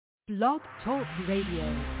Blog Talk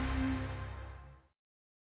Radio.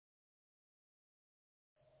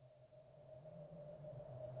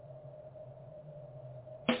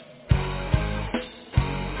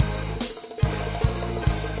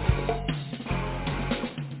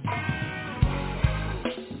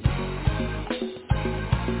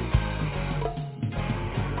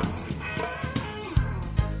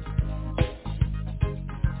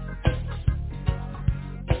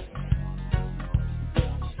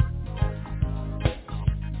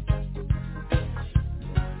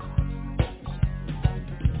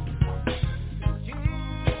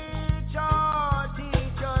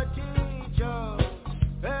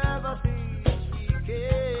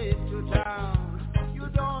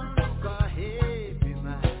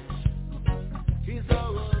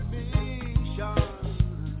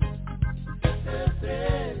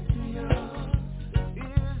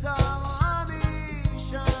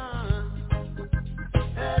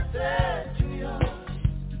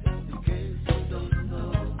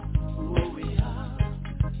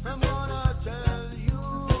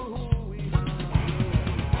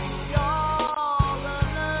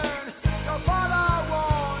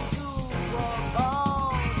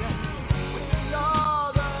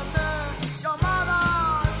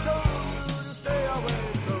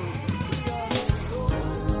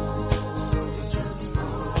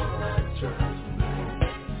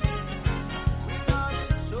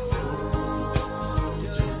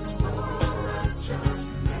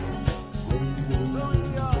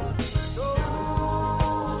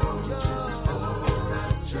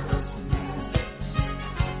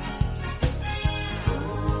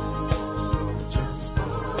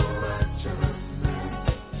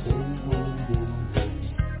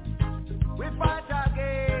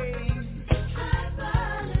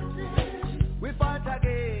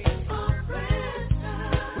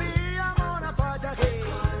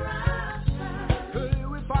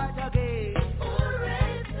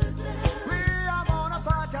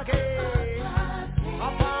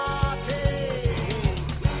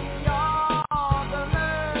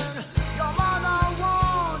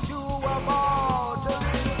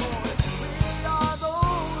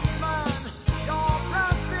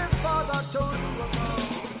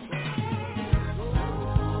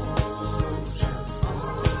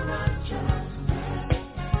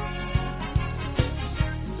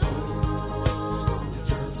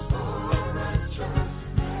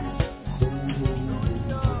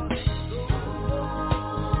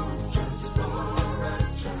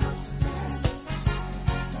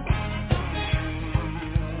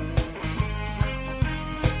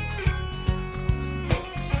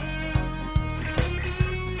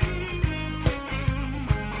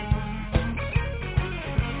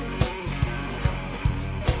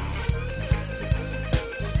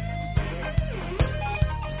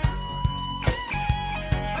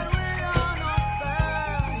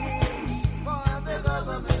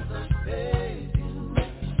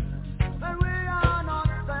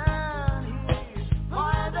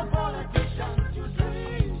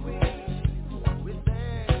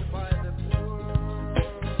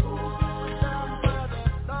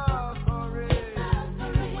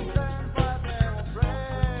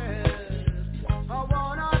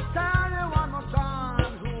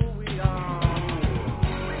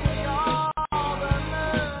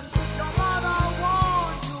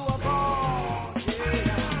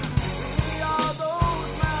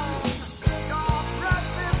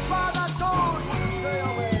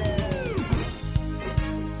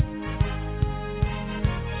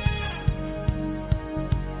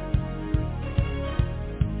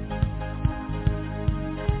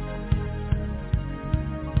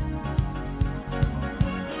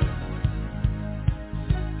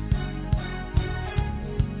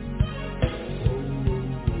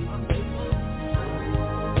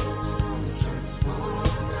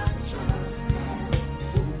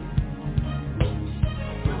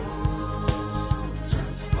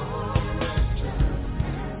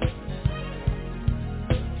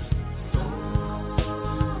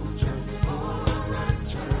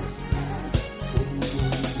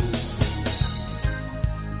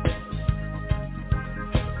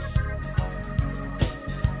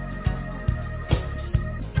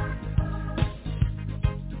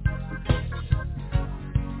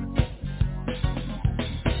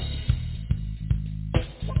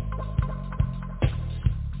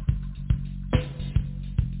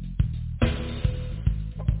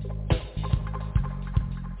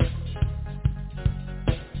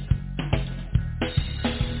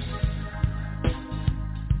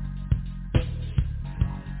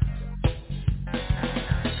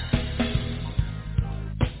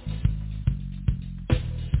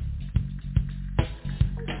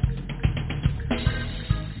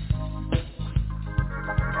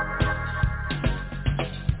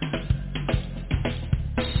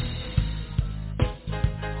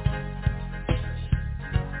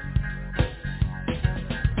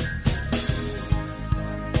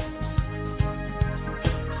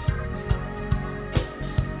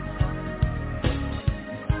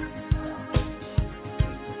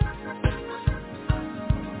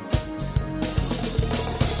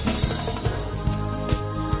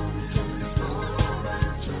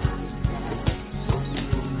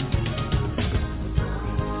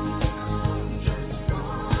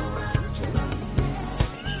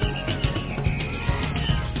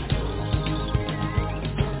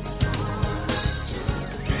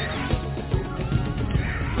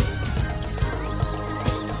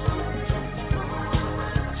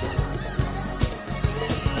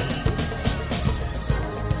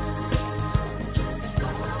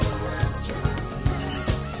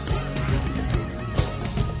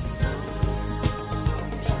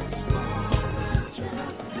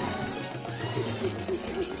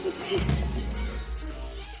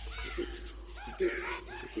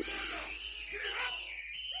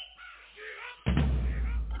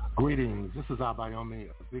 Greetings, this is Abayomi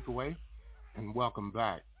Azikiwe, and welcome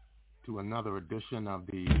back to another edition of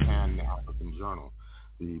the Pan-African Journal.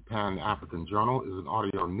 The Pan-African Journal is an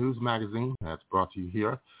audio news magazine that's brought to you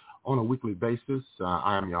here on a weekly basis.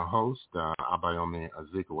 I am your host, Abayomi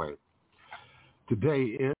Azikiwe. Today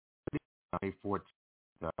is May 14th,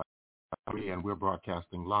 and we're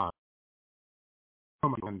broadcasting live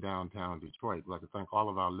from downtown Detroit. I'd like to thank all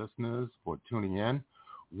of our listeners for tuning in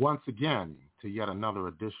once again to yet another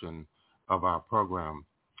edition of our program.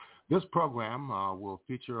 This program will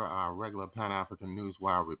feature our regular Pan-African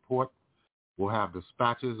Newswire report. We'll have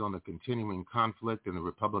dispatches on the continuing conflict in the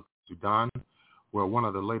Republic of Sudan, where one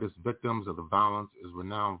of the latest victims of the violence is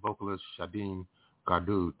renowned vocalist Shaden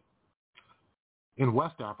Gardood. In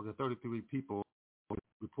West Africa, 33 people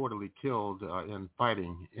reportedly killed in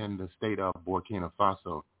fighting in the state of Burkina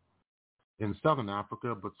Faso. In southern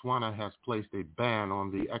Africa, Botswana has placed a ban on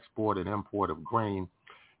the export and import of grain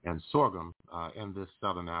and sorghum in this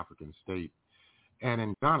southern African state. And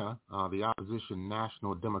in Ghana, the opposition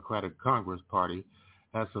National Democratic Congress Party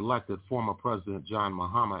has selected former President John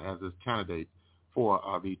Mahama as its candidate for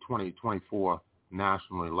the 2024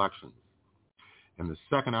 national elections. In the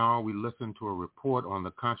second hour, we listen to a report on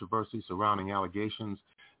the controversy surrounding allegations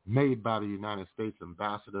made by the United States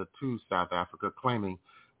ambassador to South Africa, claiming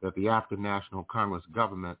that the African National Congress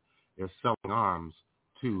government is selling arms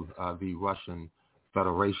to the Russian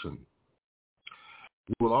Federation.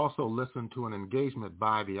 We will also listen to an engagement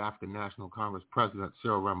by the African National Congress President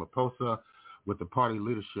Cyril Ramaphosa with the party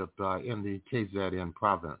leadership in the KZN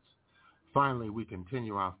province. Finally, we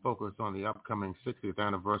continue our focus on the upcoming 60th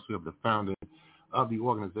anniversary of the founding of the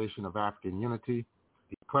Organization of African Unity,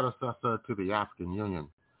 the predecessor to the African Union.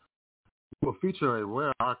 We will feature a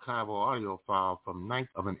rare archival audio file from night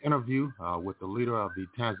of an interview with the leader of the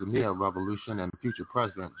Tanzania Revolution and future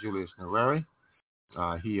President Julius Nyerere.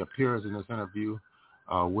 He appears in this interview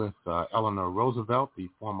with Eleanor Roosevelt, the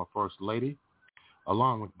former First Lady,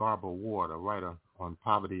 along with Barbara Ward, a writer on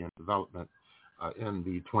poverty and development in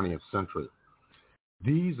the 20th century.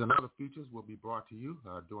 These and other features will be brought to you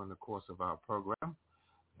during the course of our program.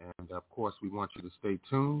 And, of course, we want you to stay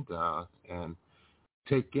tuned and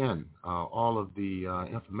take in all of the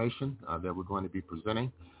information that we're going to be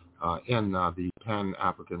presenting in the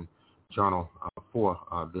Pan-African Journal for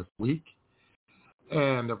this week.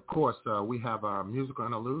 And, of course, we have our musical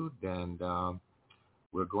interlude, and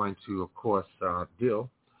we're going to, of course, deal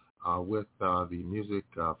with the music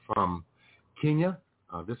from Kenya.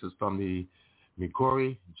 This is from the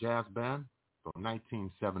Migori Jazz Band from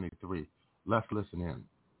 1973. Let's listen in.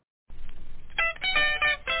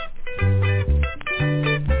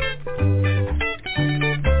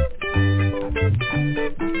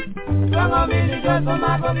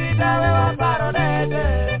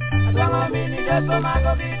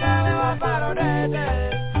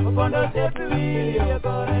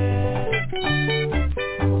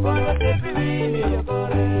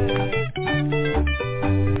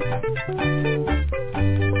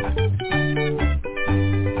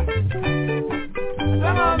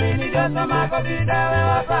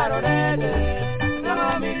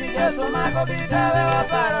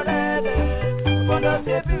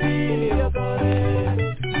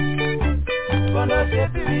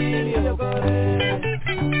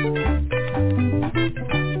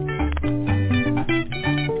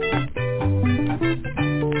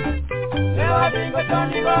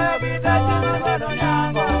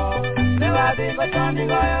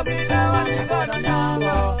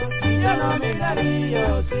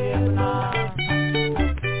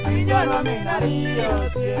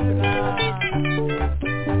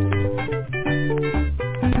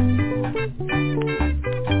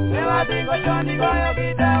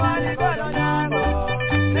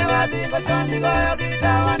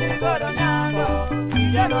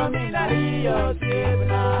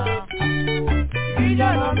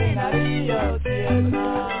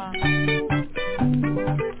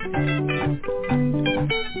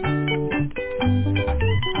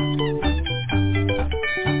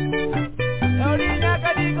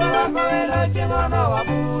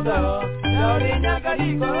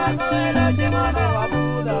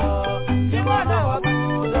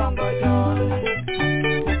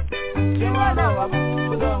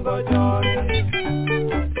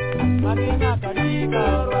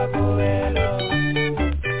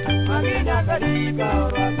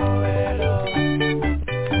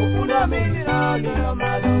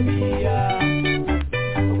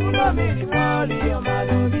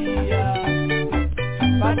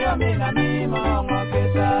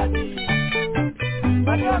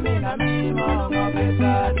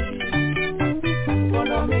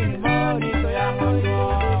 Kono mini mori to yango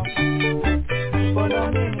yo.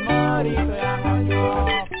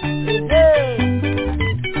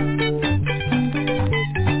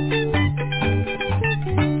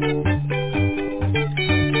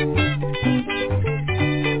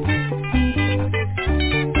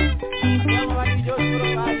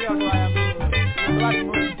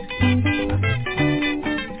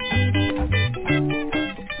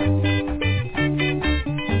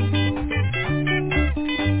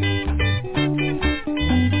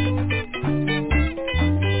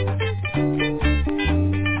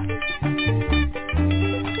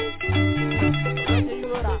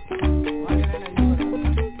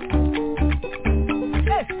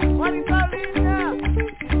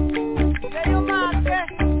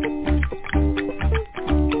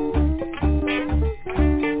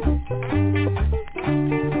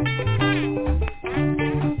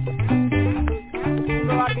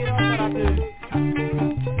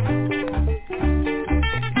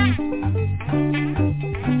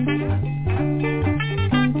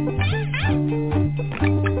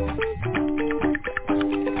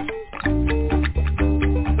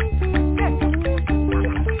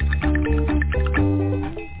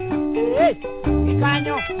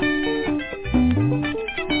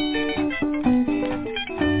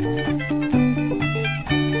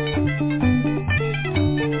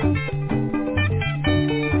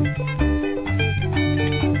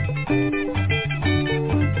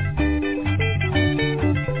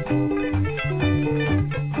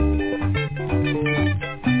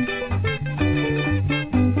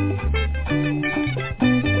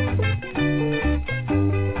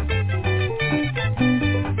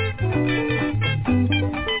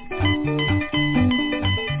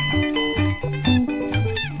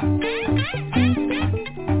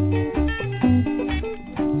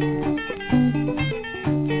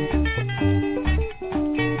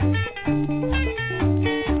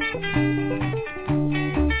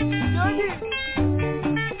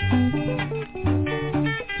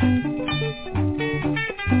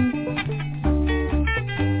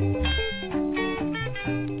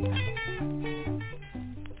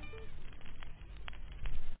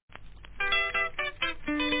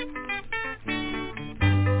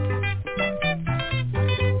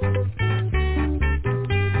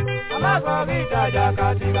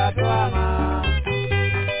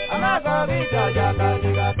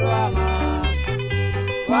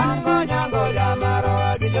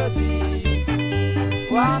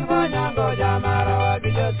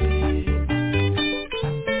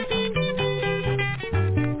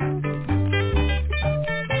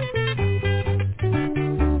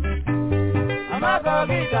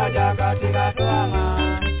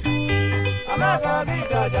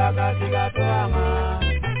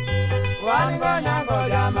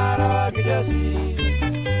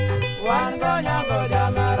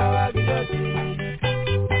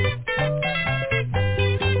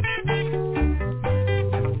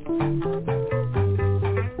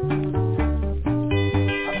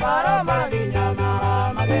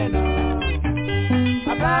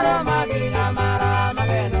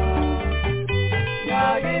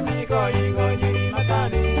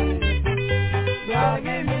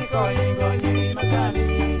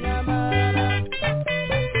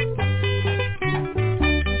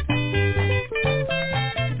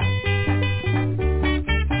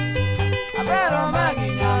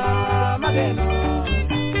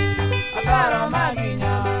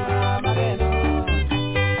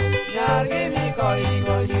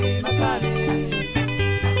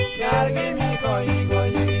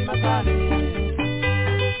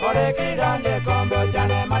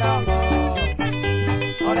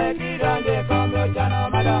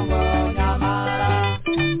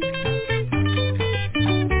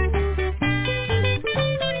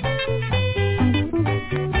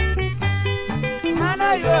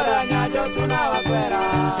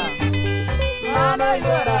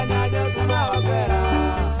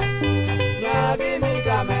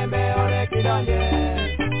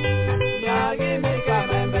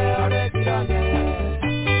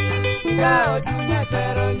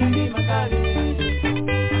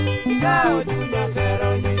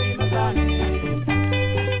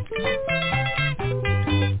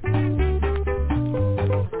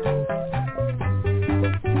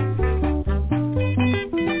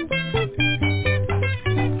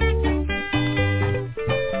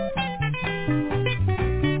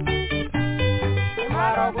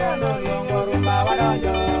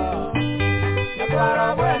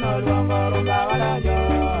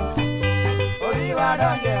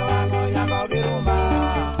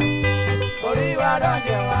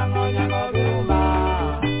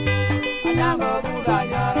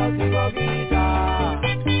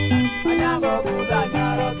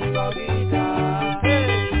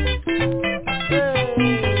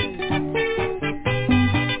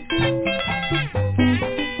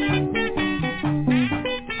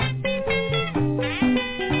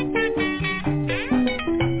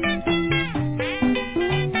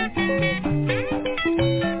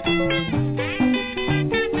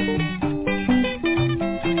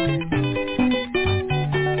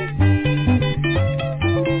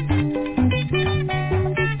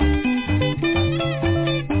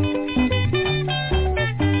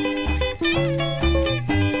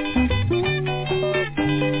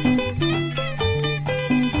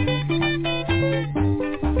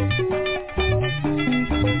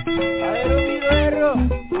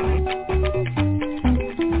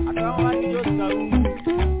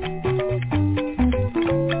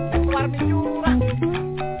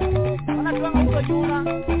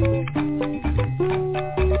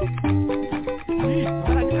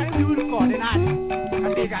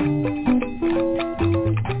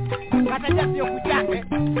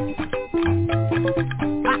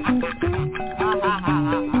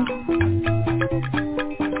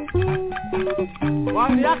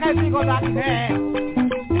 ya que digo la tiene.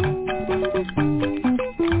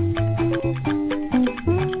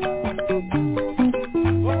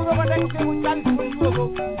 Como no va a tener que buscar su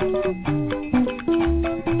hijo.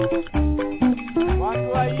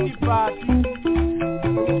 Cuando hay pati,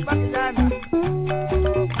 pakidana.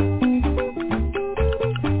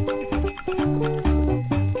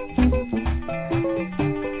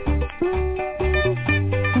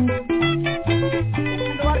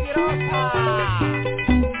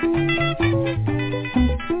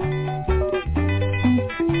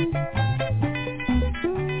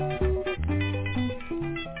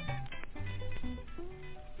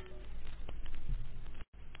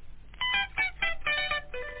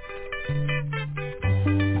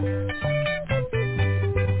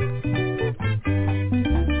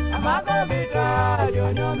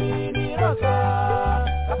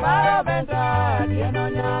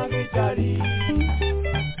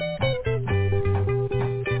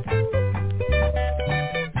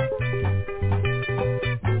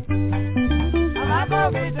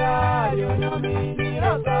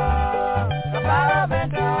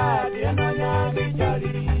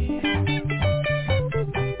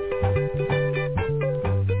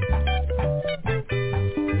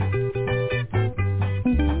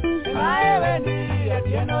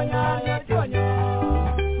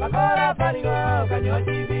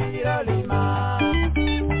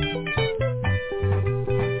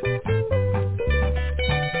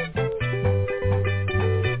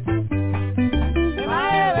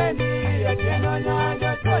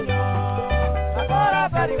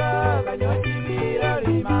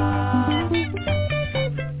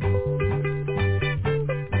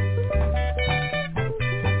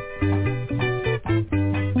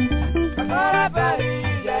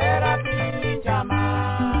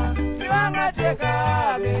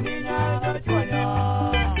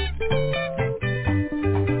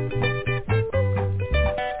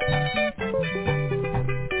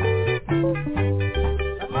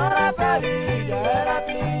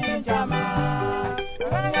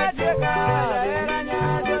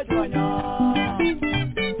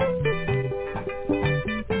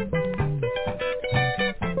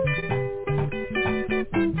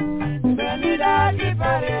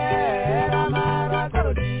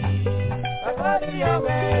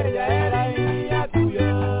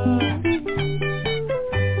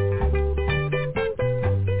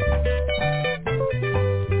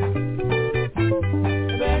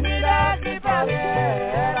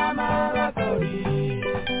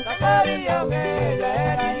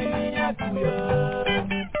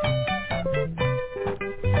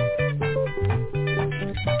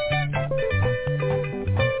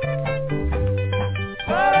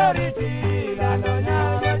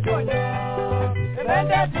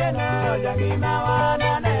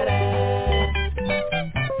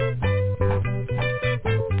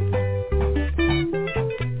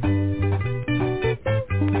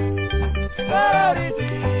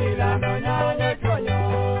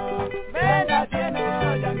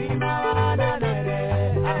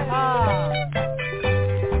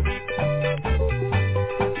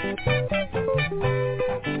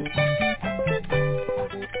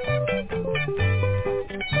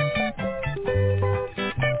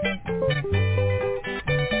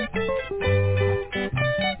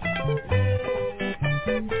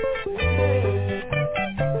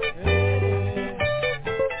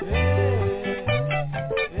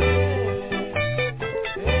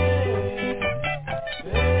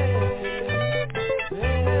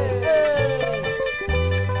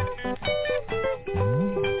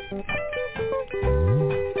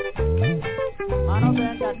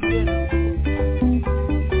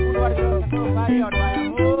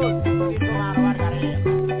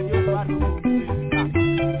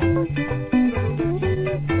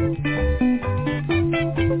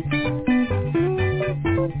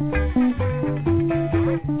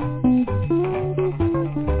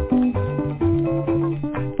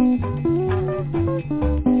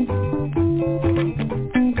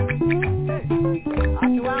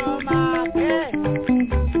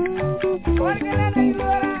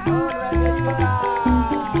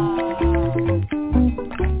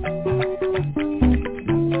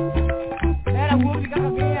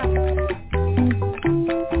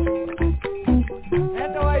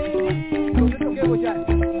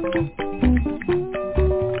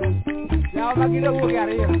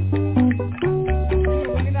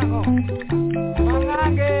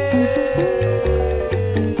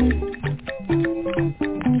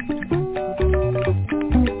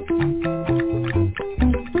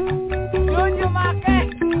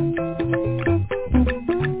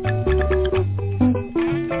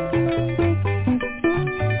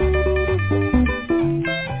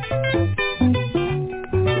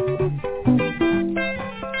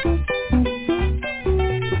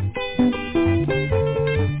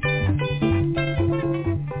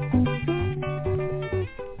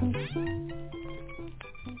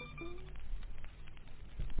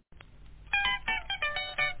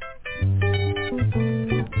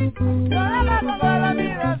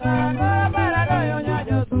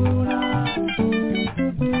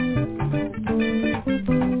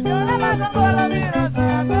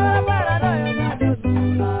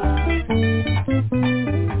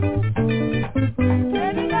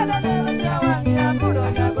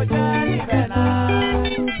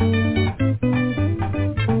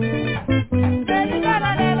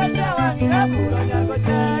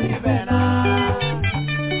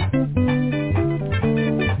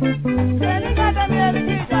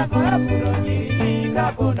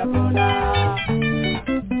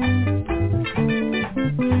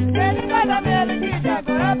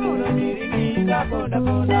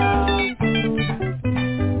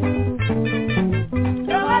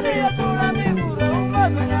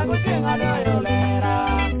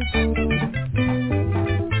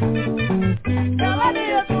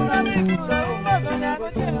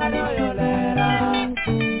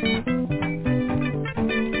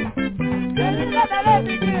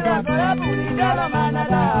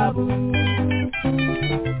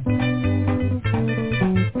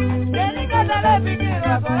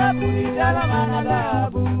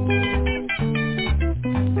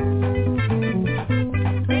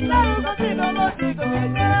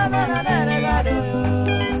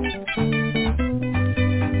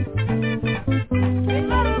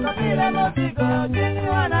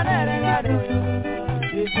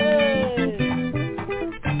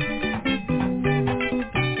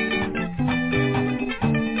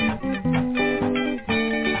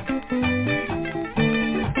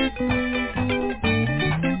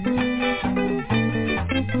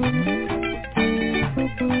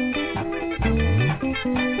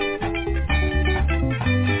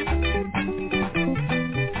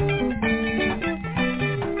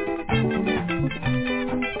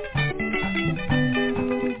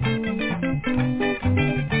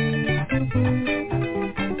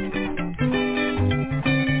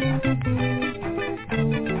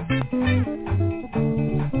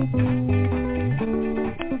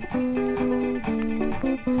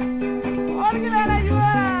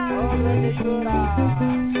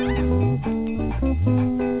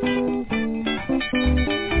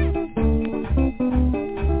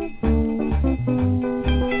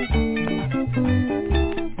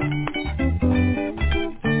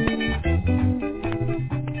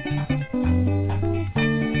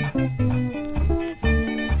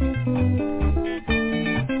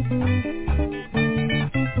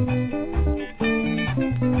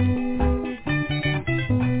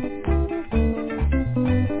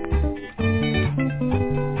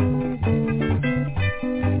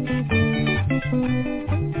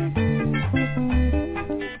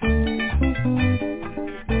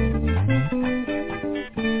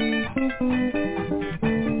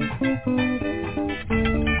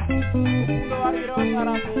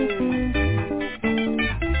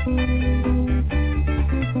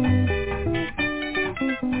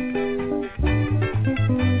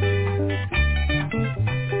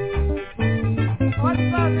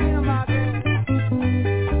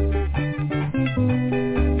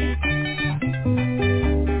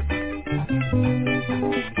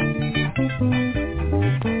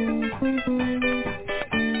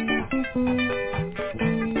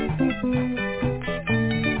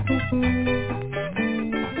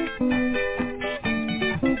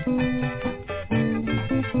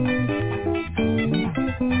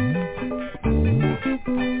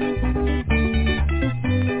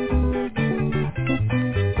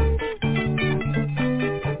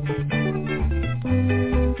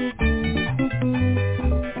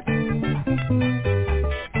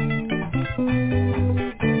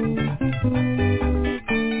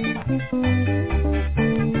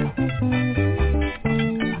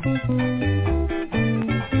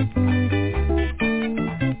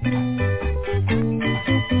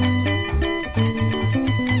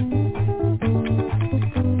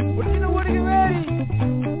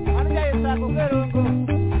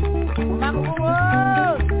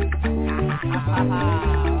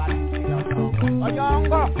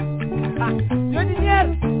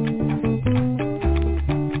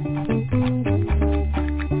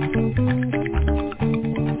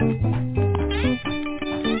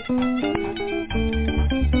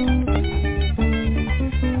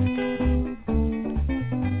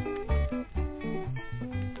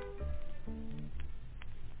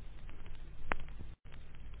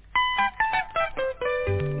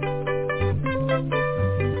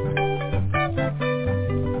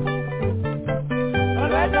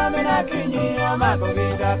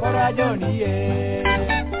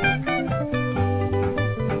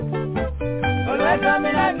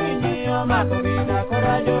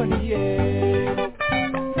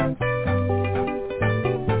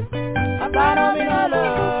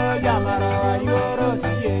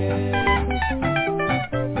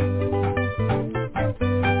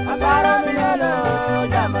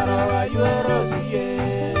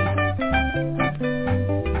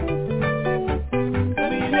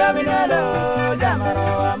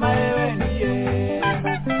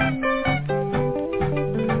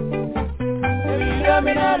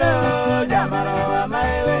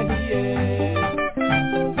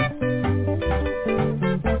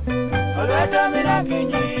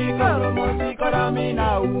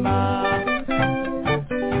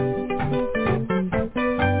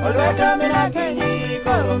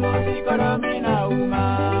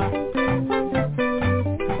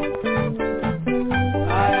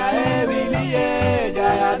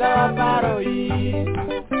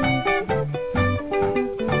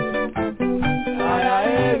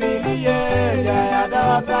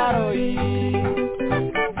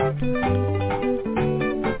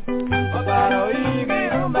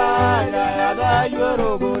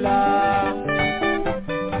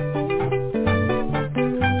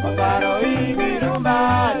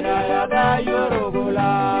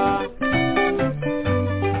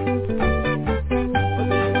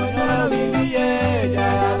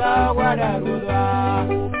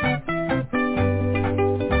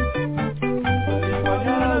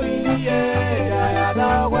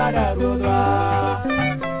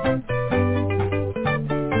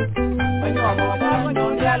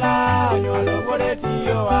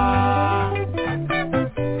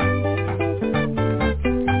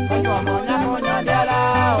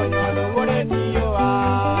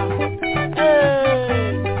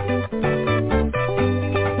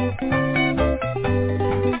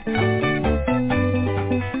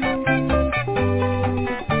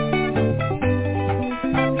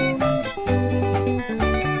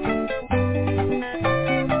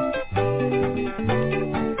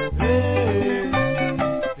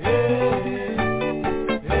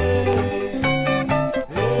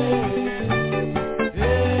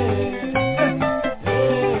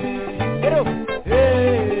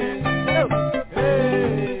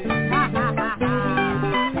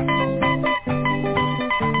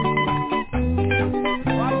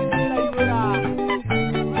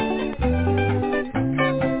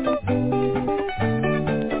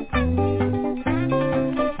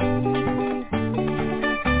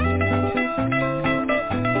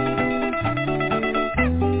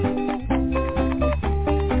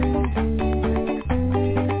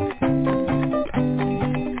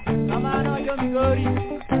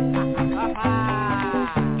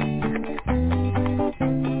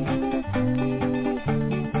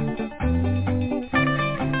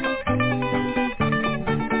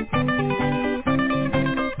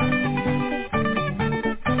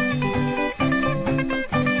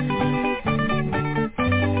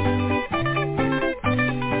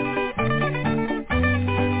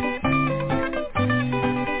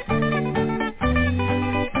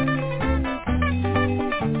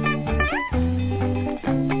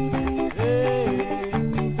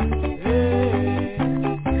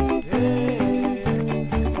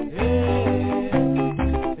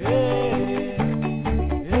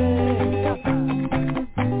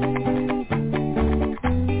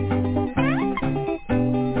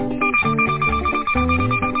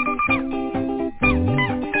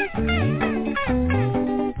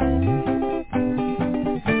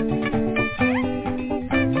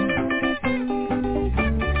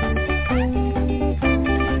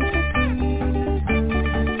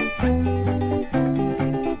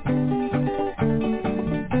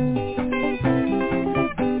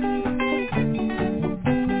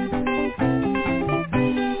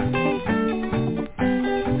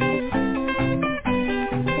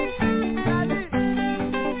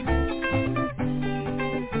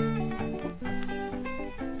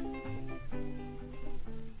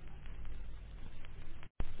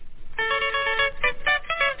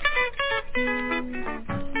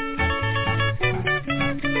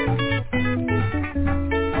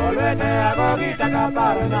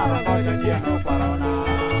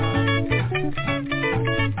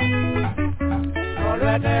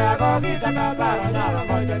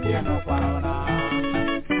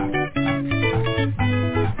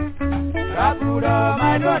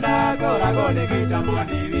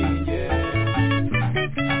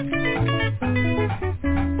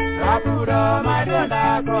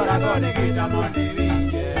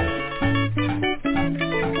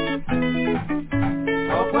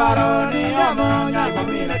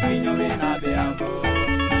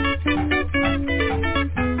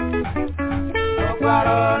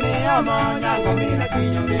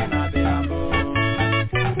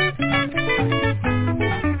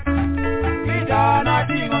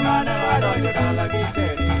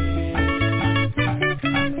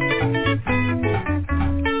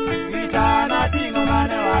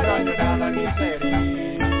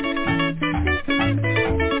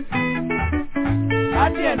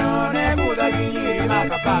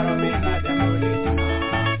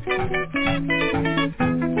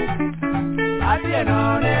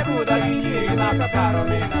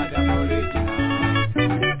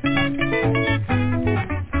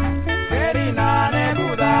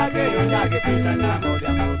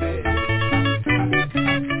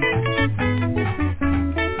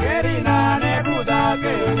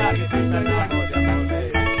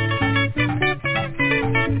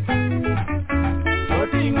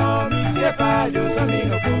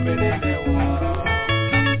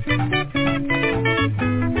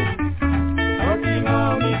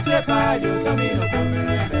 Yo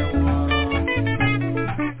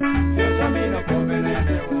camino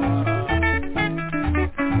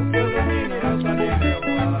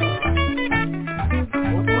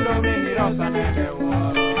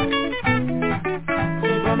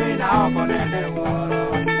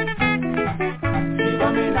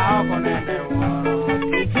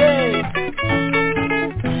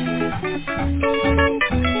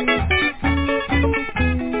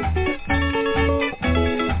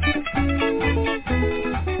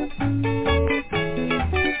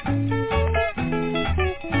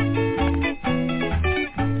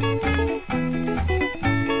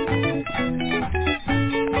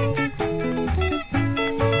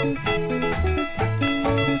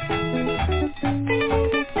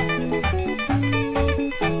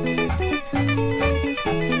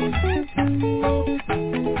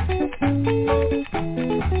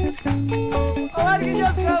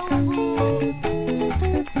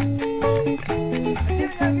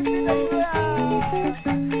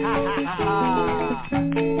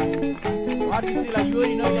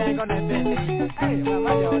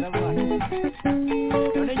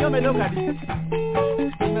me lo cadi.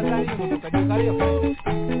 Me cadi mo cadi cadi.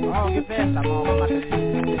 Oh, che festa mo ma te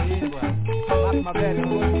lingua. Ma bene,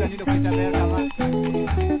 non lo dico qui da merda ma.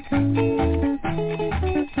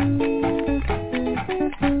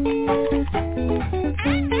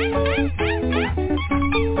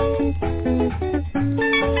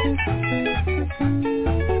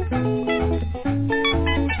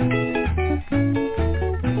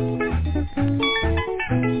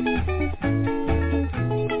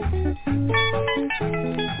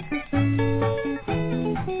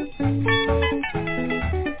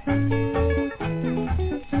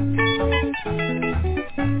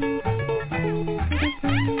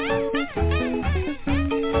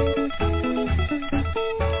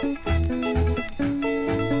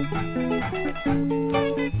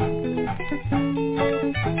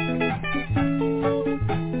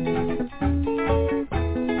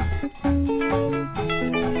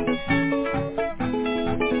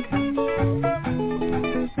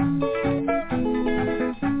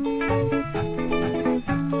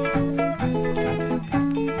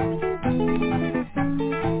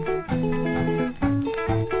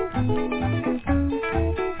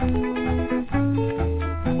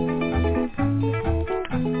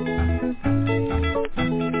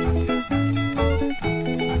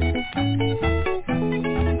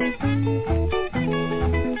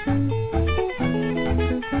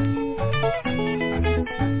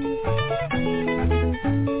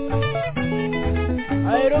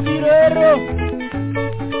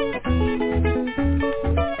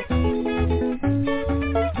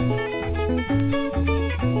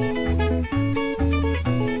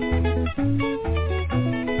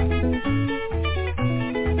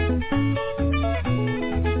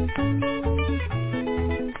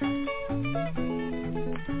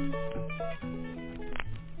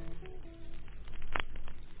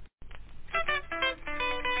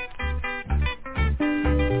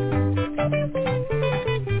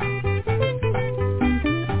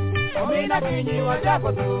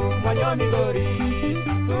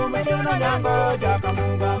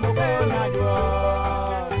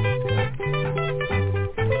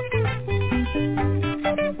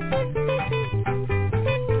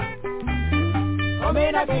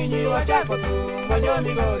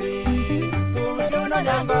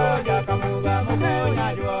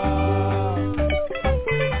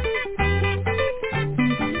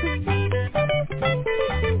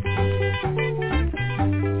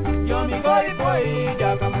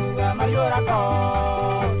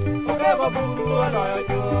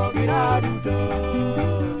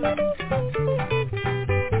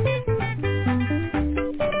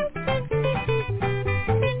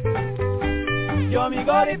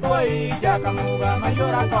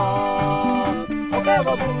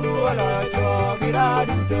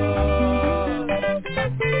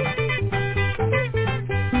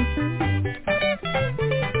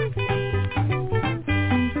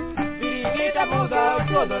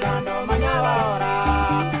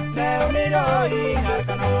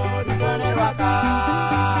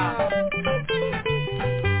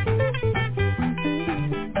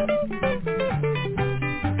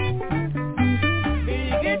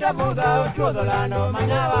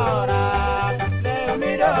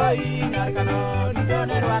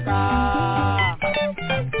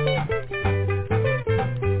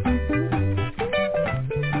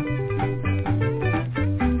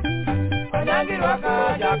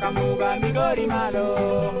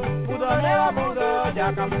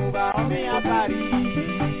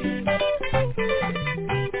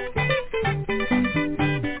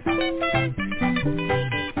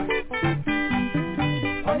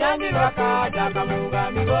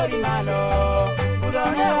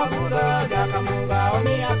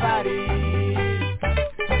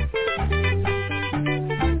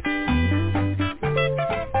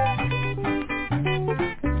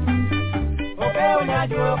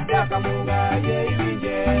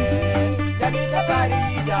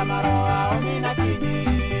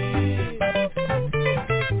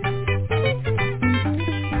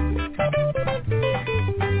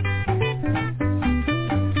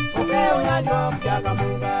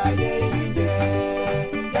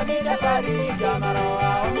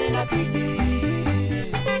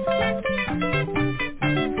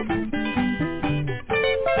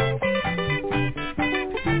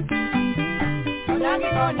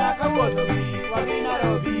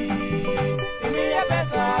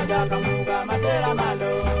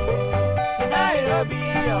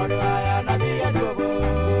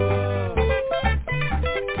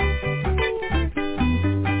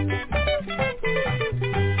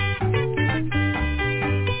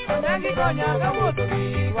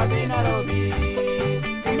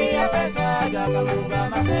 Jakamuga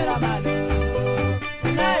Masera Malu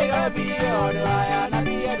Nairobi Odwaya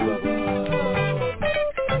Nabia Dugo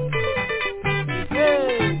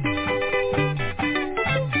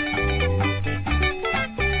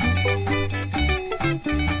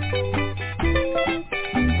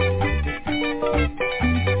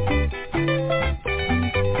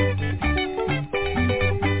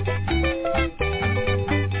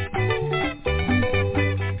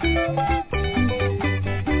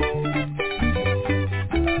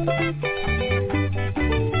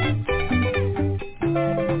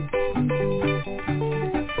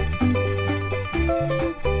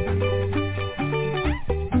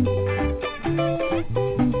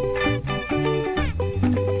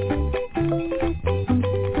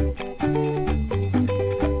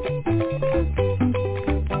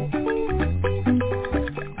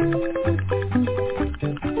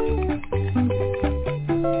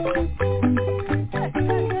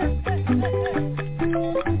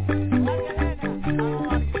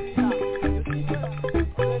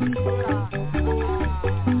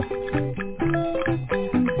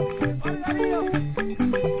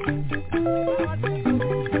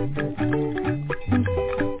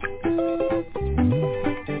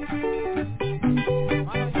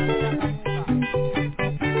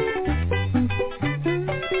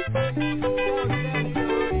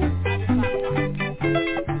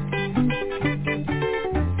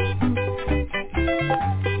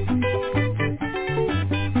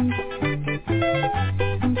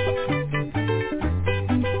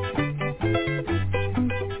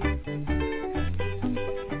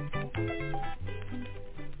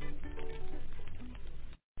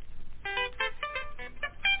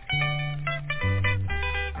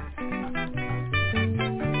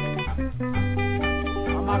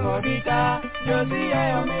Magodita, Josie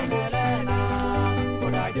Ominelena,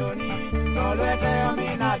 Koda Joni, Tolwete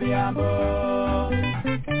Omina Biambo.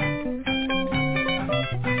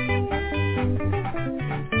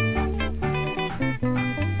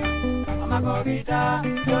 Magodita,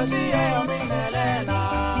 Josie Ominelena,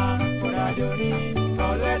 Koda Joni,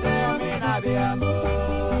 Tolwete Omina Biambo.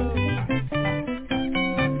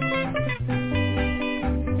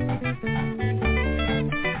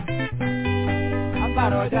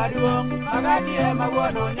 Jaduong, magadi e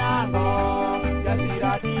maguono nyango,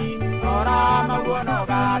 jasirati, ora maguono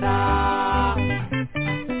gada.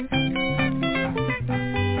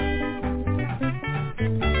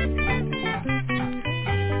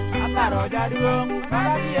 Aparo jaduong,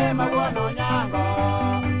 magadi e maguono nyango,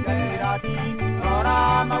 jasirati,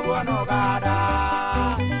 ora maguono gada.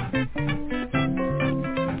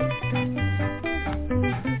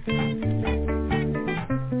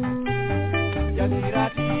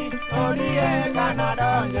 Orie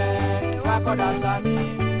Canadonge, Wakoda Sami,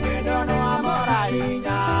 Kedono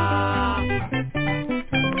Amorainya.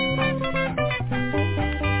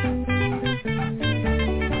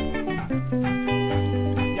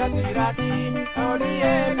 Jasirati,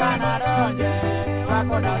 Orie Canadonge,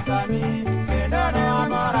 Wakoda Sami, Kedono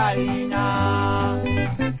Amorainya.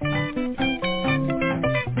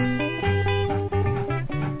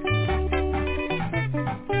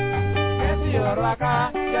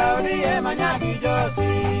 Waka, Yaudi e Manyagi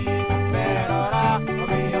Josi, Perora,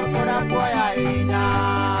 Obio Kura Poya Inya.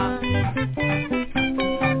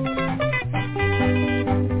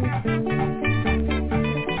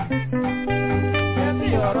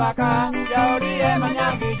 Waka, Yaudi e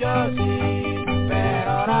Manyagi Josi,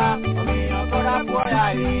 Perora, Obio Kura Poya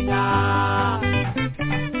Inya.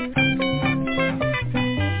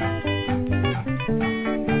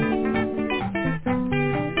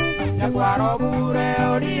 Guarobure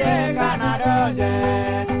orie Canadonge,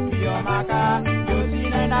 Biomaka,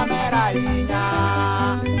 Josine na Merainya.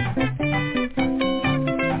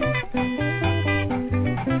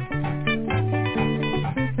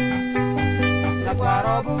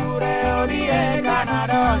 Guarobure orie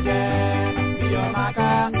Canadonge,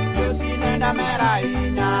 Biomaka, Josine na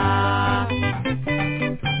Merainya.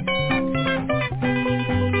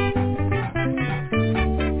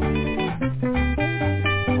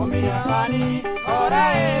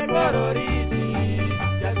 Ora e Bororiti,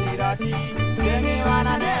 Jasirati, Yemi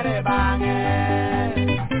wana nere bange.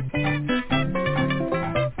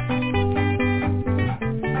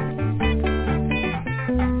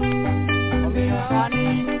 Omiokani,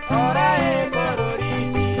 ora e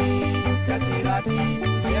Bororiti, Jasirati,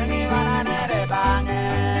 Yemi wana nere bange.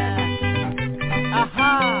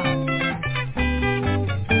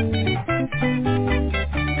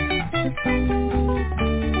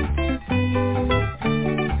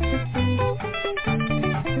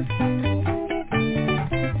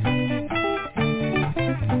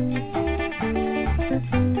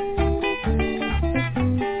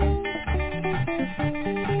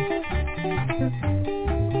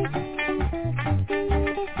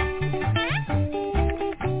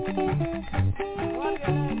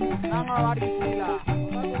 Nang'o wadi sila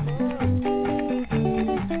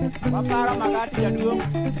Waparo magati jaduong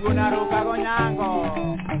Gunaro kago nyango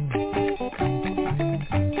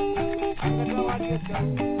Angkatwa wadi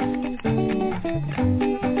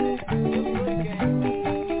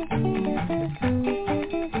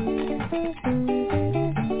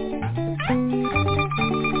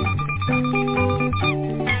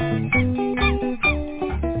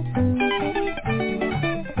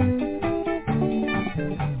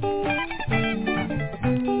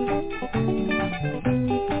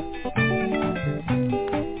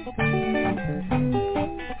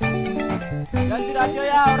Radio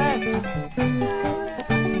ya ore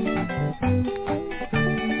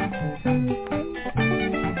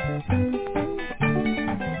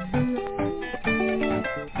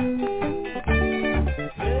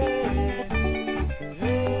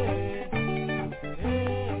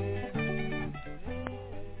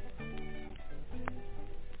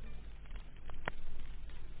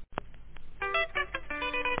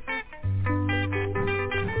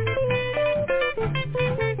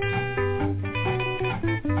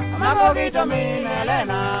Magogito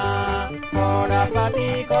minelena Koda pati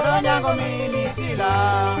koronyango minisila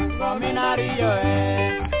Gominario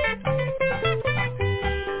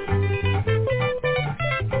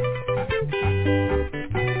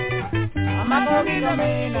Magogito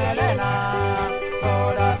minelena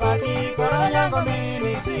Koda pati koronyango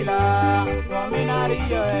minisila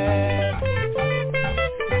Gominario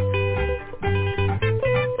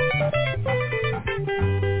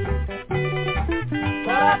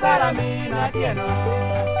Para mí no tiene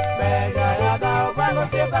bella ya da cuando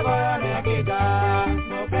siempre con neguita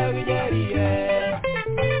no que villerie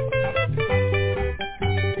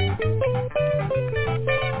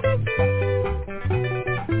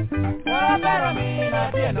Para mí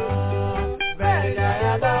no tiene bella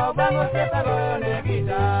ya da cuando siempre con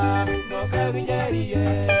neguita no que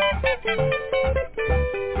villerie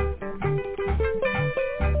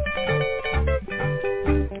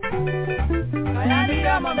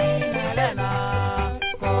Mami Elena,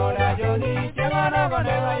 Koda Joni, Chegana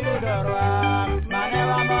Goneva Yudorwa,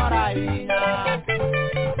 Maneva Moraina.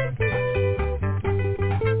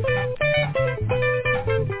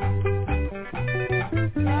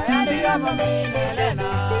 Ayaniga Mami Elena,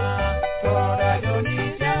 Koda Joni,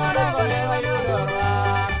 Chegana Goneva Yudorwa,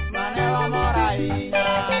 Maneva Moraina.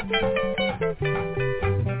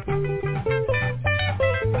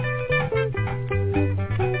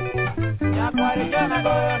 Parijana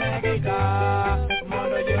goyone gita,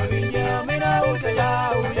 mondo jovinje mina use ya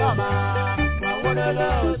uyama, mawudo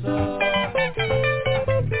loso.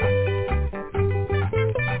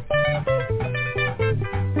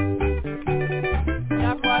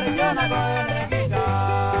 Ya parijana goyone gita,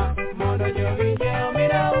 mondo jovinje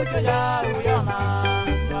mina use ya uyama,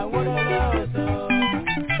 mawudo loso.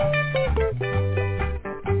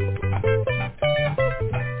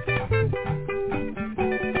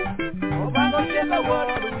 The world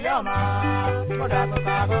of Yama, but I'm a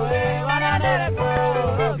bago, when I let it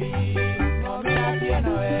go, be no me.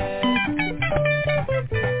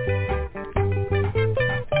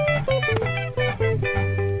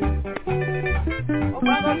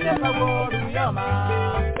 Obago the world of Yama,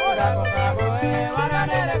 but I'm a bago, when I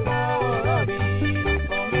let it go, be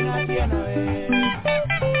no me.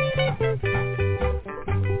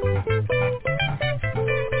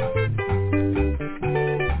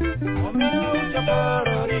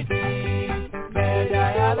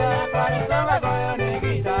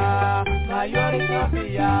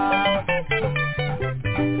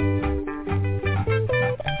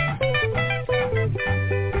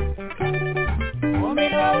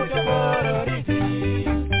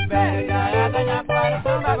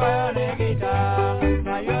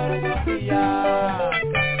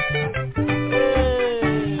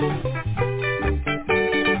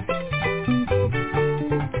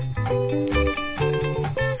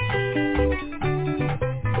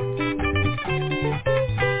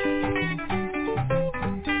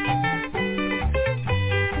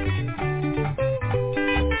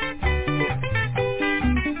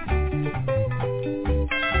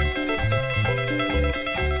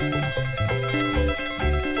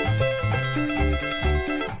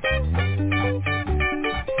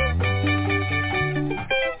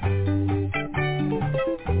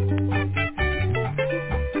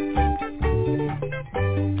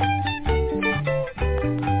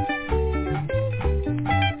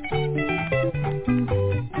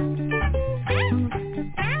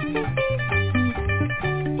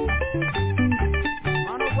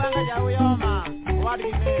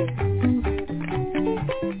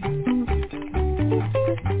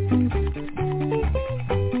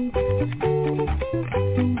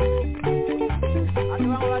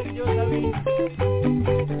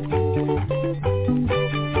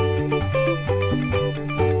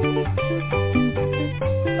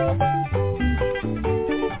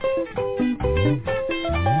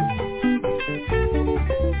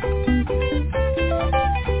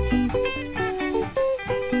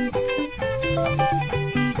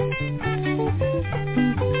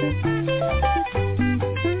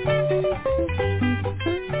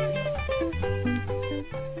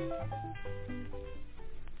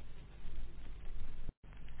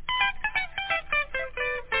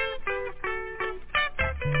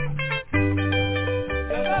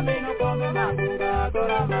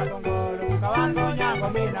 makongolo kawango nyango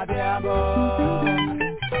mina diambo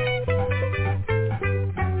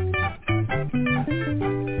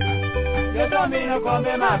yo domino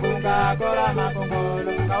kombe magunga kora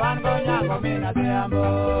makongolo kawango nyango mina diambo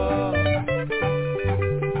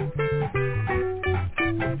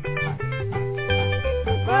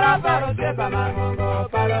kora paro sepa mangongo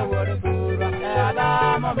paro wore kurwa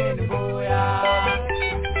adamo minu boya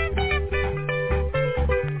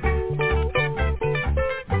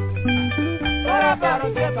Paro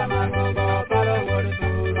sepa mangongo paro wore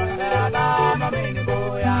kurwa adamo minu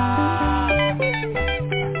boya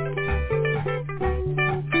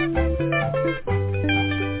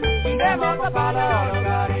Indemo ko palo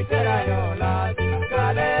logari tera yola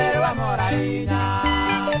kalero amorainya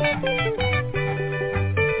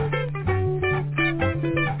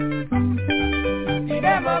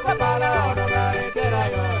Indemo ko palo logari tera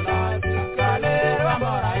yola kalero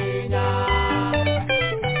amorainya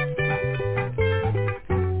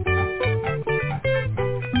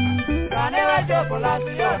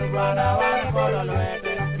Chocolate yoru bana wan kolo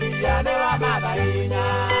loete Liyane wa madainya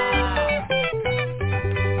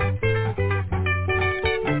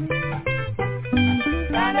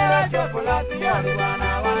Liyane wa chocolate yoru bana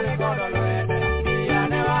wan kolo loete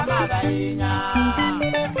Liyane wa madainya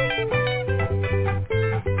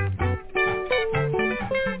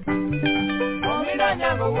Omina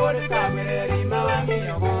nyango wori kameri mawangi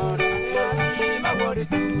yogono Yima wori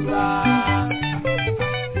tura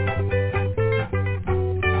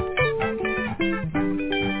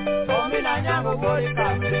Nyango wori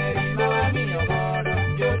kameri mawani yogono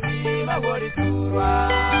Joti ma wori turwa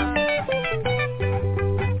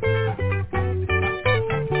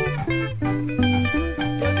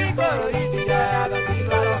Joti koro iti jaya da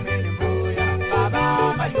silvaro meni mbuya Baba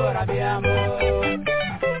mayora biambo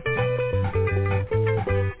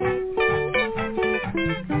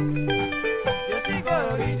Joti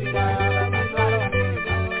koro iti jaya da silvaro meni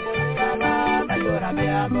mbuya Baba mayora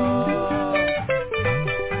biambo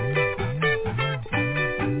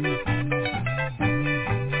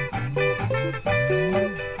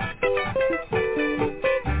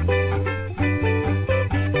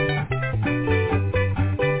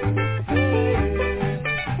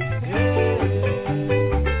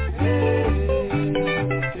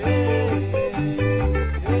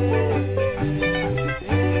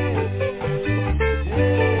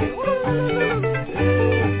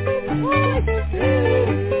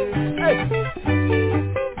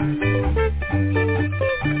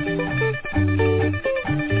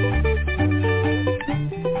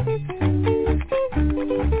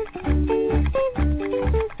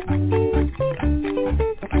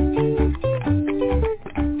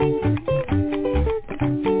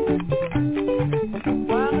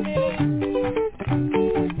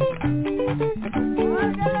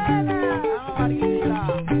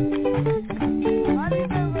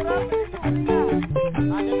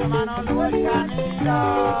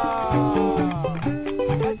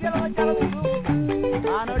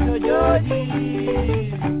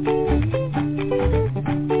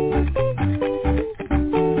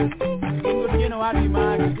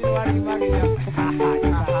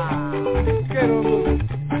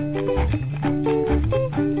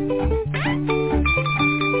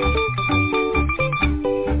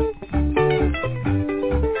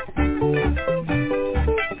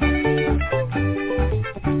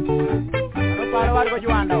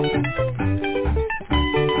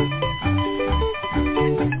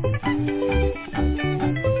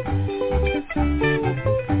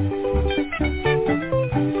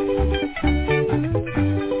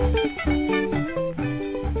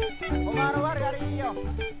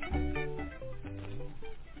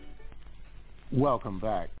Welcome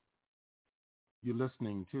back. You're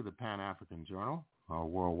listening to the Pan-African Journal, our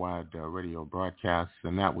worldwide radio broadcast,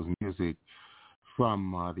 and that was music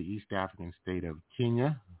from the East African state of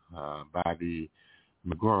Kenya by the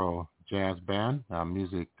Magoro Jazz Band,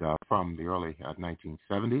 music from the early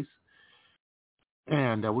 1970s.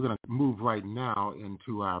 And we're going to move right now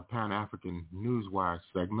into our Pan-African Newswire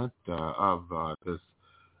segment of this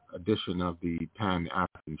edition of the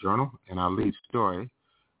Pan-African Journal. And our lead story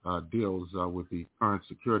deals with the current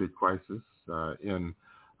security crisis in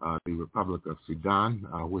the Republic of Sudan,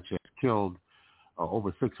 which has killed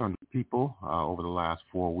over 600 people over the last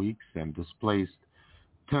 4 weeks and displaced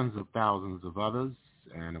tens of thousands of others.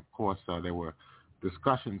 And, of course, there were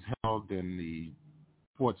discussions held in the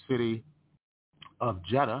port city of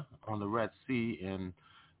Jeddah on the Red Sea in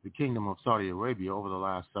the Kingdom of Saudi Arabia over the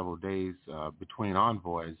last several days between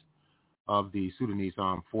envoys of the Sudanese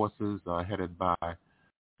Armed Forces headed by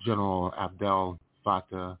General Abdel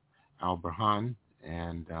Fattah al-Burhan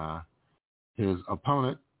and his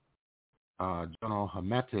opponent, General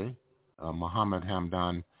Hamete, Mohammed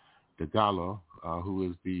Hamdan Dagalo, who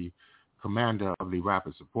is the commander of the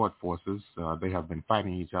Rapid Support Forces. They have been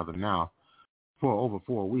fighting each other now for over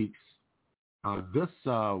 4 weeks. This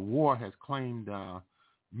war has claimed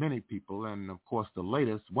many people, and of course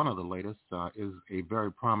one of the latest, is a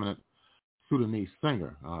very prominent Sudanese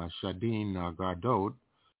singer, Shaden Gardood.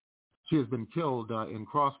 She has been killed in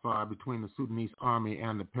crossfire between the Sudanese army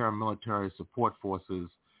and the paramilitary support forces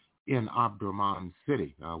in Omdurman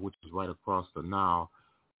city, which is right across the Nile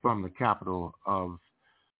from the capital of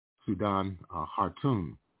Sudan,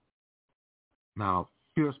 Khartoum. Now,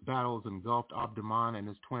 fierce battles engulfed Omdurman and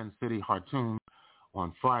his twin city, Khartoum,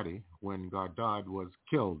 on Friday when Gardood was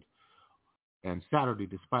killed, and Saturday,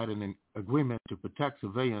 despite an agreement to protect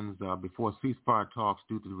civilians before ceasefire talks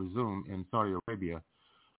due to resume in Saudi Arabia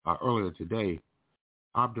earlier today.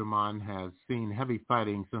 Omdurman has seen heavy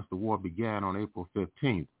fighting since the war began on April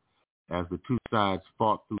 15th, as the two sides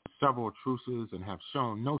fought through several truces and have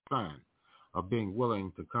shown no sign of being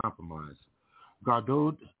willing to compromise.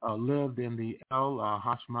 Gardood lived in the El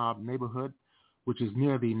Hashmab neighborhood, which is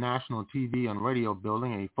near the National TV and Radio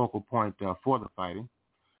building, a focal point for the fighting.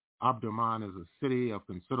 Omdurman is a city of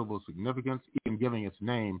considerable significance, even giving its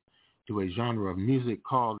name to a genre of music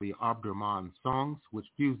called the Omdurman songs, which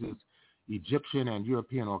fuses Egyptian and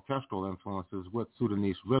European orchestral influences with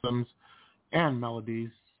Sudanese rhythms and melodies,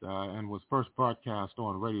 and was first broadcast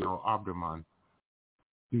on Radio Omdurman.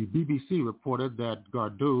 The BBC reported that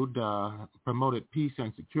Gardood promoted peace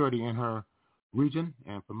and security in her region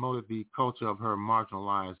and promoted the culture of her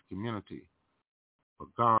marginalized community.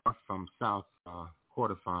 Gar from South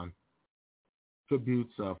Kordofan.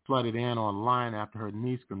 Tributes flooded in online after her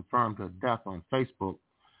niece confirmed her death on Facebook,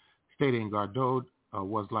 stating Gardood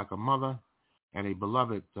was like a mother and a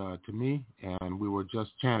beloved to me, and we were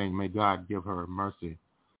just chanting, "May God give her mercy."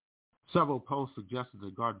 Several posts suggested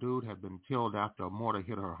that Gardood had been killed after a mortar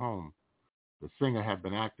hit her home. The singer had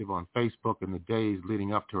been active on Facebook in the days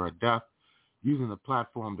leading up to her death, using the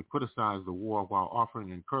platform to criticize the war while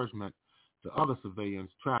offering encouragement to other civilians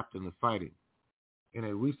trapped in the fighting. In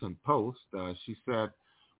a recent post, she said,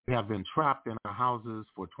 "We have been trapped in our houses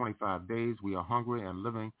for 25 days. We are hungry and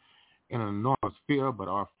living in an enormous fear, but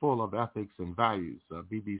are full of ethics and values."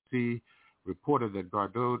 BBC reported that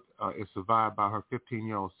Gardood is survived by her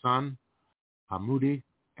 15-year-old son, Hamoudi,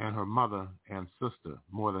 and her mother and sister.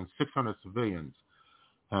 More than 600 civilians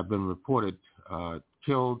have been reported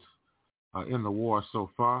killed in the war so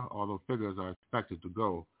far, although figures are expected to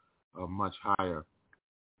go much higher.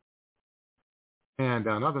 And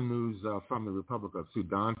in other news from the Republic of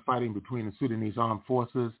Sudan, fighting between the Sudanese Armed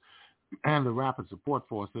Forces and the Rapid Support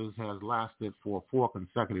Forces has lasted for 4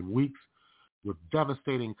 consecutive weeks, with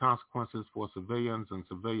devastating consequences for civilians and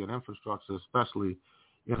civilian infrastructure, especially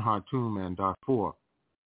in Khartoum and Darfur.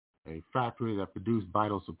 A factory that produced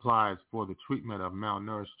vital supplies for the treatment of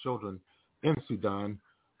malnourished children in Sudan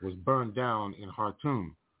was burned down in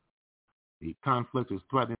Khartoum. The conflict is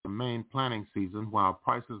threatening the main planting season, while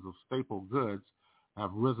prices of staple goods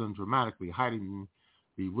have risen dramatically, heightening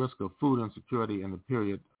the risk of food insecurity in the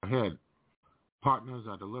period ahead. Partners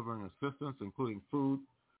are delivering assistance, including food,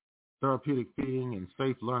 therapeutic feeding, and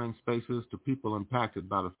safe learning spaces to people impacted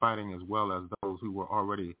by the fighting, as well as those who were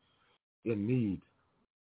already in need.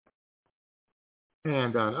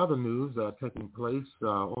 And in other news taking place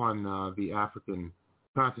on the African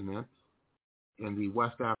continent, in the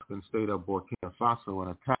West African state of Burkina Faso, an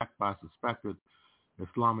attack by suspected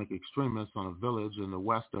Islamic extremists on a village in the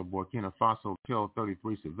west of Burkina Faso killed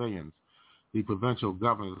 33 civilians. The provincial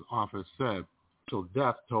governor's office said the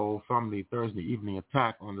death toll from the Thursday evening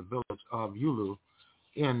attack on the village of Yulu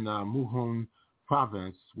in Muhun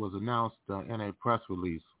province was announced in a press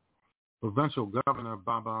release. Provincial Governor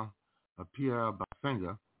Baba Pierre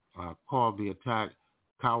Basenga called the attack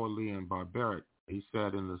cowardly and barbaric. He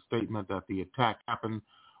said in the statement that the attack happened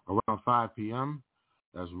around 5 p.m.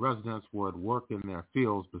 as residents were at work in their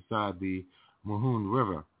fields beside the Muhun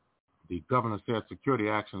River. The governor said security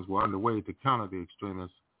actions were underway to counter the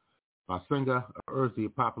extremists. Basenga urged the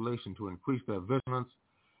population to increase their vigilance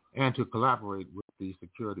and to collaborate with the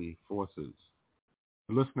security forces.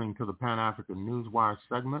 Listening to the Pan-African Newswire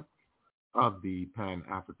segment of the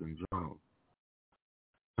Pan-African Journal.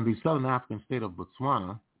 In the southern African state of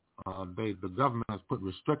Botswana, the government has put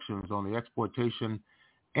restrictions on the exportation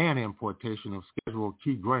and importation of scheduled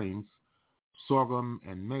key grains, sorghum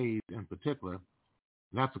and maize in particular. And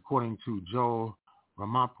that's according to Joe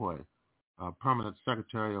Ramaphosa, permanent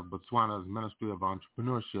secretary of Botswana's Ministry of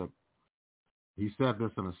Entrepreneurship. He said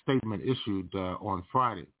this in a statement issued on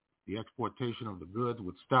Friday. The exportation of the goods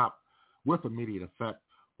would stop with immediate effect,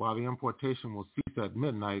 while the importation will cease at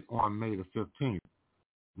midnight on May the 15th.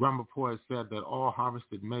 Ramaphosa said that all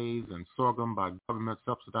harvested maize and sorghum by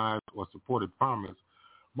government-subsidized or supported farmers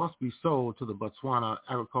must be sold to the Botswana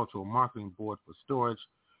Agricultural Marketing Board for storage,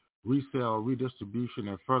 resale, redistribution,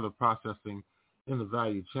 and further processing in the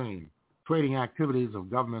value chain. Trading activities of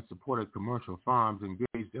government-supported commercial farms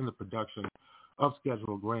engaged in the production of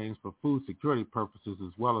scheduled grains for food security purposes,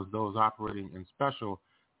 as well as those operating in special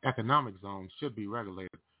economic zones, should be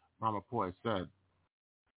regulated, Ramaphosa said.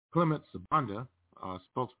 Clement Sabanda,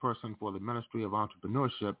 spokesperson for the Ministry of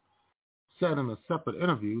Entrepreneurship, said in a separate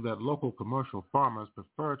interview that local commercial farmers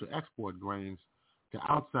prefer to export grains to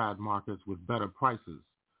outside markets with better prices,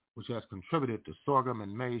 which has contributed to sorghum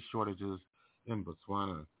and maize shortages in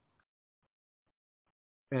Botswana.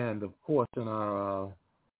 And, of course, in our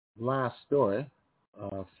last story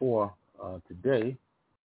for today,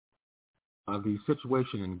 the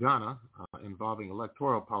situation in Ghana involving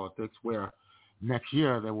electoral politics, where next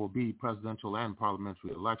year there will be presidential and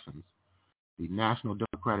parliamentary elections. The National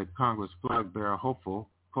Democratic Congress flag bearer hopeful,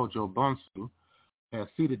 Kojo Bonsu, has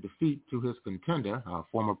ceded defeat to his contender,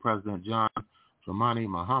 former President John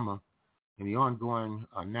Mahama, in the ongoing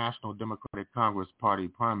National Democratic Congress Party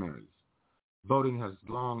primaries. Voting has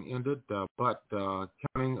long ended, but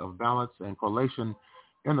counting of ballots and collation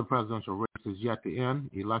in the presidential race is yet to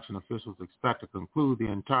end. Election officials expect to conclude the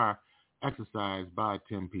entire exercise by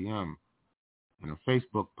 10 p.m. In a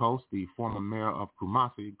Facebook post, the former mayor of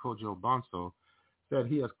Kumasi, Kojo Bonsu, said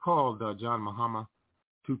he has called John Mahama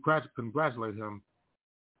to congratulate him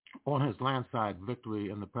on his landslide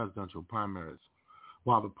victory in the presidential primaries.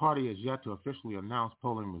 While the party is yet to officially announce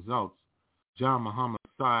polling results, John Mahama's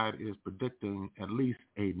side is predicting at least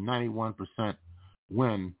a 91%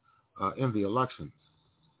 win in the elections.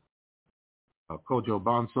 Kojo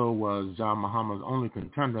Bonsu was John Mahama's only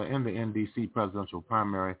contender in the NDC presidential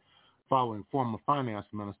primary, following former finance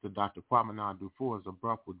minister Dr. Kwame Nkrumah's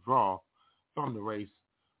abrupt withdrawal from the race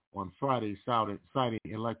on Friday, citing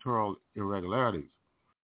electoral irregularities.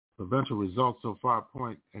 Provincial results so far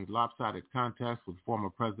point a lopsided contest, with former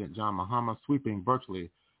President John Mahama sweeping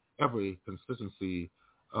virtually every constituency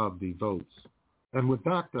of the votes. And with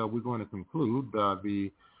that, we're going to conclude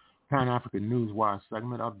the Pan-African Newswire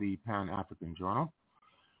segment of the Pan-African Journal.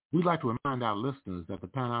 We'd like to remind our listeners that the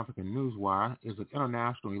Pan-African Newswire is an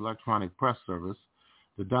international electronic press service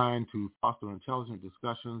designed to foster intelligent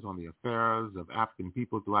discussions on the affairs of African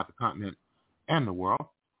people throughout the continent and the world.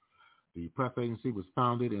 The press agency was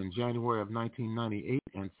founded in January of 1998,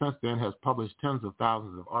 and since then has published tens of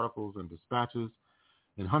thousands of articles and dispatches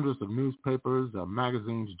in hundreds of newspapers,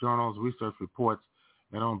 magazines, journals, research reports,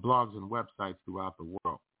 and on blogs and websites throughout the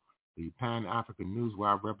world. The Pan-African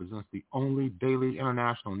Newswire represents the only daily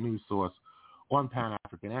international news source on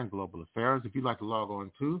Pan-African and global affairs. If you'd like to log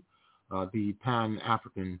on to the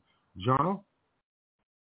Pan-African Journal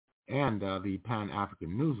and the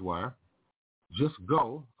Pan-African Newswire, just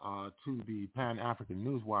go to the Pan-African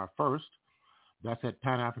Newswire first. That's at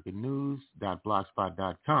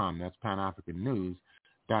panafricannews.blogspot.com. That's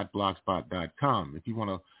panafricannews.blogspot.com. If you want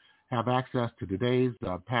to have access to today's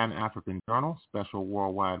Pan-African Journal special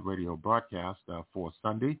worldwide radio broadcast for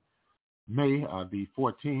Sunday, May the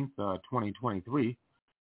 14th, 2023,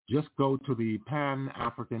 just go to the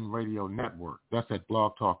Pan-African Radio Network. That's at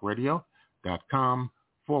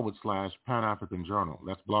blogtalkradio.com/Pan-African Journal.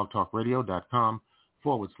 That's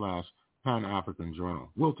blogtalkradio.com/Pan-African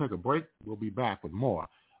Journal. We'll take a break. We'll be back with more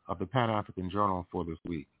of the Pan-African Journal for this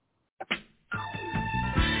week.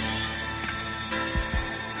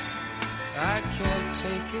 I can't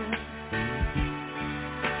take it.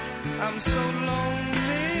 I'm so lonely.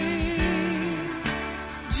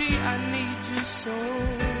 Gee, I need you so.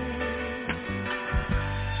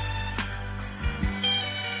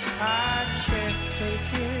 I can't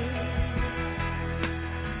take it.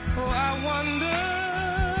 Oh, I wonder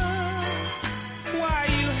why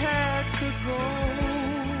you had to go.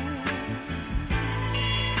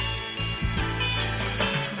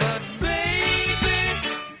 But baby,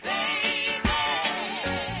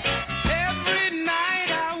 every night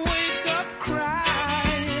I wake up crying.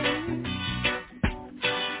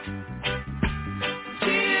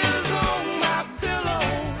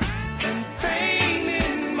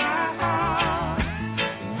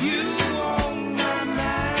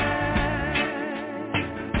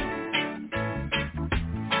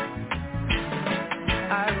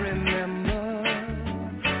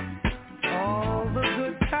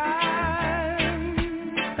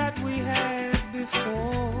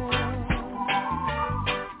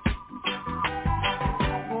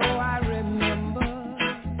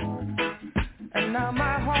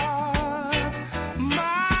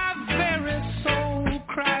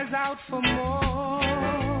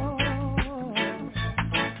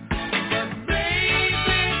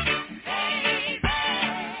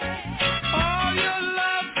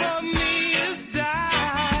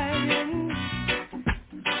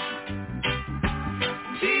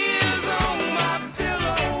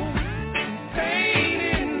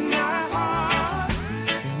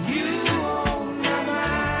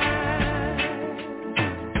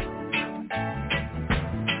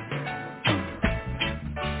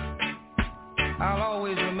 I'll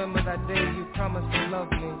always remember that day you promised to love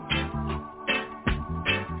me.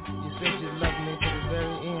 You said you'd love me to the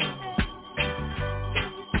very end.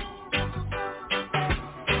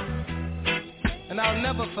 And I'll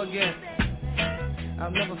never forget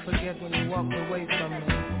when you walked away from me.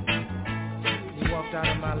 You walked out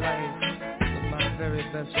of my life with my very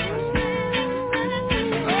best friend.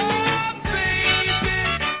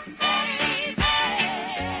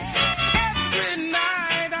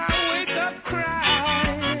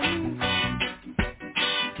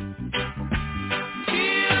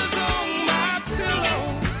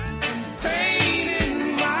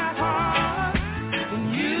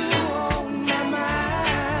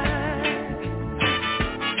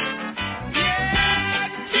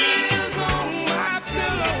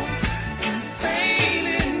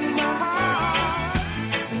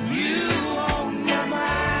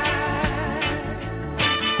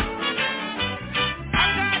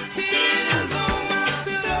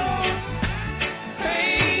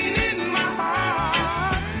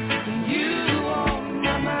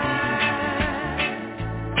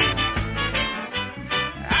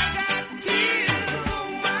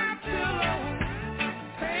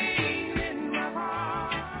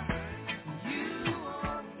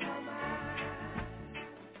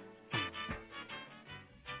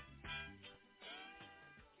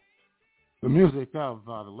 The music of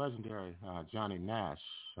the legendary Johnny Nash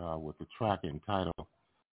with the track entitled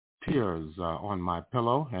Tears on My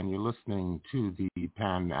Pillow, and you're listening to the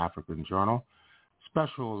Pan-African Journal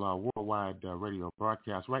special worldwide radio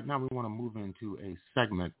broadcast. Right now we want to move into a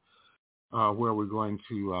segment where we're going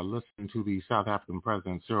to listen to the South African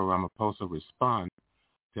President Cyril Ramaphosa respond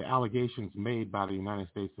to allegations made by the United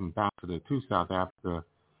States ambassador to South Africa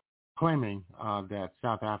claiming that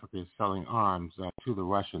South Africa is selling arms to the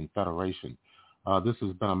Russian Federation. This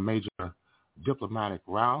has been a major diplomatic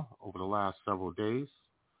row over the last several days.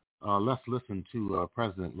 Let's listen to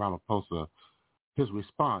President Ramaphosa, his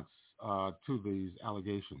response to these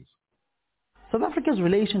allegations. South Africa's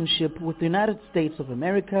relationship with the United States of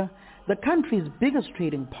America, the country's biggest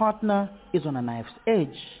trading partner, is on a knife's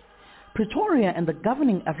edge. Pretoria and the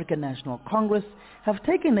governing African National Congress have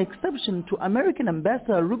taken exception to American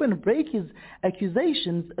Ambassador Ruben Breaky's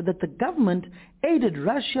accusations that the government aided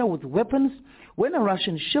Russia with weapons when a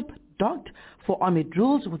Russian ship docked for army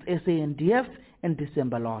drills with SANDF in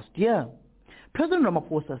December last year. President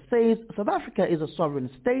Ramaphosa says South Africa is a sovereign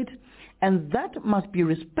state and that must be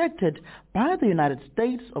respected by the United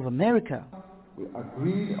States of America. We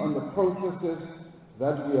agreed on the processes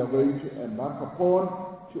that we are going to embark upon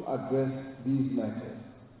to address these matters.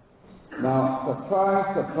 Now,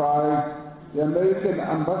 surprise, surprise, the American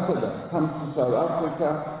ambassador comes to South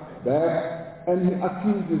Africa back and he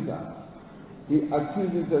accuses us. He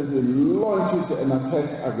launches an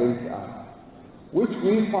attack against us, which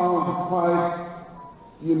we found quite,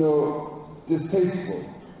 distasteful,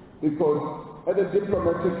 because at a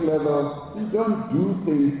diplomatic level, we don't do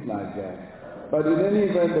things like that. But in any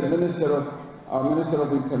event, our Minister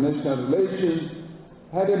of International Relations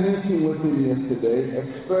had a meeting with him yesterday,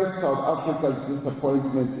 expressed South Africa's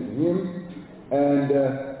disappointment in him, and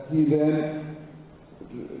he then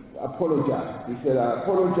apologized. He said, I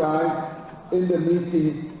apologize in the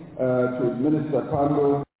meeting to Minister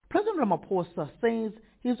PANW. President Ramaphosa says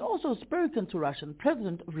he has also spoken to Russian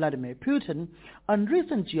President Vladimir Putin on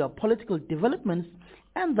recent geopolitical developments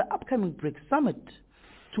and the upcoming BRICS summit,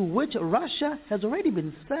 to which Russia has already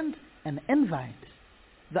been sent an invite.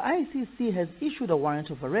 The ICC has issued a warrant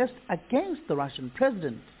of arrest against the Russian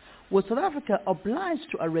president, with South Africa obliged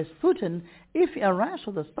to arrest Putin if he arrives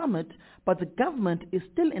for the summit, but the government is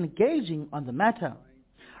still engaging on the matter.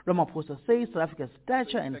 Ramaphosa says South Africa's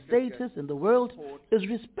stature and status in the world is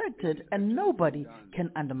respected and nobody can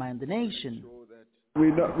undermine the nation.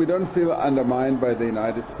 We don't feel undermined by the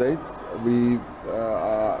United States. We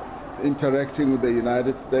are interacting with the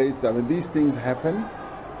United States. I mean, these things happen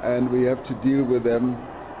and we have to deal with them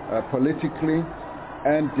politically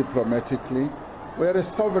and diplomatically. We are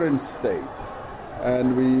a sovereign state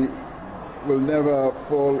and we will never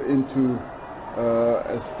fall into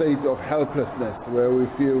a state of helplessness where we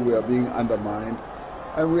feel we are being undermined.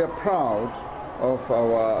 And we are proud of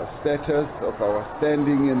our status, of our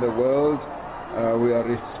standing in the world. We are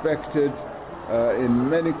respected in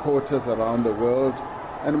many quarters around the world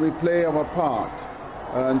and we play our part.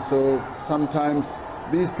 And so sometimes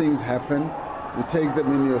these things happen. You take them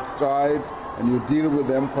in your stride and you deal with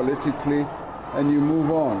them politically and you move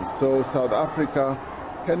on. So South Africa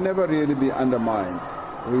can never really be undermined.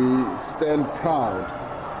 We stand proud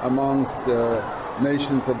amongst the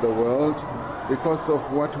nations of the world because of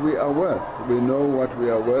what we are worth. We know what we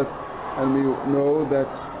are worth and we know that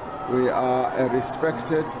we are a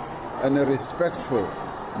respected and a respectful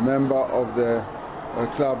member of the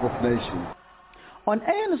Club of Nations. On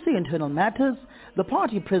ANC internal matters, the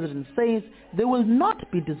party president says they will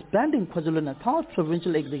not be disbanding KwaZulu-Natal's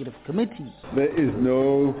Provincial Executive Committee. There is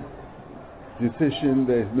no decision,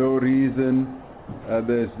 there is no reason,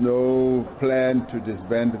 there is no plan to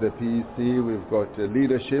disband the PEC. We've got a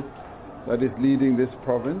leadership that is leading this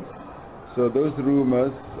province. So those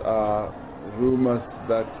rumors are rumors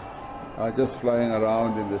that are just flying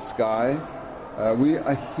around in the sky. We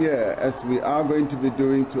are here, as we are going to be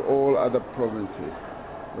doing to all other provinces.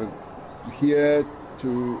 We're here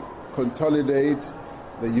to consolidate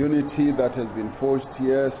the unity that has been forged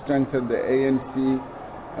here, strengthen the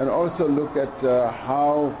ANC, and also look at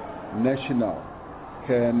how National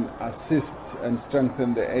can assist and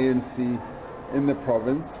strengthen the ANC in the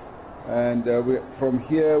province. And from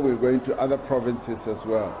here we're going to other provinces as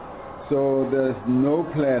well. So there's no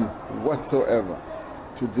plan whatsoever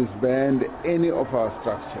to disband any of our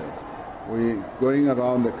structures. We're going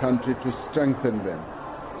around the country to strengthen them.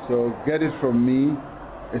 So get it from me,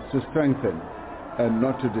 it's to strengthen and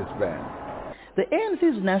not to disband. The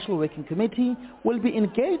ANC's National Working Committee will be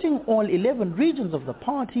engaging all 11 regions of the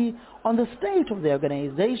party on the state of the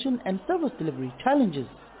organization and service delivery challenges.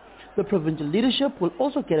 The provincial leadership will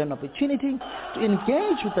also get an opportunity to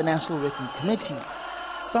engage with the National Working Committee.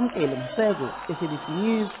 Samkele Msego, SABC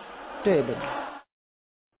News, Durban.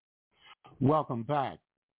 Welcome back.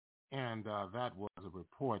 And that was a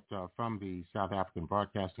report from the South African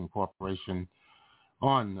Broadcasting Corporation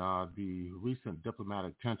on the recent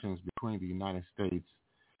diplomatic tensions between the United States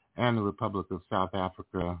and the Republic of South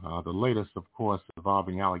Africa. The latest, of course,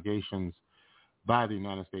 involving allegations by the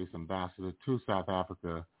United States ambassador to South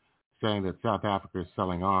Africa saying that South Africa is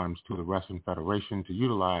selling arms to the Russian Federation to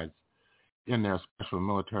utilize in their special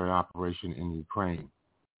military operation in Ukraine.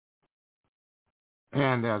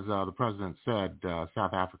 And as the president said,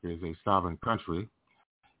 South Africa is a sovereign country.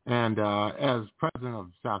 And as president of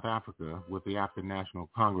South Africa, with the African National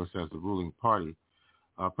Congress as the ruling party,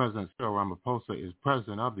 President Cyril Ramaphosa is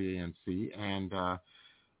president of the ANC. And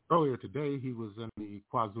earlier today, he was in the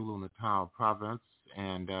KwaZulu-Natal province,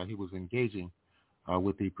 and he was engaging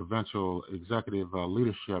with the provincial executive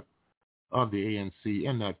leadership of the ANC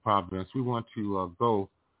in that province. We want to go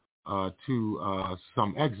to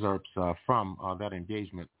some excerpts from that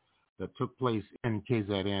engagement that took place in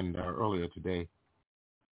KZN earlier today.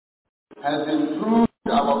 Has improved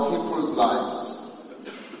our people's lives.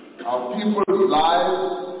 Our people's lives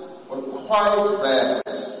were quite bad,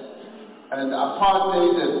 and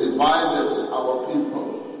apartheid has divided our people.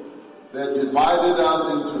 They divided us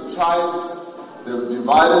into tribes, they've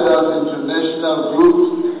divided us into national groups,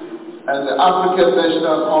 and the African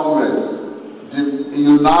National Congress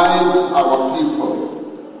unites our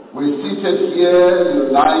people. We're seated here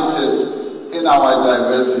united in our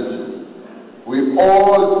diversity. We're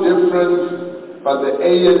all different, but the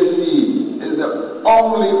ANC is the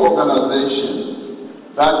only organization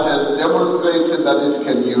that has demonstrated that it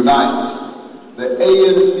can unite. The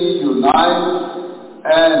ANC unites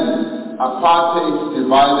and apartheid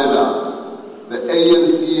divided us. The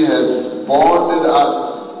ANC has bonded us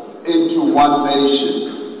into one nation.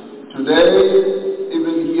 Today,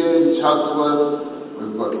 even here in Chatsworth,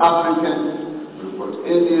 we've got Africans, we've got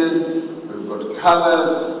Indians, we've got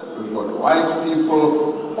colors, we've got white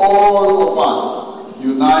people, all of us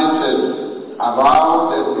united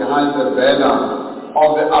around and behind the banner of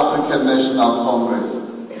the African National Congress.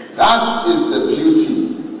 That is the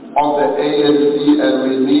beauty of the ANC, and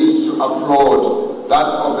we need to applaud that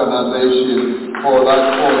organization for that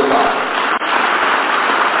foresight.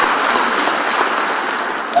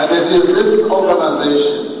 And it is this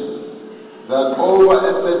organization that over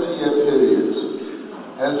a 30-year period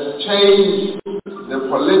has changed the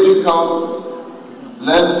political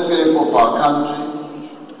landscape of our country.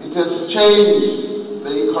 It has changed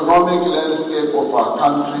the economic landscape of our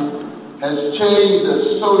country, has changed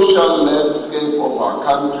the social landscape of our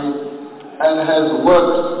country, and has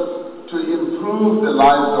worked to improve the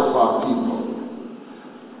lives of our people.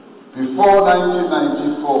 Before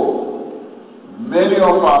 1994, many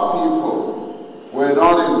of our people were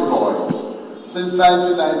not employed. Since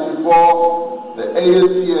 1994, the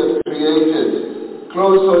ANC has created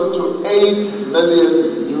closer to 8 million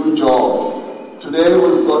new jobs. Today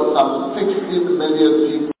we've got some 16 million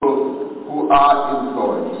people who are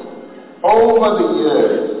employed. Over the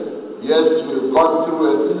years, yes, we've gone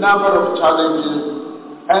through a number of challenges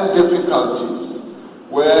and difficulties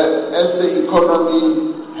where as the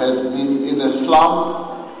economy has been in a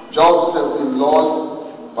slump, jobs have been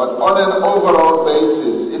lost, But on an overall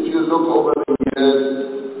basis, if you look over the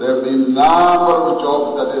years, there have been a number of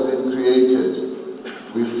jobs that have been created.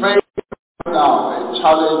 We face now a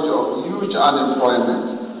challenge of huge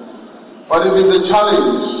unemployment. But it is a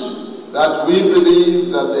challenge that we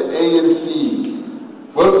believe that the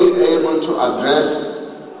ANC will be able to address.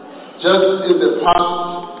 Just in the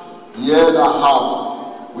past year and a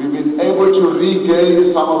half, we've been able to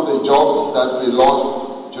regain some of the jobs that we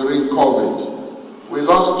lost during COVID. We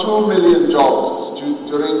lost 2 million jobs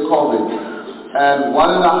during COVID, and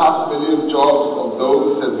 1.5 million jobs of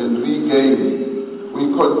those have been regained. We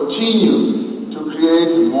continue to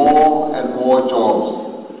create more and more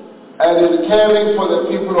jobs. And in caring for the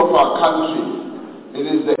people of our country, it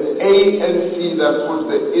is the ANC that puts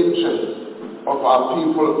the interests of our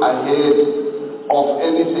people ahead of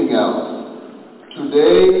anything else.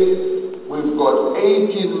 Today, we've got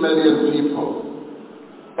 18 million people.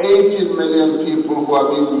 18 million people who are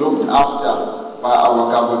being looked after by our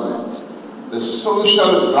government. The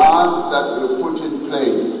social grants that were put in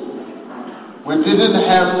place. We didn't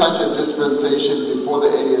have such a dispensation before the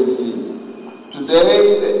ANC.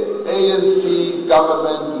 Today, the ANC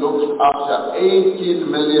government looks after 18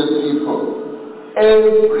 million people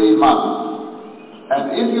every month.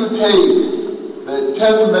 And if you take the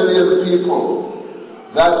 10 million people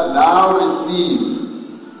that now receive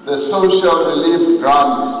the social relief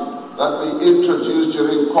grants that we introduced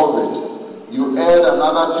during COVID, you add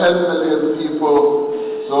another 10 million people,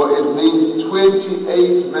 so it means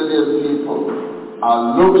 28 million people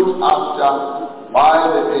are looked after by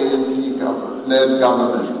the ANC-led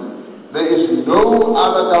government. There is no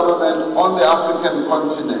other government on the African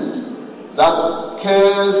continent that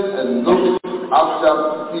cares and looks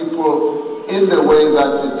after people in the way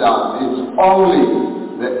that is done. It's only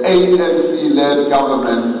the ANC-led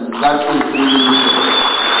government that is doing it.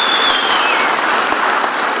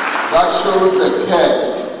 That shows the care.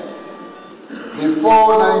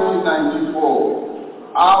 Before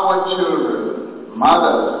 1994, our children,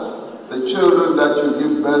 mothers, the children that you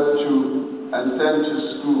give birth to and send to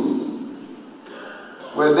school,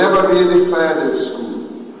 were never really fed at school.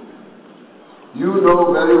 You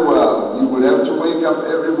know very well, you would have to wake up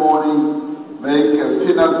every morning, make a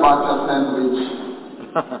peanut butter sandwich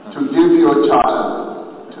to give your child.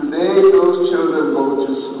 Today, those children go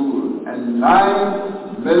to school, and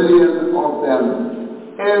 9 million of them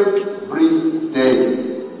every day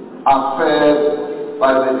are fed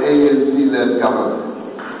by the ANC-led government.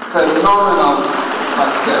 Phenomenal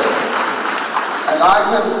success. And I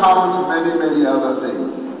can count many, many other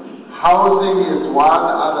things. Housing is one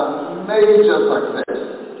other major success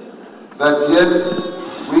that yet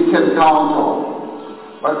we can count on.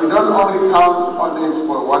 But we don't only count on it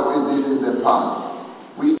for what we did in the past.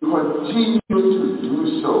 We continue to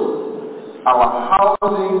do so. Our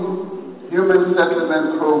housing human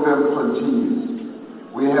settlement program continues.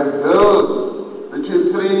 We have built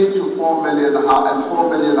between 3 to 4 million and 4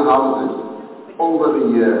 million houses over the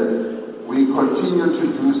years. We continue to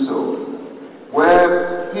do so.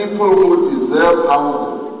 Where people who deserve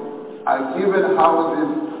houses are given houses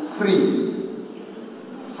free.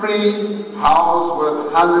 Free house worth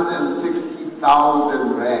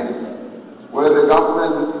 160,000 rand, where the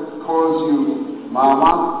government calls you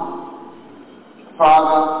Mama,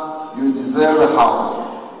 Father, you deserve a house.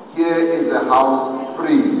 Here is a house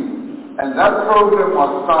free. And that program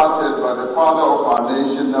was started by the father of our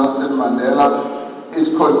nation, Nelson Mandela. It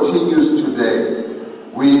continues today.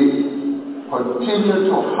 We continue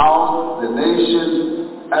to house the nation,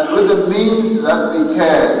 and with the means that we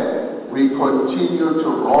can, we continue to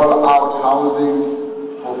roll out housing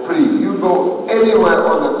for free. You go anywhere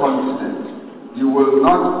on the continent, you will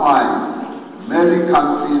not find many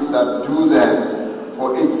countries that do that for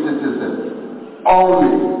its citizens.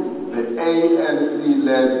 Only the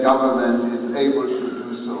ANC-led government is able to do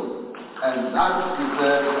so, and that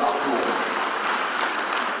deserves applause.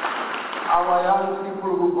 Our young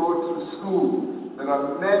people who go to school, there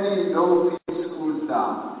are many low-fee schools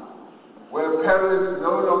now, where parents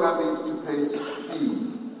no longer need to pay fees,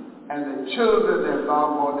 and the children have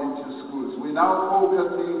now gone into schools. We're now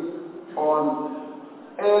focusing on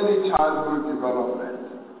early childhood development.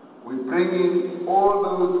 We're bringing all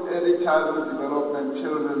those early childhood development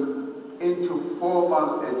children into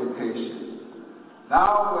formal education.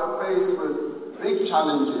 Now we're faced with big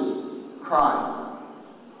challenges, crime,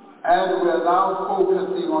 and we're now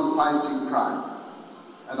focusing on fighting crime.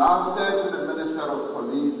 And I've said to the Minister of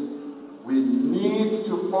Police, we need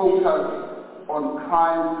to focus on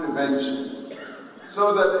crime prevention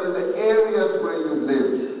so that in the areas where you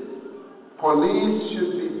live, police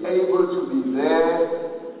should be able to be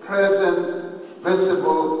there, present,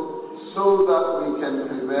 visible so that we can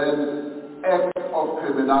prevent acts of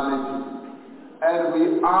criminality. And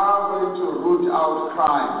we are going to root out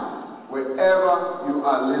crime wherever you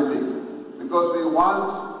are living, because we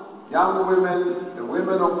want young women, the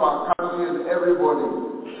women of our country and everybody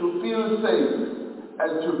to feel safe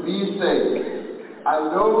and to be safe. I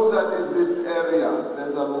know that in this area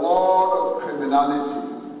there's a lot of criminality,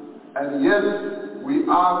 and yes, we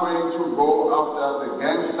are going to go after the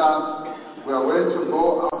gangsters, we are going to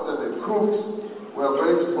go after the crooks, we are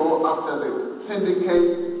going to go after the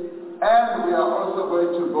syndicates, and we are also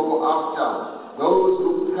going to go after those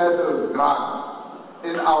who peddle drugs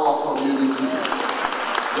in our community.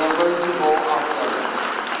 We are going to go after them.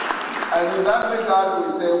 And in that regard, we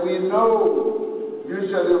say we know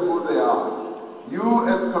usually who they are. You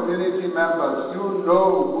as community members, you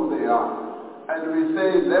know who they are. And we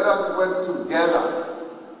say let us work together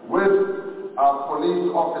with our police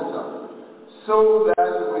officers so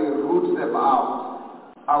that we root them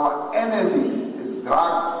out. Our enemy is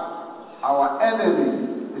drugs. Our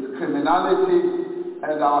enemy is criminality,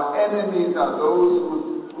 and our enemies are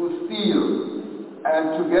those who steal.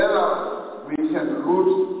 And together we can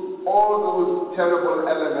root all those terrible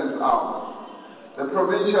elements out. The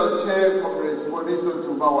provincial chair, Comrade Moniso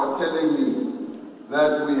Tuma, was telling me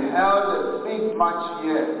that we held a big march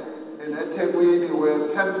here in eThekwini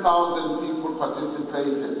where 10,000 people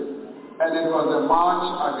participated. And it was a march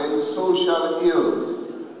against social ills.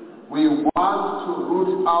 We want to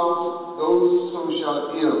root out those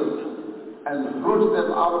social ills and root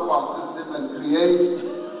them out of our system and create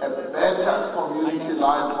a better community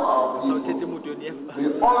life for our people. We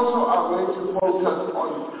also are going to focus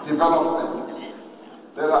on development.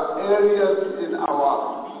 There are areas in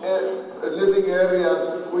our living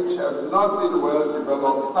areas which have not been well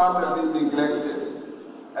developed. Some have been neglected.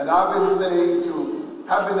 And I've been saying to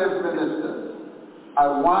cabinet ministers, I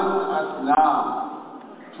want us now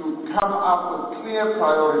to come up with clear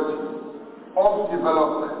priorities of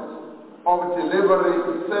development, of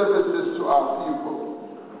delivering services to our people.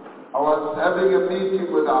 I was having a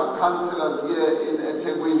meeting with our councillors here in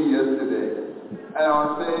eThekwini yesterday, and I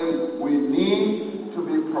was saying we need to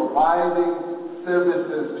be providing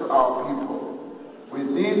services to our people. We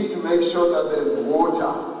need to make sure that there's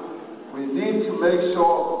water. We need to make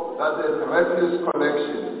sure that there's refuse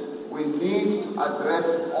collection. We need to address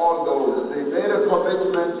all those. They made a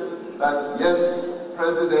commitment that, yes,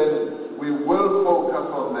 President, we will focus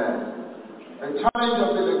on that. The challenge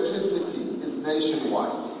of electricity is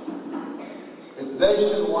nationwide. It's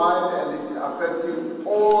nationwide and it's affecting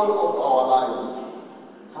all of our lives.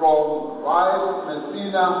 From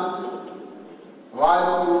Messina,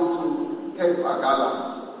 right through to Cape Agala,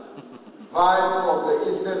 right from the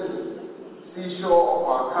eastern seashore of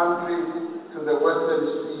our country to the western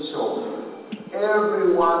seashore.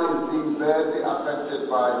 Everyone is being badly affected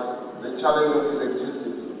by the challenge of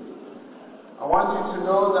electricity. I want you to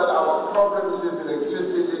know that our problems with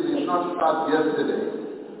electricity did not start yesterday.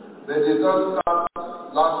 They did not start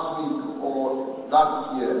last week or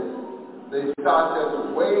last year. They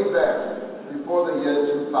started way back before the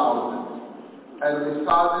year 2000. And we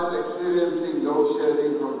started experiencing load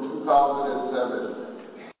shedding from 2007.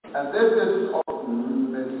 And this is of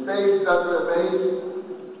mistakes that were made,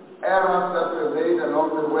 errors that were made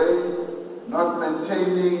along the way, not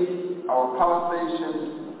maintaining our power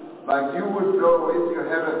stations. Like you would know if you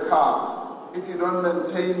have a car, if you don't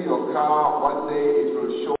maintain your car, one day it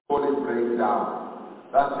will surely break down.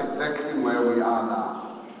 That's exactly where we are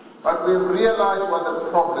now. But we've realized what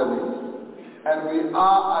the problem is, and we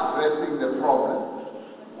are addressing the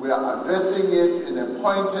problem. We are addressing it in a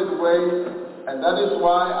pointed way. And that is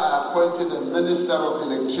why I appointed a Minister of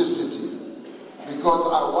Electricity, because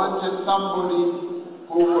I wanted somebody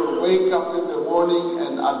who will wake up in the morning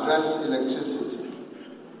and address electricity.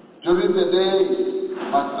 During the day,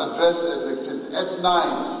 must address electricity. At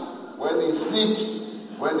night, when he sleeps,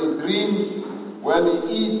 when he dreams, when he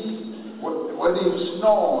eats, when he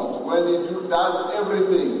snores, when he does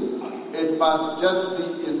everything, it must just be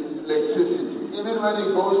electricity. Even when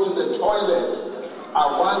he goes to the toilet, I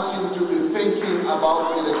want him to be thinking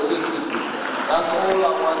about electricity. That's all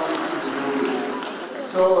I want him to be doing.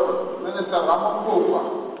 So Minister Ramaphosa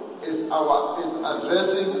is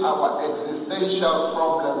addressing our existential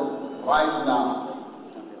problem right now.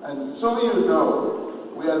 And so you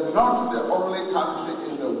know, we are not the only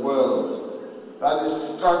country in the world that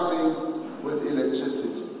is struggling with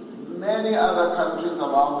electricity. Many other countries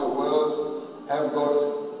around the world have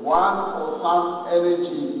got one or some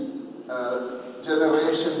energy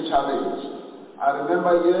generation challenge. I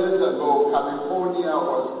remember years ago, California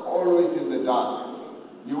was always in the dark.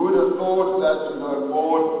 You would have thought that a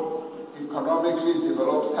more economically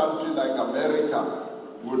developed country like America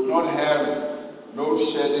would not have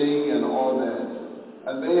load shedding and all that.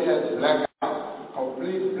 And they had blackout,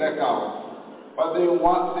 complete blackout. But they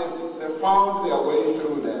found their way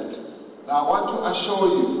through that. Now I want to assure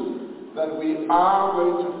you that we are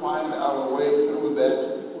going to find our way through that.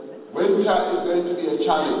 Winter is going to be a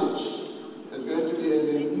challenge. It's going to be an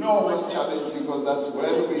enormous challenge because that's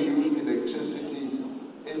when we use electricity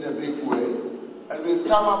in a big way. And we've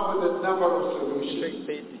come up with a number of solutions.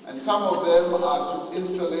 And some of them are to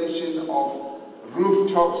installation of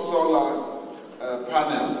rooftop solar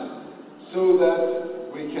panels so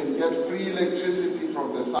that we can get free electricity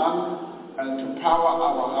from the sun and to power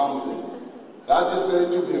our houses. That is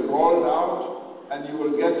going to be rolled out, and you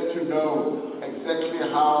will get to know exactly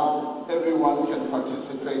how everyone can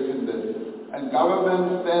participate in this. And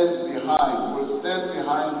government will stand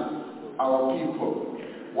behind our people.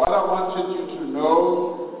 What I wanted you to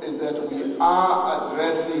know is that we are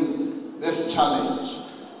addressing this challenge.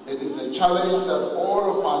 It is a challenge that all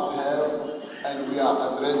of us have, and we are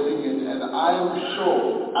addressing it. And I am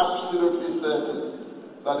sure, absolutely certain,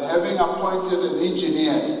 that having appointed an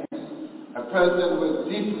engineer, a person with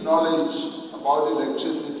deep knowledge about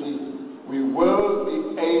electricity, we will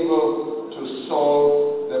be able to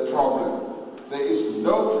solve the problem. There is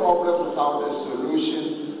no problem without a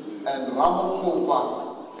solution, and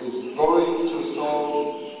Ramaphosa is going to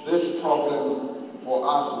solve this problem for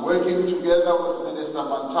us, working together with Minister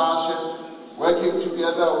Mantashe, working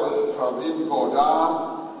together with Pravin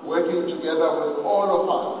Gordhan, working together with all of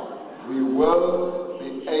us. We will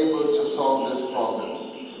be able to solve this problem.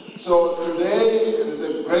 So today is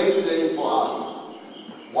a great day for us.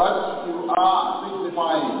 What you are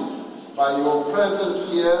signifying by your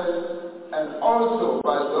presence here, and also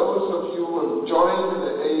by those of you who have joined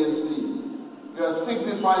the ANC, you are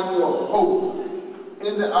signifying your hope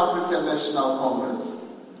in the African National Congress.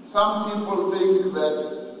 Some people think that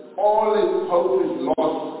all its hope is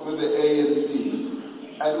lost with the ANC.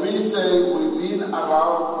 And we say we've been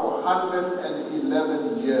around for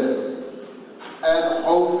 111 years. And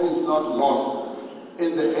hope is not lost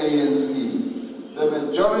in the ANC. The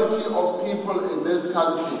majority of people in this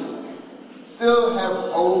country still have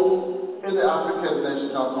hope in the African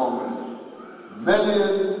National Congress.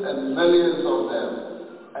 Millions and millions of them.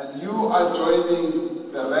 And you are joining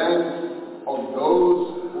the ranks of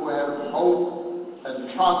those who have hope and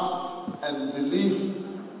trust and belief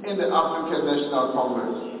in the African National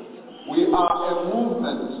Congress. We are a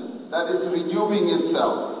movement that is renewing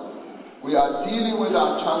itself. We are dealing with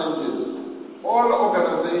our challenges. All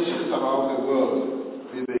organizations around the world,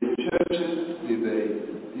 be they churches, be they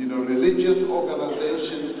religious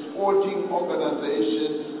organizations, sporting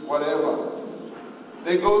organizations, whatever,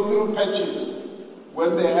 they go through patches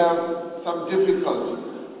when they have some difficulty.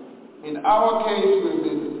 In our case, we've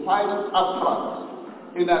been quite upfront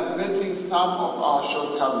in admitting some of our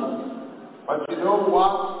shortcomings. But you know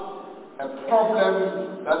what? A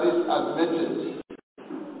problem that is admitted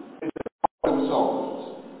solved.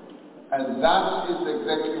 And that is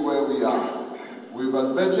exactly where we are. We've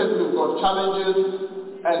admitted we've got challenges,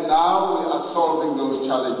 and now we are solving those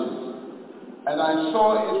challenges. And I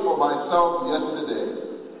saw it for myself yesterday.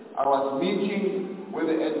 I was meeting with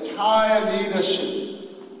the entire leadership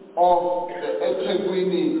of the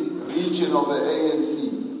eThekwini region of the ANC.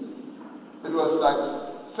 It was like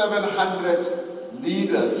 700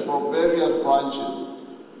 leaders from various branches.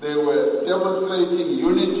 They were demonstrating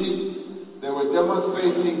unity. They were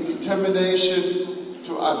demonstrating determination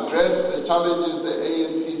to address the challenges the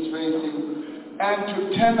ANC is facing and to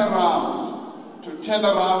turn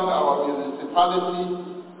around our municipality,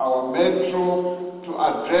 our metro, to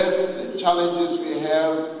address the challenges we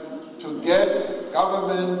have, to get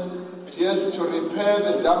government, yes, to repair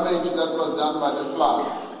the damage that was done by the flood,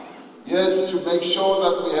 yes, to make sure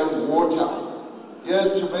that we have water,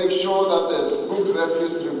 yes, to make sure that there's good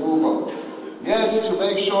refuse removal, yes, to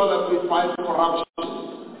make sure that we fight corruption,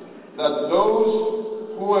 that those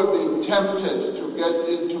who have been tempted to get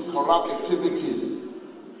into corrupt activities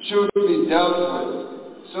should be dealt with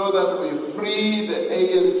so that we free the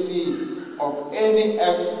ANC of any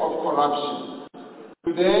act of corruption.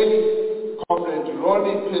 Today, Comrade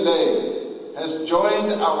Ronnie Pillay has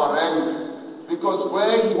joined our ranks because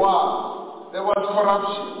where he was, there was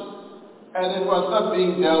corruption and it was not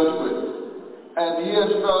being dealt with. And he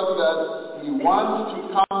has felt that he wants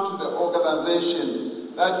to come to the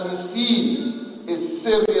organization that he sees is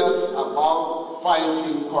serious about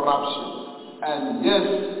fighting corruption. And yes,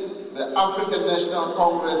 the African National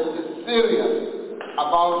Congress is serious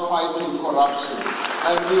about fighting corruption,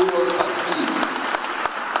 and we will succeed.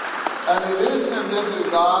 And it is in this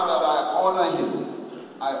regard that I honor him.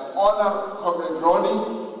 I honor Comrade Ronnie,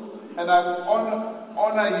 and I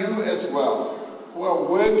honor you as well, who are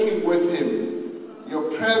working with him.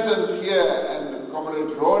 Your presence here and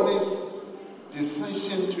Comrade Ronnie's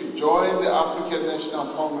decision to join the African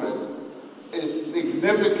National Congress is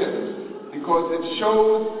significant because it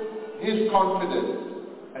shows his confidence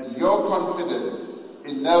and your confidence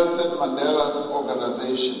in Nelson Mandela's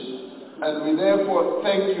organization. And we therefore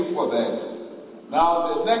thank you for that.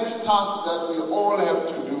 Now the next task that we all have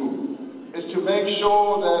to do is to make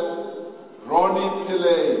sure that Ronnie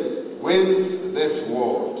Pillay wins this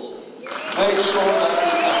ward. Make sure that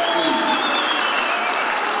we succeed.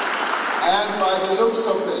 And by the looks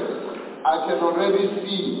of it, I can already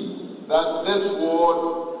see that this ward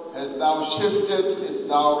has now shifted, it's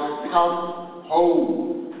now come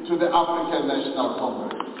home to the African National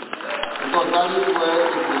Congress. Because that is where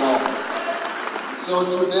it belongs. So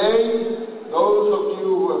today, those of you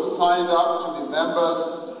who have signed up to be members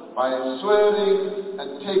by swearing and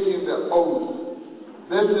taking the oath,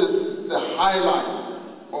 this is the highlight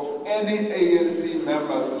of any ANC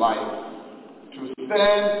member's life. To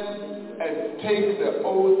stand and take the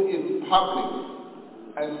oath in public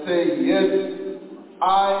and say, yes,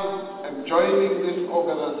 I am joining this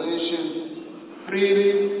organization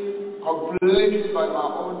freely, completely by my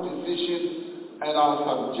own decision, and I'll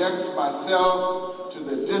subject myself to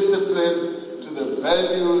the discipline, to the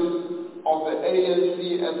values of the ANC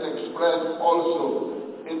as expressed also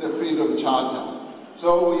in the Freedom Charter.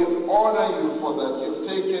 So we honor you for that. You've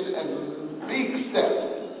taken a big step.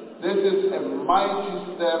 This is a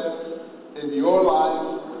mighty step in your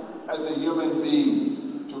life as a human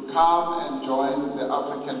being to come and join the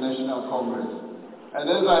African National Congress. And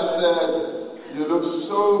as I said, you look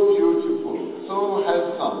so beautiful, so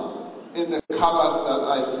handsome in the colors that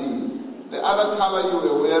I see. The other color you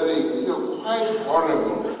were wearing, you're quite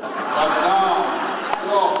horrible. But now,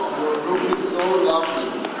 you're looking so lovely.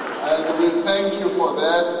 And we thank you for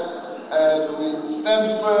that. And we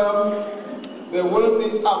stand firm. There will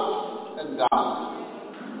be ups and downs.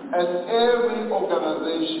 As every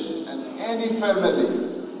organization and any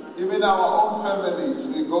family, even our own families,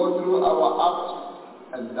 we go through our ups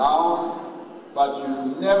and downs, but you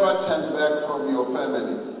never turn back from your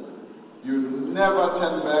family. You never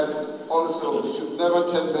turn back, also, you should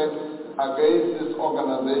never turn back against this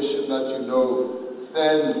organization that you know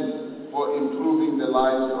stands for improving the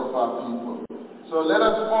lives of our people. So let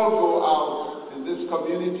us all go out in this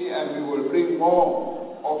community and we will bring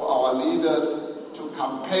more of our leaders to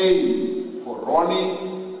campaign for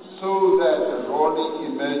Ronnie so that Ronnie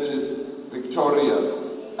emerges victorious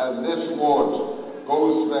and this ward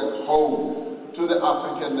goes back home to the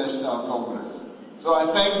African National Congress. So I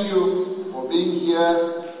thank you for being here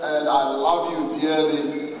and I love you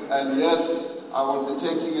dearly, and yes, I will be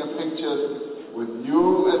taking a picture with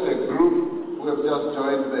you as a group who have just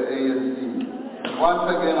joined the ANC. And once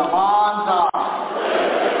again, Amanda!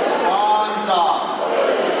 Amanda!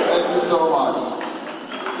 Thank you so much.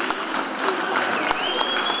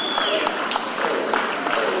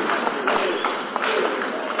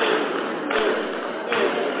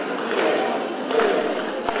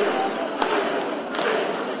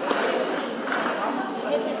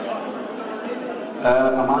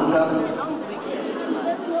 Amanda,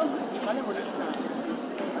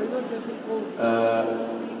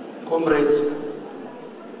 comrades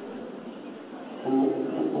who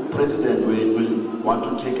President will want to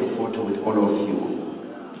take a photo with all of you.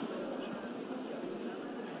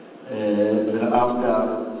 Thereafter,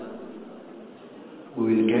 we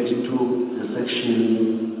will get into the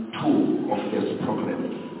section 2 of this program,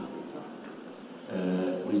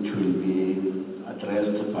 which will be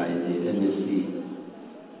addressed by the NSC.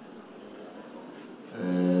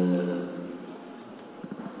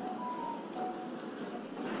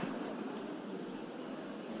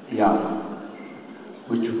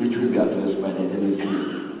 Which will be addressed by the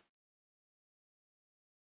NSC.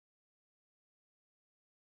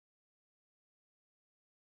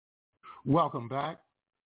 Welcome back.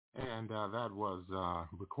 And that was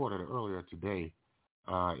recorded earlier today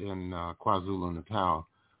in KwaZulu-Natal.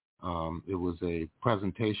 It was a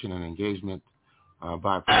presentation and engagement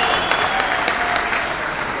by President.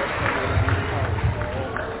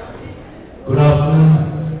 Good afternoon,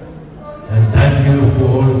 and thank you for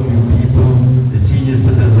all of you people, the senior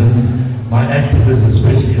citizens, my activists,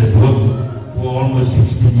 especially at work, for almost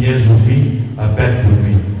 16 years with me, are back with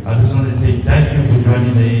me. I just want to say thank you for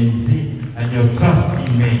joining the ANC and your trust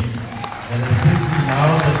in me. And especially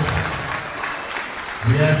now that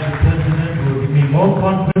we have the president who will give me more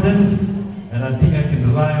confidence, and I think I can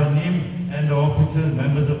rely on him and the officers,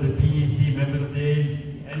 members of the PEC,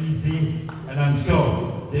 I'm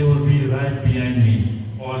sure they will be right behind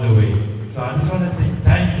me all the way. So I just want to say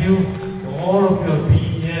thank you for all of your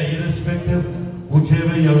being here, irrespective,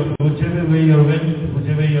 whichever way you went,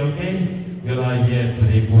 whichever you came, you are here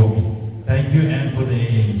today for me. Thank you, and for the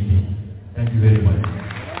ANC. Thank you very much.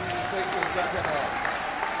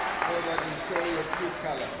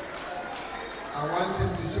 I want him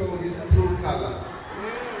to show his true color.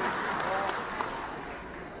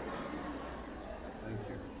 Thank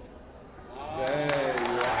you. There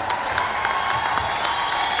you are.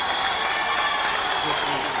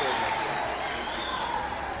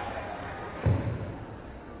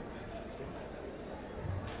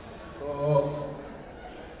 So,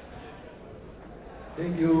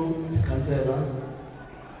 thank you, Mr. Councillor.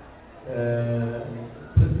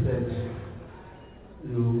 President,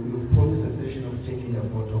 you promised a session of taking a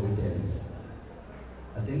photo with them.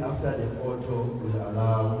 I think after the photo, we'll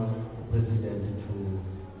allow the President to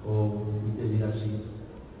go with the leadership.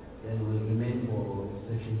 Then we'll remain for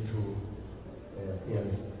session 2.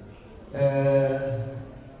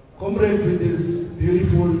 Comrades with this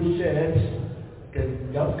beautiful shirt can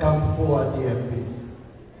just come forward here, please.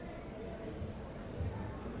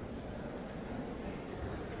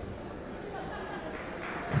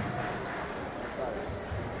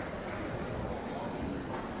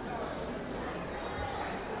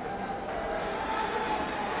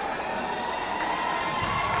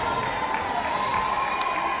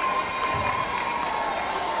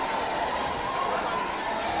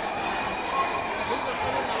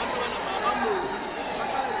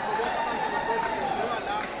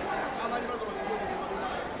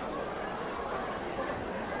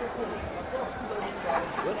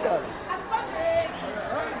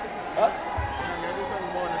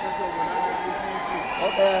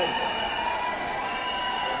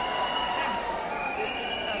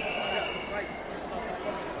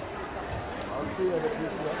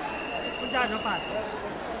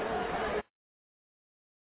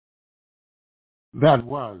 That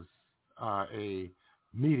was a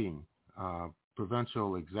meeting,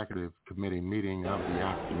 Provincial Executive Committee meeting of the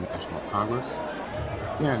African National Congress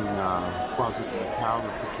in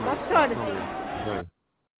KwaZulu-Natal.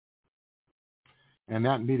 And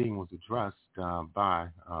that meeting was addressed by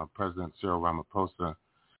President Cyril Ramaphosa,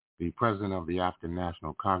 the President of the African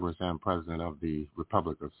National Congress and President of the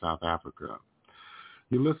Republic of South Africa.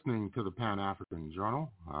 You're listening to the Pan-African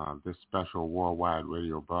Journal, this special worldwide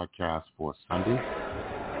radio broadcast for Sunday.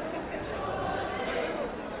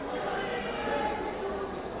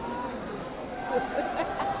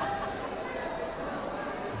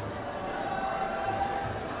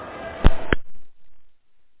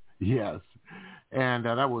 Yes, and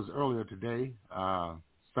that was earlier today,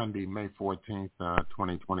 Sunday, May 14th,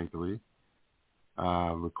 2023,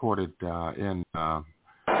 recorded in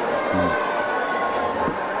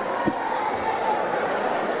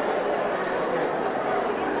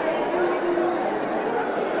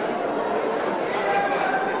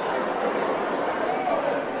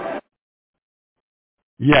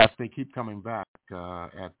Yes, they keep coming back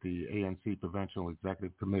at the ANC Provincial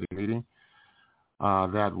Executive Committee meeting.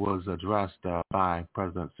 That was addressed by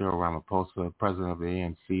President Cyril Ramaphosa, President of the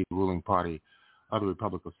ANC, the ruling party of the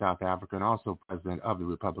Republic of South Africa, and also President of the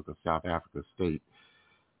Republic of South Africa State.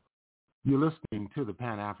 You're listening to the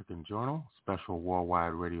Pan-African Journal, special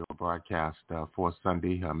worldwide radio broadcast for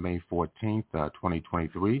Sunday, May 14th,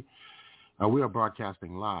 2023. We are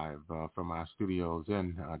broadcasting live from our studios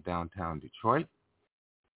in downtown Detroit.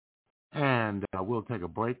 And we'll take a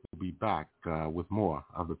break. We'll be back with more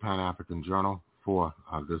of the Pan-African Journal for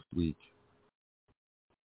this week.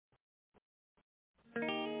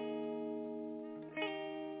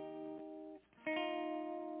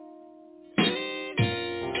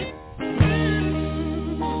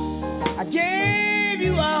 I gave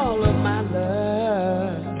you all of my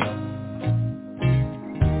love.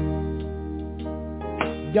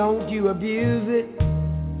 Don't you abuse it.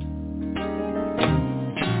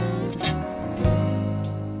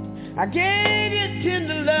 I gave you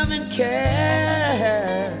tender love and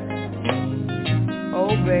care.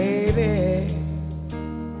 Oh, baby,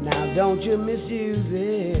 now don't you misuse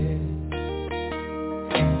it.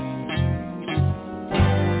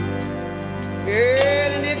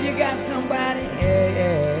 Girl, and if you got somebody,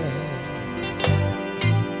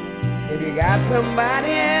 if you got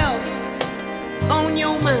somebody else on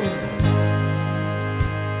your mind,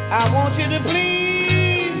 I want you to please,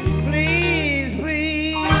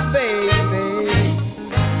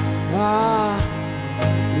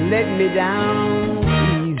 let me down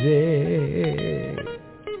easy.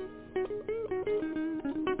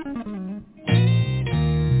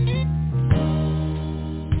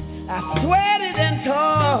 I swear to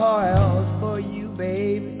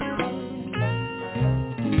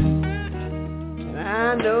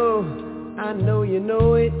I know you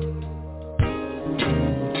know it.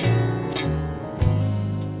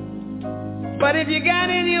 But if you got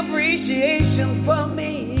any appreciation for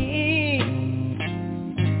me,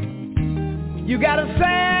 you got a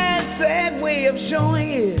sad, sad way of showing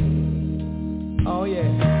it. Oh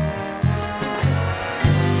yeah.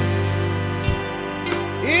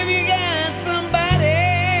 If you got somebody,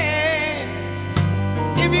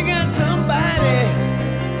 if you got somebody,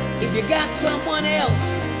 if you got someone else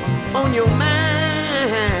on your mind,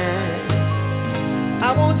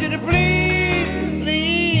 I want you to please,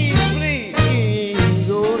 please, please,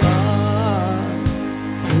 oh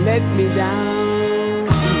Lord, let me down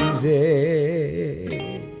easy.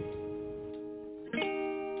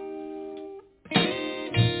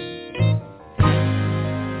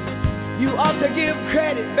 You ought to give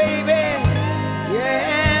credit, baby,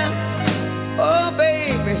 yeah, oh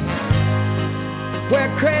baby, where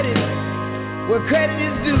credit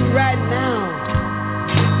is due right now.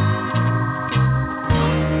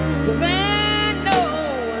 'Cause I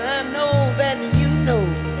know that you know.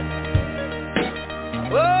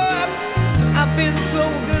 Oh, I've been so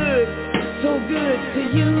good to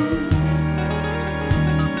you.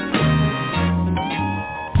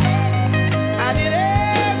 I did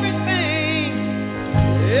everything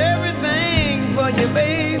for you,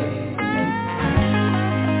 baby,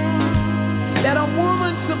 that a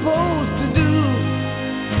woman's supposed to do.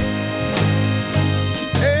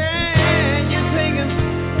 And you're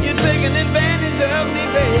taking advantage of me,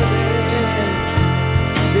 baby,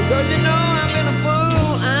 because you know I've been a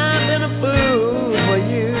fool for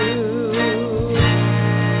you.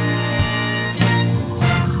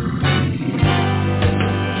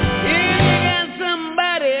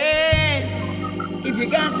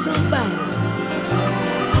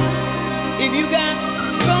 If you got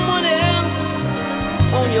someone else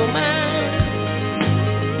on your mind,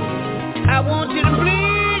 I want you to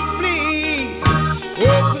please, please,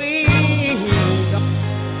 oh please,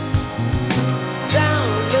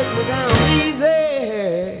 let me down easy.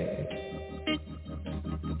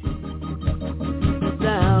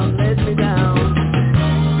 Let me down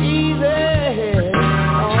easy.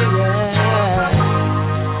 Oh yeah.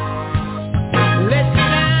 Let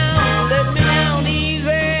me down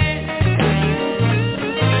easy.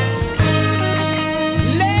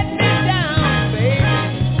 Let me down, baby.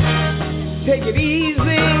 Take it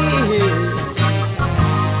easy.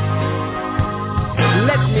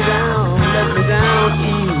 Let me down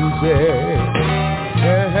easy.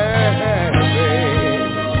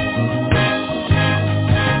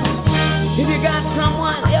 If you got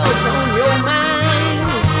someone else on your mind,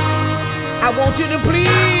 I want you to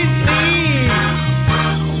please, please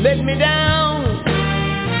let me down.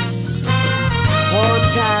 Oh, I'm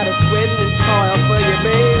tired of sweating and toil for you,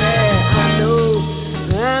 baby.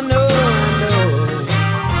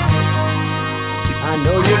 I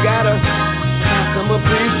know you gotta have some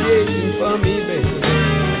appreciation for me, baby.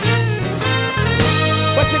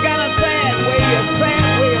 But you got a sad way of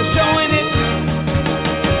showing it.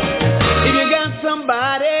 If you got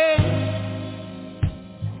somebody,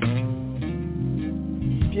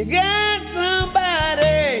 if you got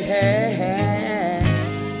somebody,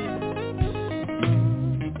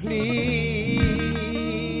 please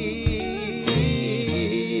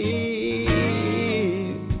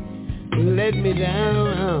let me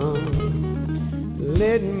down.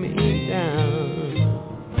 Let me down.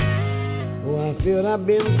 Oh, I feel I've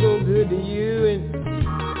been so good to you and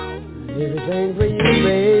everything for you,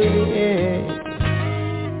 baby.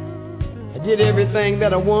 I did everything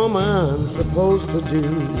that a woman's supposed to do,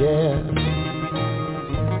 yeah.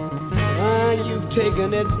 You've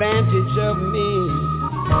taken advantage of me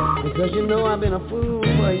because you know I've been a fool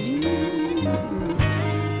for you.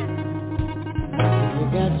 If you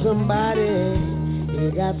got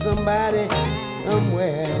somebody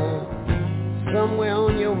somewhere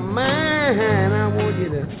on your mind, I want you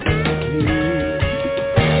to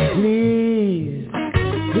please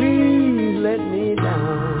let me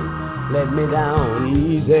down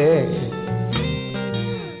easy.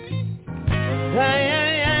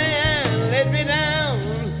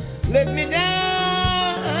 Let me down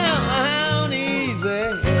easy.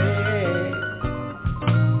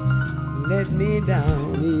 Let me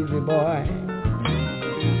down easy, boy.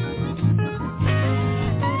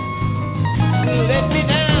 Let me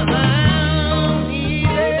down easy.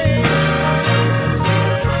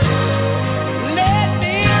 Let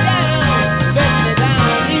me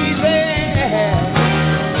down easy.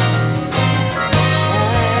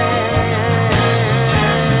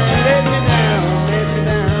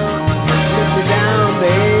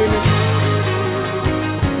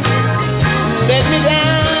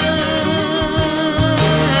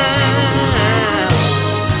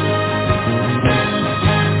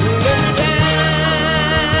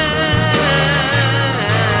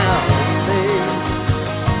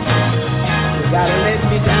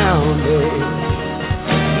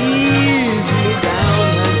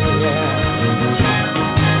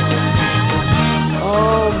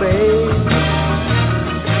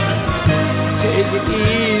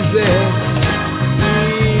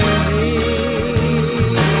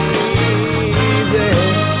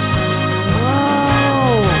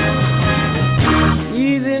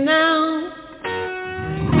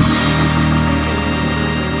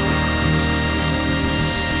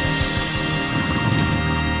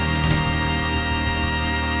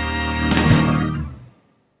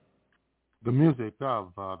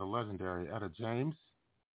 of the legendary Etta James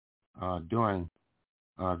doing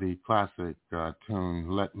the classic tune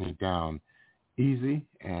Let Me Down Easy.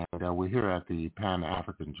 And we're here at the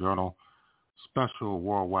Pan-African Journal special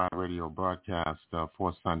worldwide radio broadcast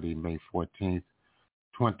for Sunday, May 14th,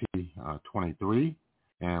 2023.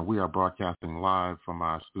 And we are broadcasting live from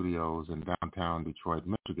our studios in downtown Detroit,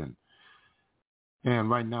 Michigan. And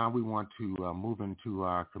right now we want to move into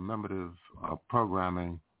our commemorative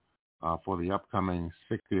programming for the upcoming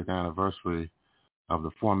 60th anniversary of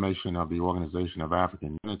the formation of the Organization of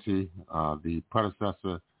African Unity, the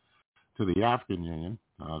predecessor to the African Union.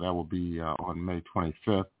 That will be on May 25th.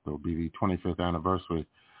 It will be the 25th anniversary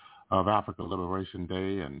of Africa Liberation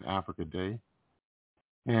Day and Africa Day.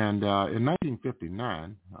 And in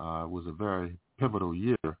 1959 was a very pivotal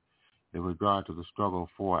year in regard to the struggle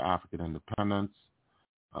for African independence.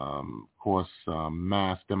 Of course,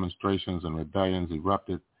 mass demonstrations and rebellions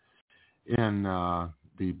erupted in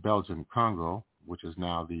the Belgian Congo, which is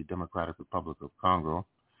now the Democratic Republic of Congo.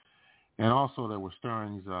 And also there were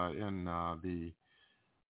stirrings in the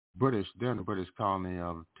British colony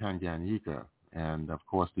of Tanganyika. And, of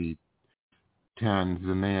course, the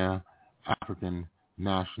Tanzania African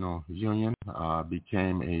National Union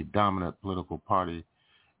became a dominant political party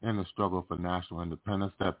in the struggle for national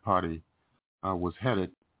independence. That party was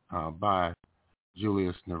headed by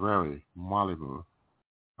Julius Nyerere. Mwalimu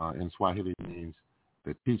in Swahili means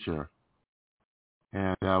the teacher.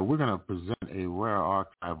 And we're going to present a rare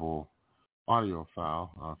archival audio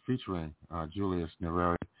file featuring Julius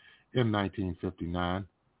Nyerere in 1959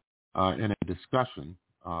 in a discussion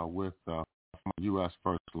with U.S.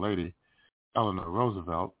 First Lady Eleanor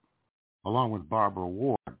Roosevelt, along with Barbara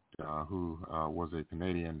Ward, who was a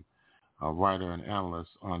Canadian writer and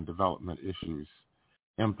analyst on development issues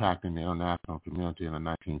impacting the international community in the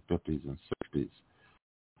 1950s and 60s.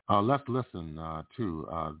 Let's listen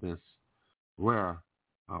to this rare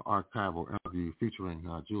archival interview featuring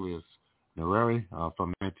Julius Nyerere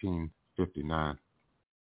from 1959.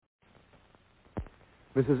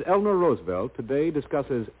 Mrs. Eleanor Roosevelt today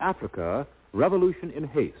discusses Africa, Revolution in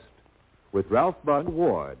Haste, with Ralph Bud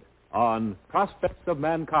Ward on Prospects of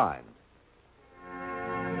Mankind.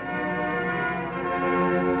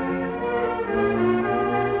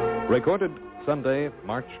 Recorded Sunday,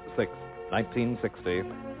 March 6, 1960,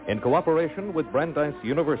 in cooperation with Brandeis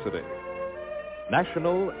University.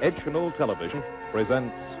 National Educational Television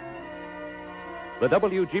presents the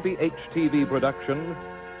WGBH-TV production,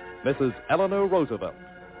 Mrs. Eleanor Roosevelt,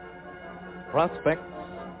 Prospects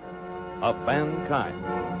of Mankind.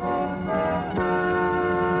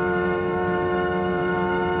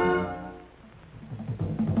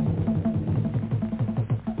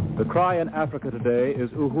 The cry in Africa today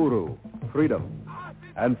is Uhuru, freedom.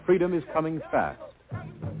 And freedom is coming fast.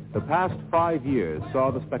 The past 5 years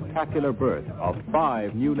saw the spectacular birth of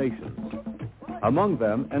 5 new nations. Among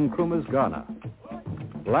them, Nkrumah's Ghana.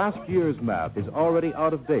 Last year's map is already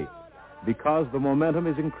out of date because the momentum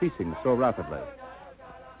is increasing so rapidly.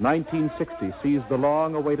 1960 sees the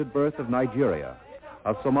long-awaited birth of Nigeria,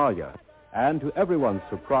 of Somalia, and to everyone's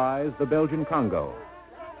surprise, the Belgian Congo.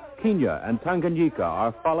 Kenya and Tanganyika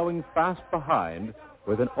are following fast behind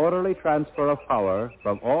with an orderly transfer of power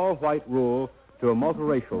from all-white rule to a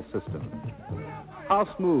multiracial system. How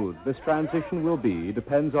smooth this transition will be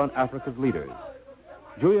depends on Africa's leaders.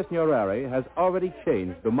 Julius Nyerere has already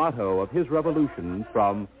changed the motto of his revolution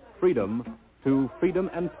from freedom to freedom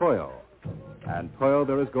and toil. And toil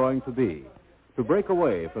there is going to be, to break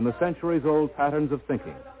away from the centuries-old patterns of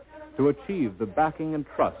thinking, to achieve the backing and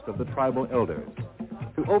trust of the tribal elders,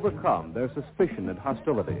 to overcome their suspicion and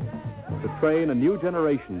hostility, to train a new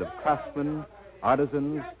generation of craftsmen,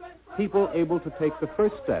 artisans, people able to take the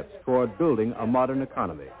first steps toward building a modern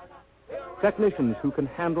economy, technicians who can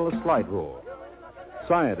handle a slide rule,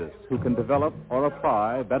 scientists who can develop or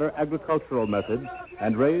apply better agricultural methods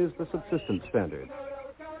and raise the subsistence standards,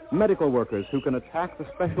 medical workers who can attack the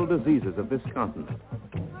special diseases of this continent.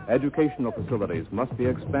 Educational facilities must be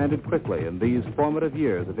expanded quickly in these formative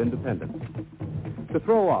years of independence. To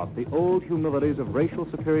throw off the old humilities of racial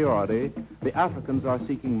superiority, the Africans are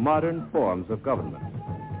seeking modern forms of government.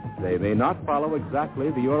 They may not follow exactly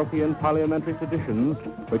the European parliamentary traditions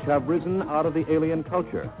which have risen out of the alien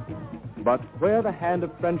culture. But where the hand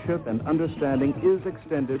of friendship and understanding is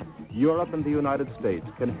extended, Europe and the United States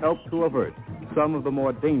can help to avert some of the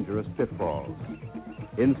more dangerous pitfalls.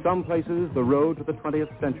 In some places, the road to the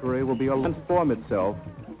 20th century will be a transform itself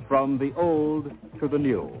from the old to the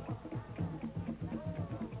new.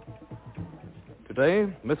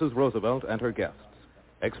 Today, Mrs. Roosevelt and her guests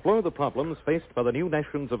explore the problems faced by the new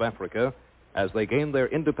nations of Africa as they gain their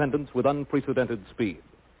independence with unprecedented speed.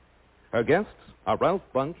 Her guests are Ralph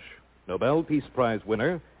Bunche, Nobel Peace Prize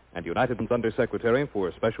winner and United Nations Undersecretary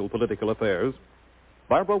for Special Political Affairs,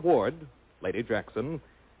 Barbara Ward, Lady Jackson,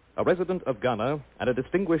 a resident of Ghana and a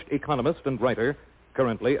distinguished economist and writer,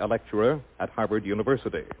 currently a lecturer at Harvard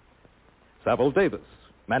University, Saville Davis,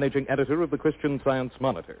 managing editor of the Christian Science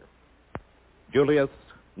Monitor, Julius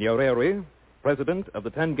Nyerere, president of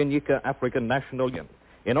the Tanganyika African National Union,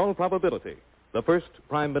 in all probability, the first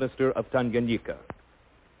Prime Minister of Tanganyika.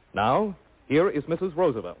 Now, here is Mrs.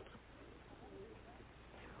 Roosevelt.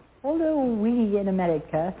 Although we in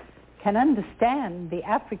America can understand the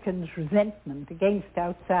Africans' resentment against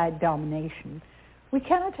outside domination, we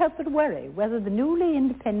cannot help but worry whether the newly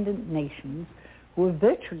independent nations, who have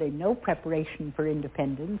virtually no preparation for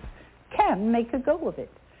independence, can make a go of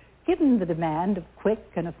it. Given the demand of quick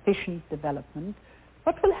and efficient development,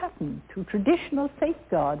 what will happen to traditional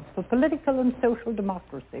safeguards for political and social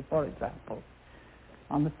democracy, for example?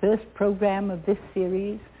 On the first program of this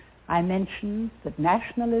series, I mentioned that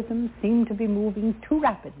nationalism seemed to be moving too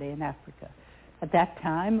rapidly in Africa. At that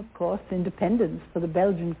time, of course, independence for the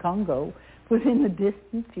Belgian Congo was in the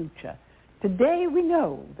distant future. Today we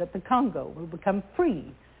know that the Congo will become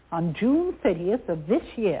free on June 30th of this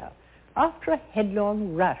year after a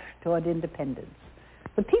headlong rush toward independence.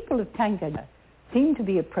 The people of Tanganyika seem to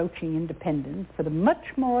be approaching independence at a much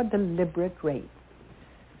more deliberate rate.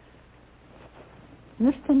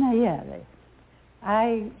 Mr. Nyerere,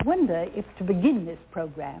 I wonder if to begin this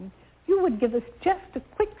program you would give us just a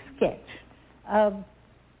quick sketch of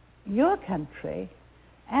your country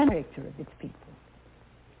and the character of its people.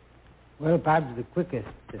 Well, perhaps the quickest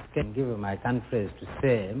sketch I can give of my country is to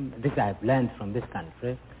say, this I've learned from this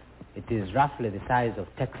country, it is roughly the size of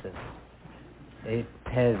Texas. It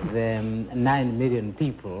has 9 million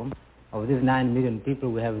people. Of these 9 million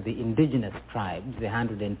people, we have the indigenous tribes, the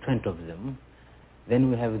 120 of them. Then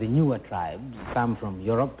we have the newer tribes, some from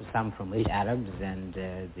Europe, some from Arabs and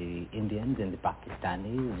the Indians and the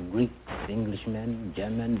Pakistanis, Greeks, Englishmen,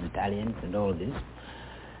 Germans, Italians, and all this.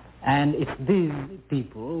 And it's these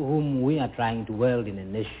people whom we are trying to weld in a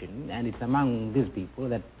nation, and it's among these people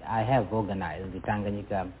that I have organized the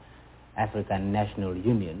Tanganyika African National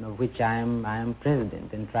Union, of which I am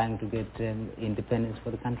president, and trying to get independence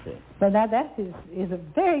for the country. Well, now that is a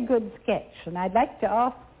very good sketch, and I'd like to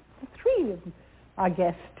ask the three of our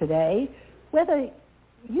guests today whether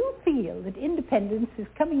you feel that independence is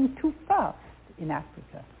coming too fast in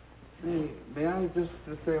Africa. May I just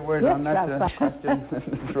say a word on that question,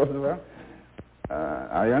 Mrs. Roosevelt?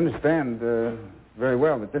 I understand very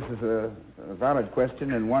well that this is a valid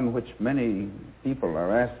question and one which many people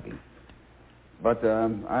are asking. But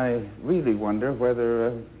I really wonder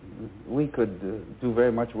whether we could do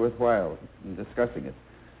very much worthwhile in discussing it,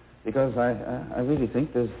 because I really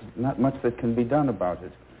think there's not much that can be done about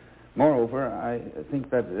it. Moreover, I think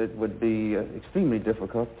that it would be extremely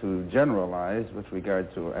difficult to generalize with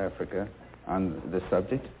regard to Africa on this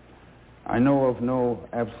subject. I know of no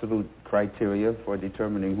absolute criteria for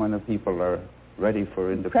determining when a people are ready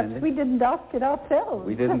for independence. Perhaps we didn't ask it ourselves.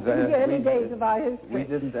 We didn't. In the early days of our history. We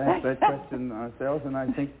didn't ask that question ourselves, and I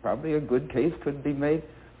think probably a good case could be made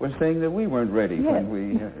for saying that we weren't ready when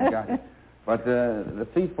we got it. But the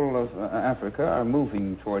people of Africa are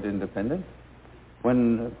moving toward independence.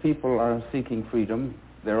 When people are seeking freedom,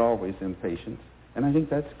 they're always impatient, and I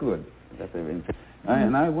think that's good that they're impatient.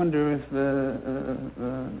 And I wonder if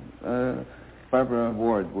Barbara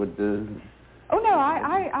Ward would... Oh, no,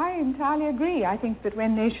 I entirely agree. I think that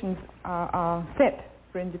when nations are set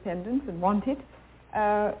for independence and want it,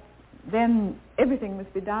 then everything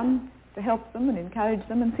must be done to help them and encourage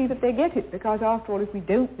them and see that they get it. Because, after all, if we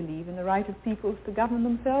don't believe in the right of peoples to govern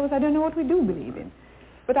themselves, I don't know what we do believe in.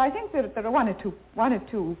 But I think that there are one or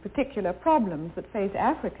two particular problems that face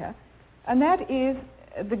Africa, and that is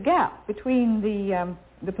the gap between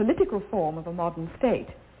the political form of a modern state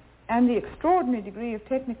and the extraordinary degree of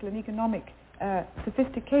technical and economic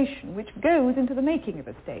sophistication which goes into the making of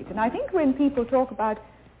a state. And I think when people talk about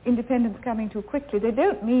independence coming too quickly, they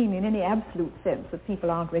don't mean in any absolute sense that people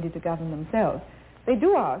aren't ready to govern themselves. They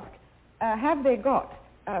do ask, have they got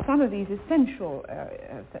some of these essential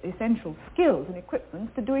skills and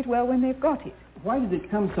equipment to do it well when they've got it. Why did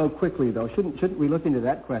it come so quickly, though? Shouldn't we look into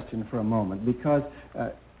that question for a moment? Because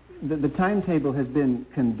the timetable has been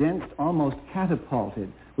condensed, almost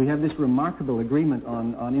catapulted. We have this remarkable agreement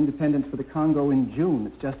on independence for the Congo in June.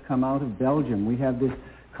 It's just come out of Belgium. We have this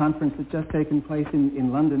conference that's just taken place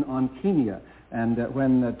in London on Kenya. And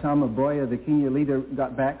when Tom Mboya, the Kenya leader,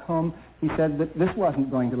 got back home, he said that this wasn't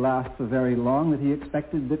going to last for very long, that he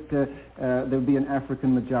expected that there would be an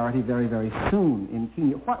African majority very, very soon in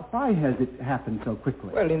Kenya. Why has it happened so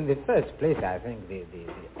quickly? Well, in the first place, I think the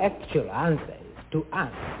actual answer is, to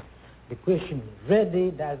us, the question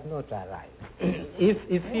ready does not arise.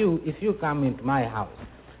 if you come into my house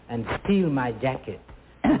and steal my jacket,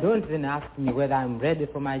 you don't then ask me whether I'm ready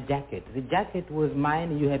for my jacket. The jacket was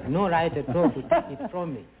mine. You had no right at all to take it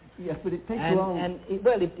from me. Yes, but it takes long. And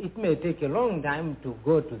it may take a long time to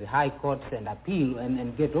go to the high courts and appeal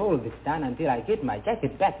and get all this done until I get my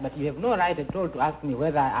jacket back. But you have no right at all to ask me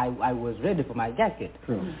whether I was ready for my jacket.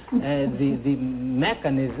 True. The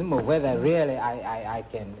mechanism of whether really I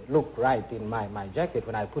can look right in my jacket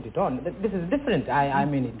when I put it on, this is different. I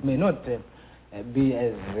mean, it may not be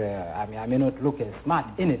as, I may not look as smart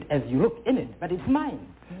in it as you look in it, but it's mine.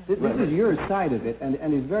 This is your side of it,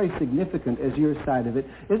 and is very significant as your side of it.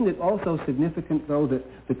 Isn't it also significant, though, that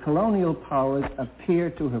the colonial powers appear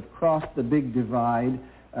to have crossed the big divide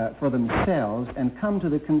for themselves and come to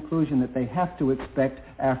the conclusion that they have to expect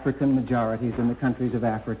African majorities in the countries of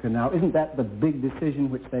Africa now? Isn't that the big decision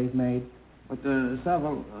which they've made? But,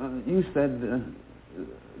 Savile, you said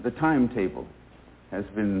the timetable has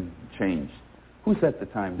been changed. Who set the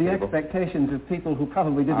timetable? The expectations of people who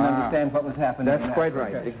probably didn't understand what was happening. That's quite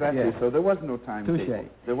right, exactly. Yes. So there was no timetable. Touché.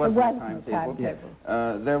 There was no timetable. Yes.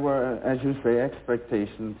 There were, as you say,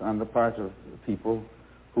 expectations on the part of people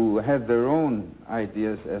who had their own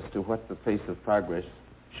ideas as to what the pace of progress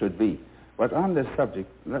should be. But on this subject,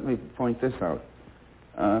 let me point this out.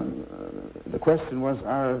 The question was,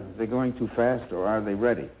 are they going too fast or are they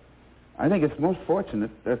ready? I think it's most fortunate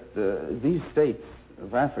that these states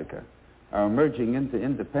of Africa are emerging into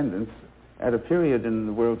independence at a period in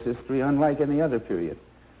the world's history unlike any other period,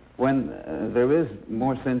 when there is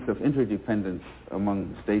more sense of interdependence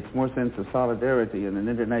among states, more sense of solidarity in an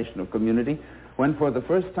international community, when for the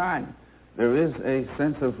first time there is a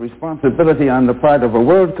sense of responsibility on the part of a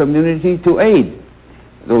world community to aid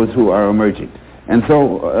those who are emerging. And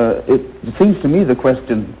so it seems to me the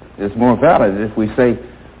question is more valid if we say,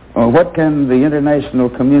 what can the international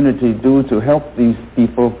community do to help these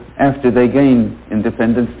people after they gain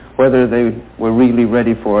independence, whether they were really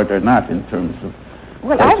ready for it or not in terms of...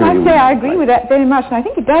 Well, I must say I agree with that very much, and I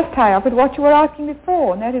think it does tie up with what you were asking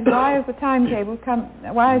before, and that is why has the timetable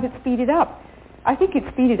why has it speeded up? I think it's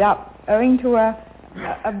speeded up owing to a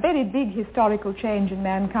very big historical change in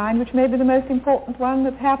mankind, which may be the most important one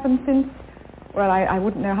that's happened since, well, I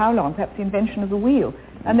wouldn't know how long, perhaps the invention of the wheel.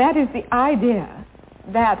 And that is the idea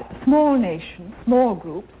that small nations, small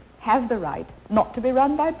groups, have the right not to be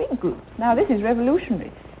run by big groups. Now, this is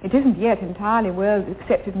revolutionary. It isn't yet entirely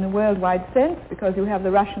accepted in a worldwide sense, because you have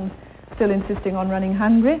the Russians still insisting on running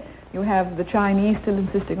Hungary, you have the Chinese still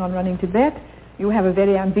insisting on running Tibet, you have a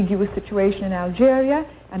very ambiguous situation in Algeria,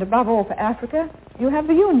 and above all for Africa, you have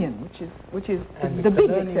the Union, which is the big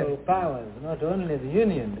colonial powers, not only the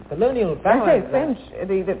Union, the colonial powers. I say French,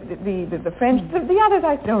 the French, the others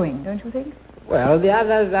are going, don't you think? Well, the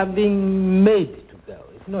others are being made to go.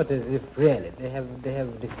 It's not as if really they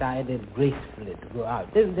have decided gracefully to go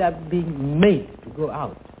out. They are being made to go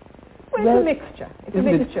out. Well, it's a mixture. It's a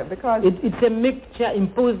mixture because... It's a mixture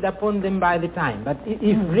imposed upon them by the time. But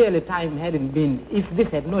if really time hadn't been... If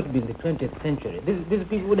this had not been the 20th century, these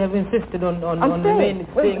people would have insisted on remaining...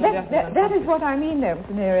 Well, that is what I mean there,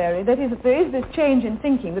 Mr. Nyerere. That is, there is this change in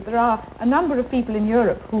thinking, that there are a number of people in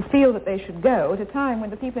Europe who feel that they should go at a time when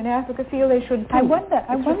the people in Africa feel they should too. I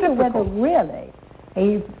wonder whether really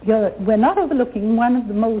we're not overlooking one of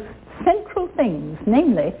the most central things,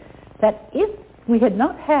 namely that if we had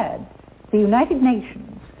not had the United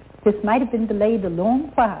Nations, this might have been delayed a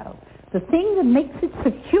long while. The thing that makes it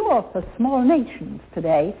secure for small nations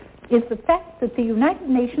today is the fact that the United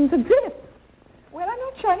Nations exists. Well, I'm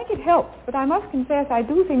not sure. I think it helps, but I must confess I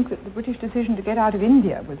do think that the British decision to get out of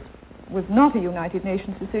India was not a United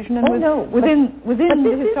Nations decision and within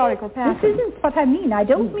the historical pattern. This isn't what I mean. I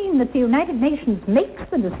don't mean that the United Nations makes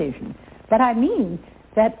the decision, but I mean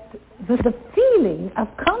that the feeling of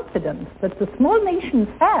confidence that the small nations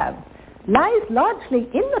have lies largely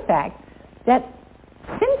in the fact that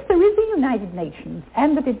since there is a United Nations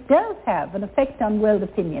and that it does have an effect on world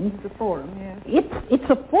opinion, it's a forum, yes. It's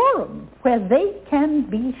a forum where they can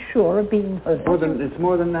be sure of being heard. It's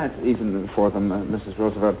more than that even for them, Mrs.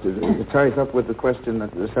 Roosevelt. It ties up with the question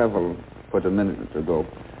that Savile put a minute ago.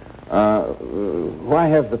 Why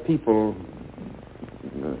have the people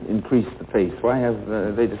increased the pace? Why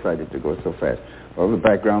have they decided to go so fast? Well, the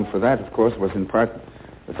background for that, of course, was in part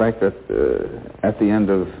the fact that at the end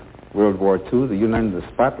of World War II, the UN, the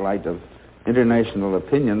spotlight of international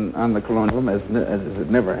opinion on the colonialism as it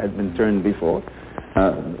never had been turned before.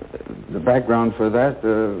 The background for that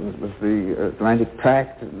was the Atlantic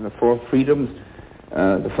Pact and the Four Freedoms,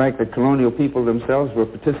 the fact that colonial people themselves were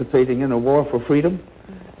participating in a war for freedom,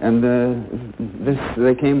 and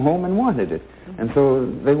they came home and wanted it. And so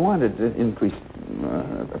they wanted increased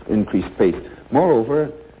pace. Moreover,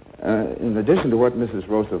 in addition to what Mrs.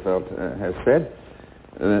 Roosevelt has said,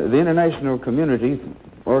 the international community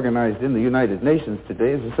organized in the United Nations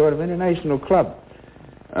today is a sort of international club.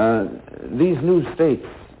 These new states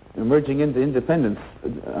emerging into independence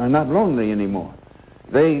are not lonely anymore.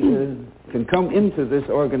 They can come into this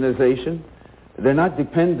organization. They're not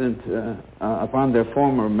dependent upon their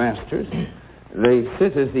former masters. They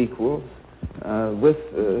sit as equals with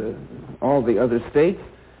all the other states.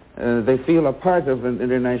 They feel a part of an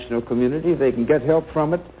international community. They can get help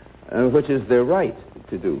from it, which is their right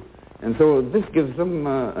to do. And so this gives them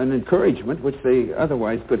an encouragement which they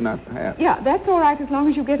otherwise could not have. Yeah, that's all right as long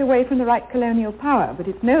as you get away from the right colonial power. But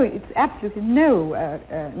it's absolutely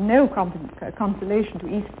no consolation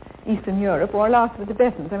to Eastern Europe or last of the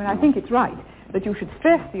Tibetans. I mean, I think it's right that you should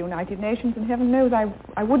stress the United Nations, and heaven knows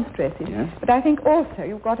I would stress it. Yes. But I think also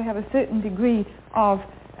you've got to have a certain degree of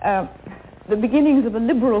the beginnings of a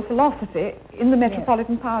liberal philosophy in the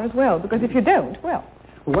metropolitan power as well. Because if you don't, well,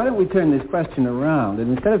 why don't we turn this question around,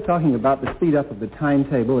 and instead of talking about the speed up of the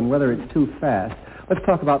timetable and whether it's too fast, let's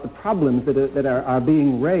talk about the problems that are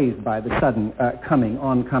being raised by the sudden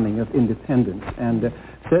oncoming of independence. And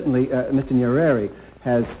certainly Mr. Nyerere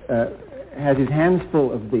has his hands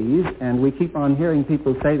full of these, and we keep on hearing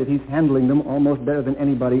people say that he's handling them almost better than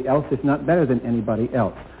anybody else, if not better than anybody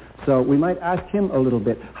else. So we might ask him a little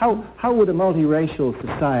bit, how would a multiracial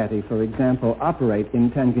society, for example, operate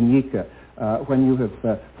in Tanganyika when you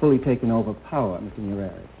have fully taken over power, Mr.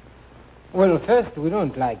 Nyerere? Well, first, we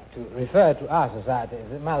don't like to refer to our society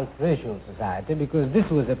as a multiracial society because this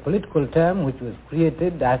was a political term which was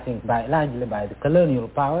created, I think, largely by the colonial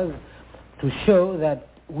powers to show that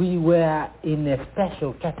we were in a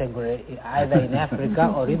special category either in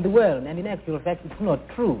Africa or in the world. And in actual fact, it's not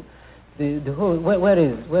true. The whole, where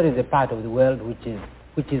is a part of the world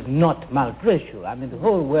which is not multiracial? I mean, the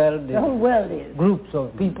whole world is groups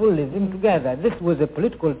of people living together. This was a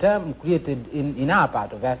political term created in our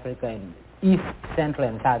part of Africa, in East, Central,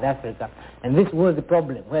 and South Africa, and this was the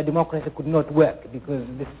problem where democracy could not work because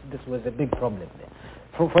this was a big problem there.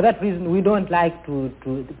 For that reason, we don't like to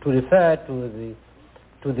refer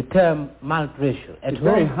to the term multiracial. It's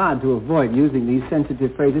very hard to avoid using these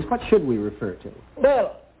sensitive phrases. What should we refer to?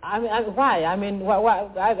 Well, why? I mean, why?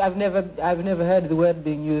 I've never heard the word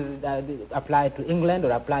being used applied to England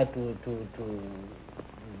or applied to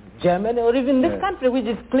Germany or even this country, which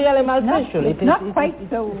is clearly multiracial. It's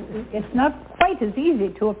not quite as easy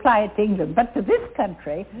to apply it to England, but to this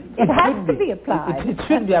country, it has to be applied. It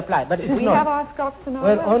should be applied, but it's not. We have our Scots and our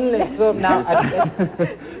Well, only so now.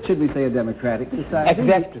 Should we say a democratic society?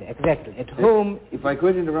 Exactly. At home. If I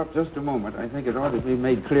could interrupt just a moment, I think it ought to be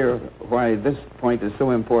made clear why this point is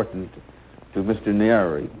so important to Mr.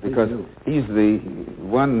 Nyerere, because he's the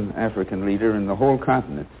one African leader in the whole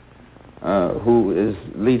continent who is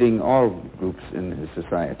leading all groups in his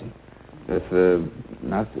society, with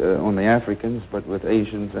not only Africans, but with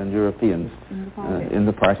Asians and Europeans in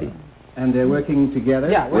the party. And they're working together?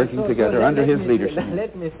 Yeah, working together under his leadership.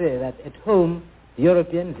 Let me say that at home, the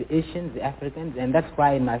Europeans, the Asians, the Africans, and that's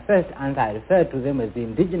why in my first answer I referred to them as the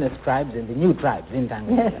indigenous tribes and the new tribes in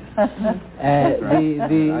Tanganyika.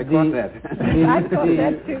 I got that. I got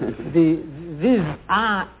that too. These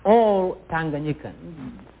are all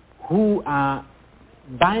Tanganyikans who are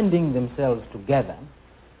binding themselves together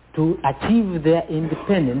to achieve their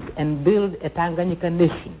independence and build a Tanganyika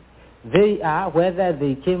nation. They are, whether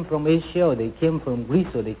they came from Asia or they came from Greece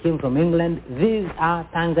or they came from England, these are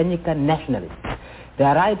Tanganyika nationalists.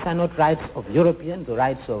 Their rights are not rights of Europeans or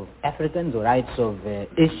rights of Africans or rights of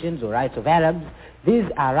Asians or rights of Arabs. These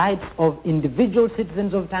are rights of individual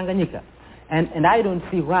citizens of Tanganyika. And I don't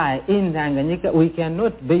see why in Tanganyika we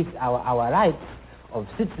cannot base our rights of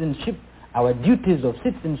citizenship, our duties of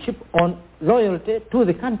citizenship on loyalty to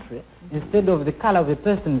the country instead of the color of a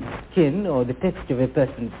person's skin or the texture of a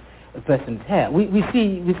person's hair. We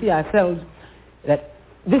see ourselves that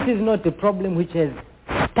this is not a problem which has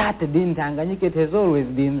started in Tanganyika. It has always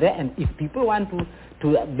been there, and if people want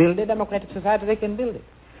to build a democratic society, they can build it.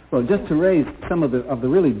 Well, just to raise some of the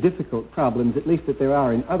really difficult problems, at least that there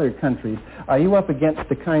are in other countries, are you up against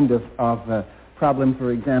the kind of problem,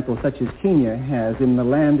 for example, such as Kenya has in the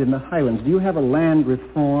land in the highlands? Do you have a land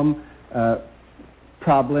reform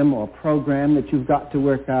problem or program that you've got to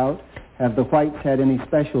work out? Have the whites had any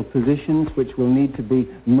special positions which will need to be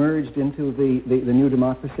merged into the new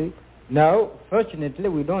democracy? No, fortunately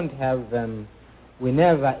we don't have, we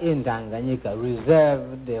never in Tanganyika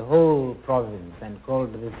reserved the whole province and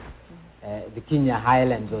called this the Kenya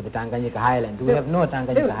Highlands or the Tanganyika Highlands. We have no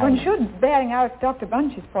Tanganyika Highlands. One should, bearing out Dr.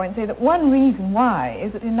 Bunche's point, say that one reason why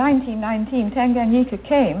is that in 1919 Tanganyika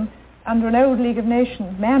came under an old League of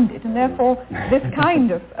Nations mandate, and therefore this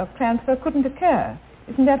kind of transfer couldn't occur.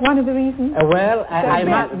 Isn't that one of the reasons? Well, I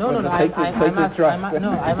must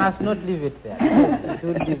not leave it there. It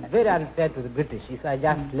would be very unfair to the British if I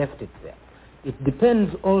just left it there. It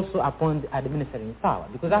depends also upon the administering power,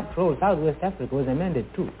 because after all, Southwest Africa was a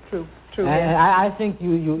mandate too. True. I think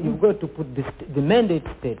you've got to put the mandate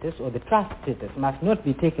status or the trust status must not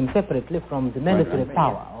be taken separately from the mandatory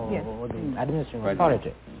power or the administering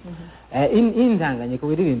authority. In Tanganyika,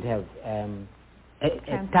 we didn't have a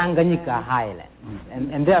Tanganyika Highlands,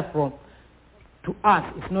 and therefore, to us,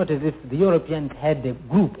 it's not as if the Europeans had a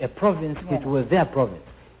group, a province which was their province.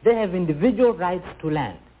 They have individual rights to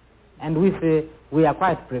land, and we say we are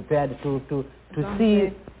quite prepared to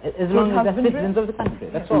see as long as they're citizens of the country.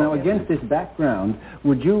 That's all. Now, against this background,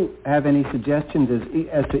 would you have any suggestions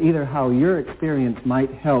as to either how your experience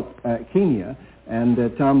might help Kenya and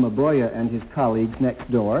Tom Maboya and his colleagues next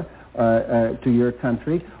door to your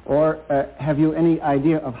country, or have you any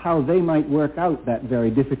idea of how they might work out that very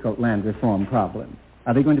difficult land reform problem?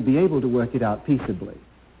 Are they going to be able to work it out peaceably?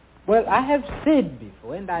 Well, I have said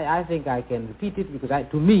before, and I think I can repeat it because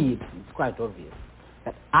to me it's quite obvious,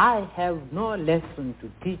 that I have no lesson to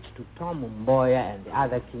teach to Tom Mboya and the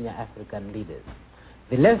other Kenya African leaders.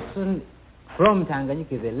 The lesson from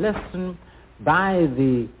Tanganyika is a lesson by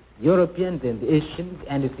the Europeans and the Asians,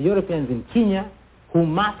 and it's the Europeans in Kenya who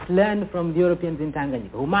must learn from the Europeans in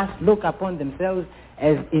Tanganyika, who must look upon themselves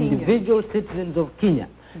as individual citizens of Kenya,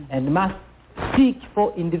 and must seek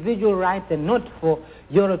for individual rights and not for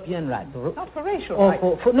European rights. Not for racial rights.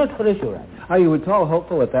 Not for racial rights. Are you at all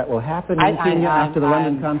hopeful that will happen in Kenya after the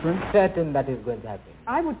London conference? I'm certain that is going to happen.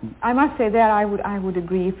 I must say that I would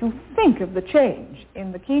agree. If you think of the change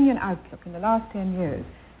in the Kenyan outlook in the last 10 years,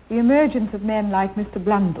 the emergence of men like Mr.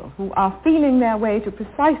 Blundell, who are feeling their way to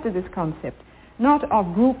precisely this concept, not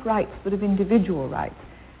of group rights but of individual rights.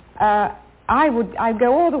 I'd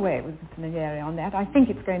go all the way with Mr. Nyerere on that. I think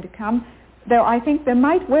it's going to come, though I think there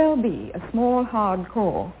might well be a small hard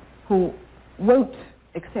core who won't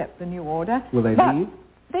accept the new order. Will they leave?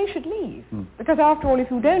 They should leave, because after all, if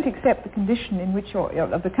you don't accept the condition in which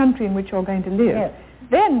of the country in which you're going to live,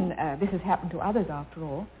 then this has happened to others after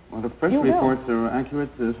all. Well, the press reports are accurate.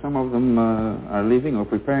 Some of them are leaving or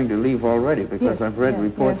preparing to leave already, because I've read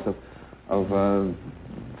reports of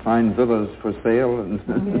fine villas for sale and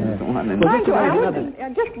so on.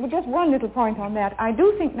 And just one little point on that. I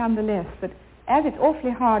do think nonetheless that as it's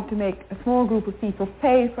awfully hard to make a small group of people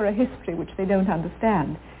pay for a history which they don't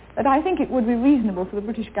understand, that I think it would be reasonable for the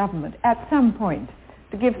British government at some point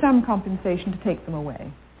to give some compensation to take them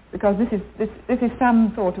away. Because this is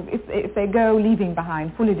some sort of, if they go leaving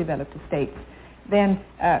behind fully developed estates, then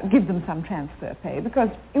give them some transfer pay, because,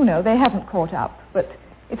 they haven't caught up, but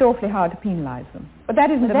it's awfully hard to penalise them. But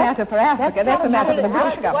that isn't a matter for Africa, that's a matter for the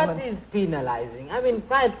British government. What is penalising? I mean,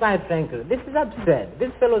 quite frankly, this is absurd.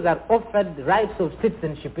 These fellows are offered the rights of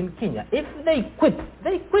citizenship in Kenya. If they quit.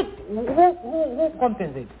 Who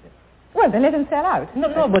compensates them? Well, then let them sell out. No,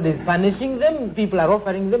 nobody's punishing them. People are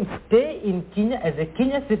offering them stay in Kenya as a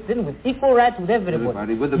Kenya citizen with equal rights with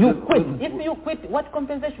everybody. If you quit, what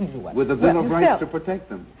compensation do you want? With a Bill of Rights to protect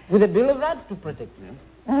them. With a Bill of Rights to protect them.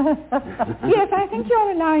 Yes, I think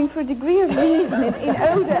you're allowing for a degree of reason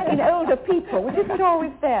in older people, which isn't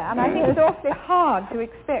always there. And I think it's awfully hard to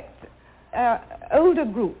expect older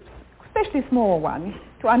groups, especially small ones,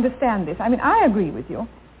 to understand this. I mean, I agree with you.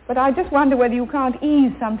 But I just wonder whether you can't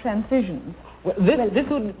ease some transitions. Well, this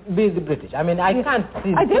would be the British. I mean, I can't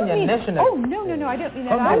see the Kenyan national... Oh, no, I don't mean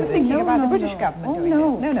that. I was thinking about the British government doing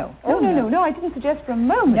it. No, I didn't suggest for a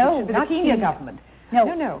moment it should be the Kenyan government.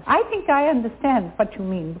 No. I think I understand what you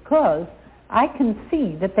mean, because I can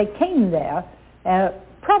see that they came there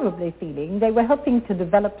probably feeling they were helping to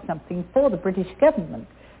develop something for the British government.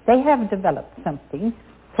 They have developed something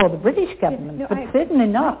for the British government, but certainly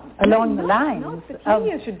not along the lines of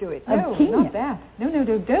Kenya should do it. No, not that. No,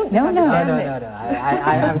 don't. No.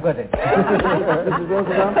 I've got it. Mrs.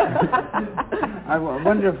 Roosevelt, I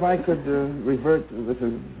wonder if I could revert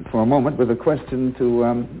for a moment with a question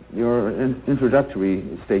to your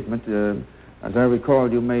introductory statement. As I recall,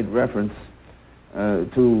 you made reference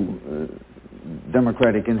to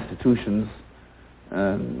democratic institutions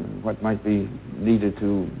what might be needed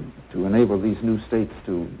to enable these new states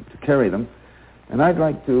to carry them. And I'd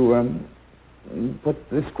like to put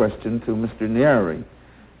this question to Mr. Nyerere.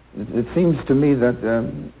 It seems to me that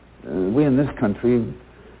we in this country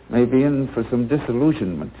may be in for some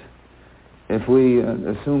disillusionment if we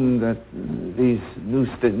assume that these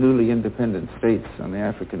newly independent states on the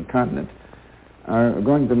African continent are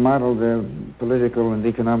going to model their political and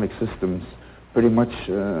economic systems pretty much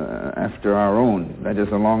after our own, that is,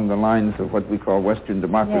 along the lines of what we call Western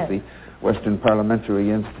democracy, yes. Western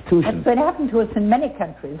parliamentary institutions. That's what happened to us in many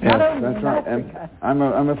countries, yes, not only that's in right. Africa. And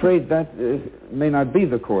I'm afraid that may not be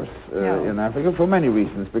the course in Africa for many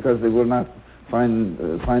reasons, because they will not find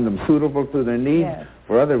them suitable to their needs, yes.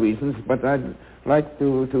 for other reasons. But I'd like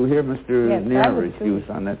to hear Mr. Yes, Nyerere's views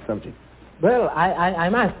on that subject. Well, I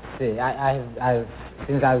must say, I've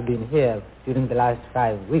since I've been here during the last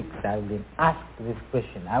 5 weeks, I've been asked this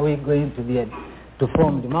question: are we going to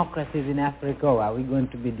form democracies in Africa, or are we going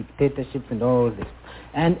to be dictatorships and all this?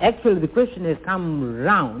 And actually, the question has come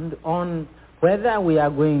round on whether we are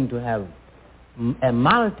going to have a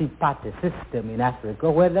multi-party system in Africa,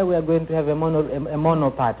 whether we are going to have a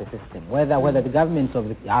mono-party system, whether the governments of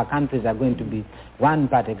our countries are going to be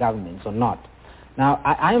one-party governments or not. Now,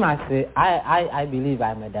 I must say, I believe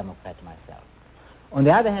I'm a Democrat myself. On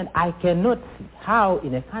the other hand, I cannot see how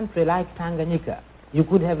in a country like Tanganyika you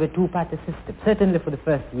could have a two-party system, certainly for the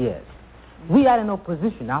first years. We are an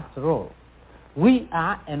opposition, after all. We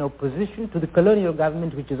are an opposition to the colonial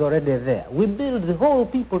government which is already there. We build the whole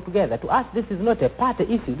people together. To us, this is not a party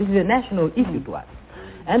issue. This is a national issue to us.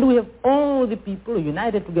 And we have all the people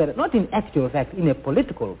united together, not in actual fact in a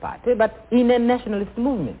political party, but in a nationalist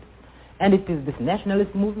movement. And it is this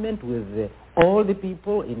nationalist movement with all the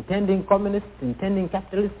people, intending communists, intending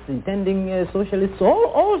capitalists, intending socialists,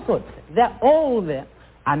 all sorts. They're all there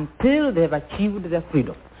until they have achieved their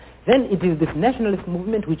freedom. Then it is this nationalist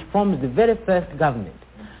movement which forms the very first government.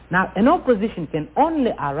 Now, an opposition can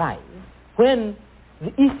only arise when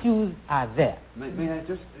the issues are there. May I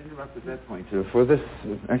just interrupt at that point? For this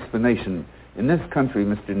explanation, in this country,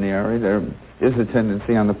 Mr. Nyerere, there is a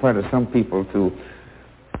tendency on the part of some people to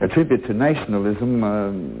attribute to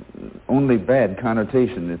nationalism only bad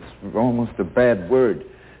connotation. It's almost a bad word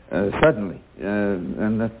suddenly.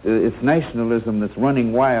 And that it's nationalism that's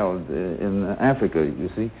running wild in Africa, you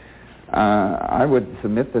see. I would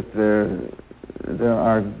submit that there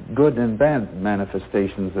are good and bad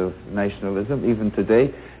manifestations of nationalism even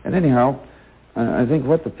today. And anyhow, I think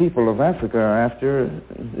what the people of Africa are after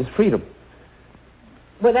is freedom.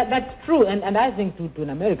 Well, that's true, and I think to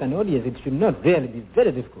an American audience it should not really be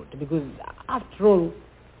very difficult, because after all,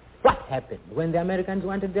 what happened when the Americans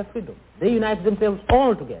wanted their freedom? They united themselves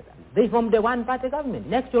all together. They formed a one-party government,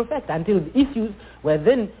 in actual fact, until the issues were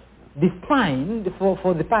then defined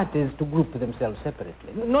for the parties to group themselves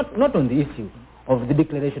separately. Not on the issue of the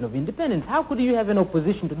Declaration of Independence. How could you have an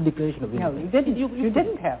opposition to the Declaration of Independence? No, you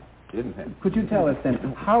didn't have. Could you tell us then,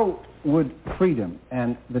 how would freedom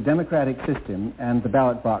and the democratic system and the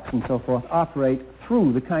ballot box and so forth operate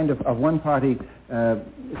through the kind of one-party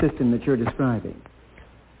system that you're describing?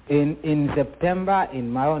 In September, in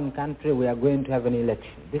my own country, we are going to have an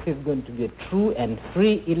election. This is going to be a true and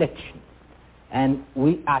free election. And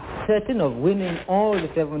we are certain of winning all the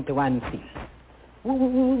 71 seats.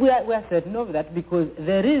 We are certain of that because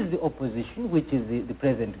there is the opposition, which is the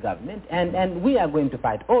present government, and we are going to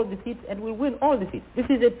fight all the seats and we'll win all the seats. This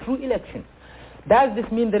is a true election. Does this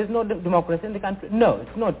mean there is no democracy in the country? No,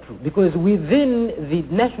 it's not true, because within the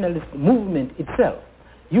nationalist movement itself,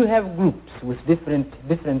 you have groups with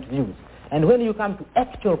different views. And when you come to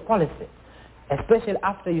actual policy, especially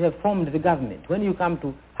after you have formed the government, when you come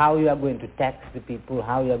to how you are going to tax the people,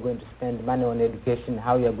 how you are going to spend money on education,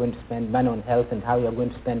 how you are going to spend money on health, and how you are going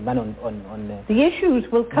to spend money on the issues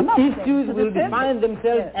will come up. The issues will define themselves,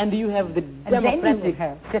 yes. And you have the democratic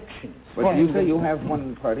sections. But you say you have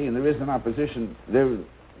one party and there is an opposition.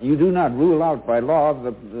 You do not rule out by law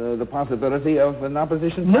the possibility of an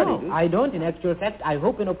opposition party. No, I don't. In actual fact, I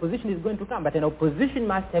hope an opposition is going to come, but an opposition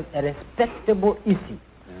must have a respectable issue.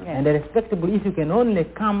 Yes. And a respectable issue can only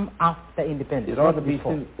come after independence. It ought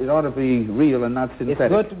to be real and not synthetic.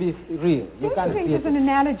 It's got to be real. I think there's an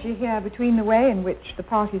analogy here between the way in which the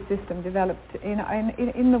party system developed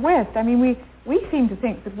in the West. I mean, we seem to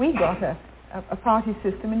think that we got a party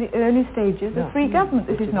system in the early stages of free government.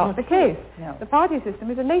 This is not the case. No. The party system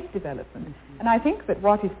is a late development. And I think that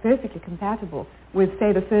what is perfectly compatible with,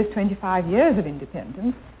 say, the first 25 years of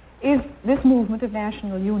independence is this movement of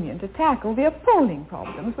national union to tackle the appalling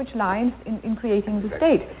problems which lie in creating the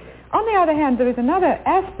state. On the other hand, there is another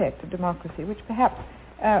aspect of democracy which perhaps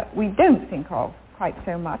we don't think of quite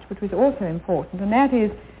so much, but was also important, and that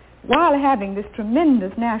is, while having this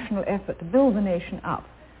tremendous national effort to build the nation up,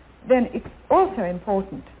 then it's also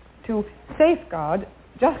important to safeguard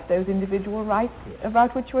just those individual rights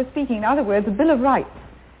about which you were speaking. In other words, the Bill of Rights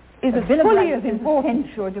is fully as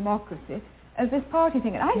important to a democracy as this party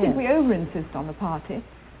thing. And I think we over-insist on the party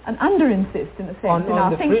and under-insist, in a sense, in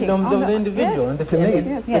our thinking. On the freedoms of the individual. To me,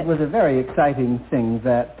 it was a very exciting thing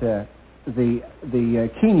that the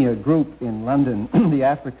Kenya group in London, the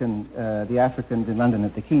Africans in London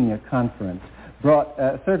at the Kenya conference, brought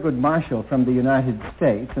Thurgood Marshall from the United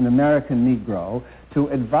States, an American Negro, to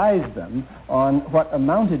advise them on what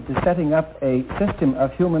amounted to setting up a system of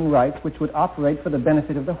human rights which would operate for the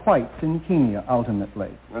benefit of the whites in Kenya, ultimately.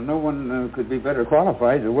 Well, no one could be better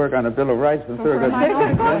qualified to work on a Bill of Rights than Thurgood Marshall.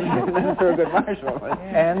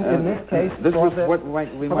 And in this case, this was what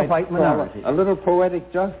we might call a little poetic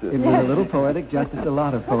justice. It was a little poetic justice, a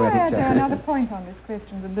lot of poetic justice. I add another point on this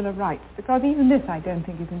question of the Bill of Rights, because even this I don't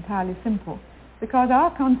think is entirely simple, because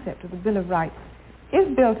our concept of the Bill of Rights is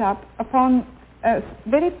built up upon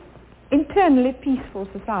very internally peaceful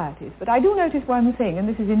societies. But I do notice one thing, and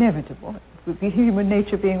this is inevitable, with human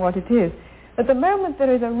nature being what it is, that the moment there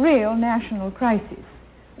is a real national crisis,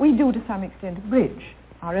 we do to some extent bridge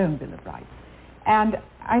our own Bill of Rights. And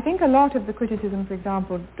I think a lot of the criticism, for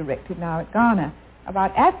example, directed now at Ghana,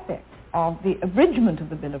 about aspects of the abridgment of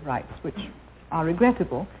the Bill of Rights, which are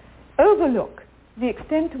regrettable, overlook the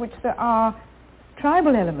extent to which there are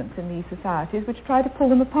tribal elements in these societies which try to pull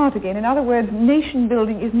them apart again. In other words, nation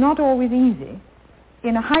building is not always easy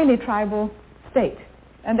in a highly tribal state.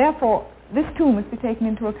 And therefore, this too must be taken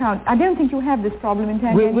into account. I don't think you have this problem in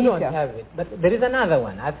Tanzania. We don't have it. But there is another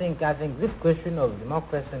one. I think this question of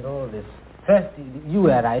democracy and all this, first, you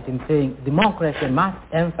were right in saying democracy must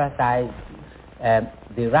emphasize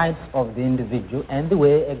the rights of the individual and the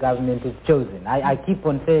way a government is chosen. I keep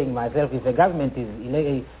on saying myself, if a government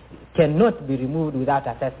cannot be removed without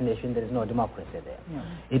assassination, there is no democracy there. Yeah.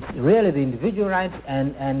 It's really the individual rights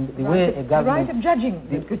and the way a government... The right of judging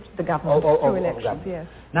the government through elections, yes.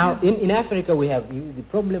 Now, in Africa, we have the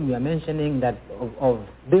problem you are mentioning that of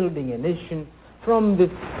building a nation from this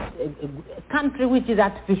country which is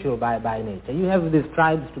artificial by nature. You have these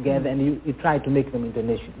tribes together and you try to make them into a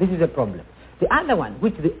nation. This is a problem. The other one,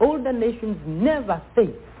 which the older nations never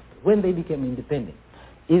faced when they became independent,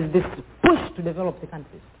 is this push to develop the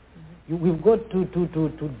countries. We've got to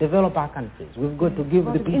develop our countries. We've got to give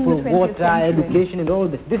the people water, education, and all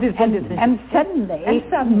this. This is and suddenly,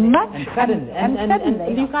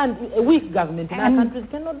 you can't. A weak government in our countries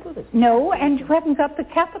cannot do this. No, and you haven't got the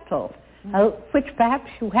capital, which perhaps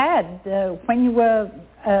you had when you were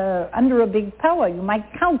under a big power. You might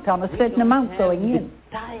count on a certain amount going in.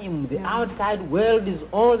 The outside world is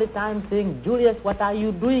all the time saying, Julius, what are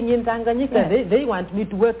you doing in Tanganyika? Yes. They want me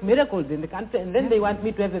to work miracles in the country, and then they want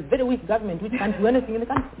me to have a very weak government which can't do anything in the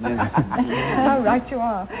country. How right you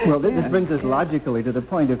are. Well, this brings us logically to the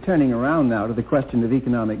point of turning around now to the question of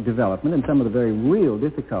economic development and some of the very real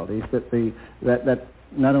difficulties that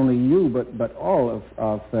not only you but all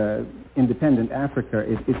of independent Africa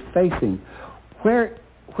is facing. Where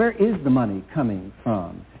is the money coming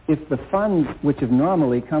from? If the funds which have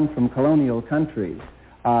normally come from colonial countries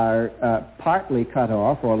are partly cut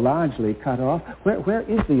off or largely cut off, where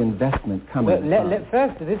is the investment coming from?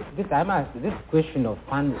 First, I must this question of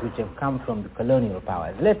funds which have come from the colonial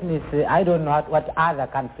powers. Let me say, I don't know what other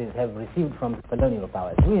countries have received from the colonial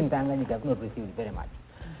powers. We in Tanganyika have not received very much.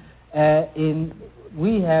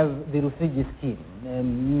 We have the refugee scheme.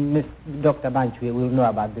 Dr. Bunche will know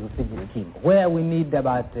about the refugee scheme, where we need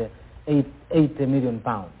about 80 million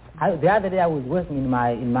pounds. The other day I was working in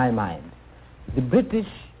my mind. The British,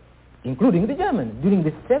 including the Germans, during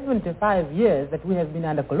the 75 years that we have been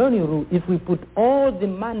under colonial rule, if we put all the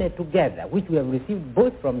money together, which we have received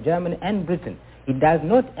both from Germany and Britain, it does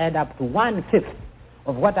not add up to 1/5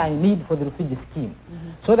 of what I need for the refugee scheme.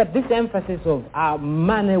 So that this emphasis of our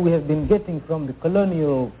money we have been getting from the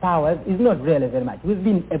colonial powers is not really very much. We've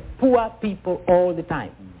been a poor people all the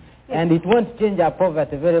time. And it won't change our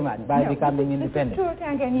poverty very much by becoming independent. This is true of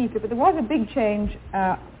Tanganyika, but there was a big change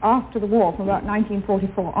after the war from about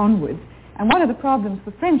 1944 onwards. And one of the problems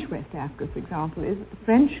for French West Africa, for example, is that the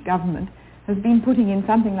French government has been putting in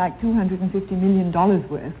something like $250 million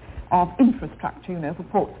worth of infrastructure, for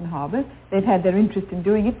ports and harbors. They've had their interest in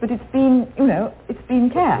doing it, but it's been, it's been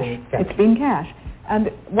cash. It's been cash. And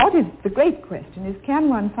what is the great question is, can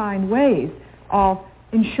one find ways of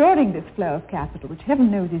ensuring this flow of capital, which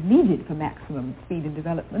heaven knows is needed for maximum speed and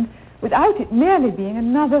development, without it merely being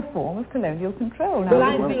another form of colonial control. Well,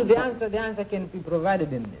 I feel the answer can be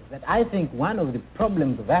provided in this, that I think one of the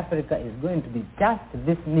problems of Africa is going to be just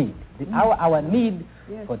this need. Our need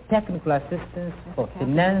for technical assistance, for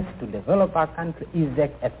finance to develop our country is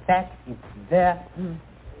a fact, it's there,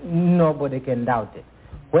 nobody can doubt it.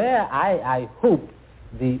 Where I hope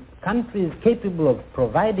the countries capable of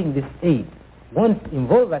providing this aid won't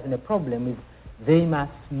involve us in a problem is they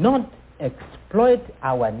must not exploit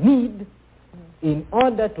our need in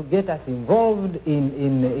order to get us involved in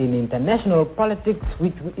international politics,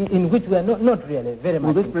 in which we are not really very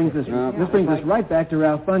much. Well, this brings us right back to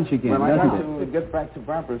Ralph Bunche again. Well, I'd like to get back to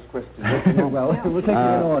Barbara's question. Well, we'll take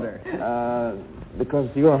it in order. Because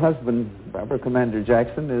your husband, Barbara Commander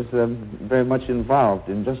Jackson, is very much involved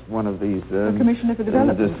in just one of these Commissioner for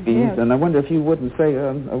Development schemes, and I wonder if you wouldn't say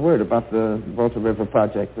a word about the Volta River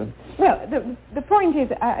project. Well, the point is,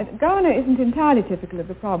 Ghana isn't entirely typical of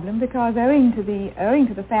the problem because owing to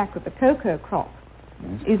the fact that the cocoa crop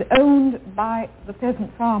is owned by the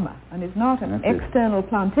peasant farmer and is not an external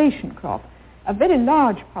plantation crop, a very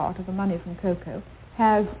large part of the money from cocoa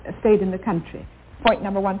has stayed in the country. Point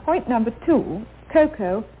number one. Point number two,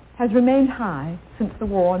 cocoa has remained high since the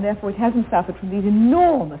war, and therefore it hasn't suffered from these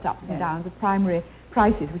enormous ups and downs of primary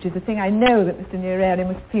prices, which is the thing I know that Mr. Nyerere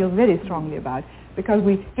must feel very strongly about, because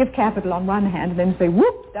we give capital on one hand and then say,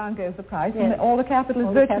 whoop, down goes the price, and all the capital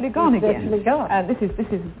is virtually gone again. This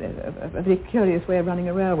is a very curious way of running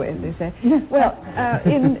a railway, as they say. Well,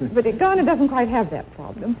 but Ghana doesn't quite have that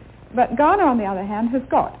problem. But Ghana, on the other hand, has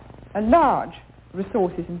got a large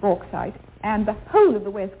resources in bauxite, and the whole of the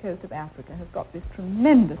west coast of Africa has got this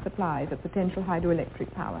tremendous supplies of potential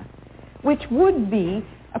hydroelectric power, which would be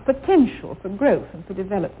a potential for growth and for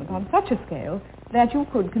development on such a scale that you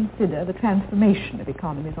could consider the transformation of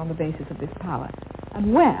economies on the basis of this power.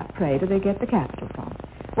 And where, pray, do they get the capital from?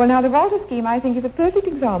 Well, now, the Volta scheme, I think, is a perfect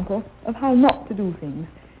example of how not to do things,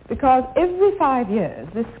 because every 5 years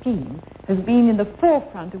this scheme has been in the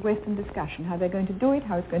forefront of Western discussion, how they're going to do it,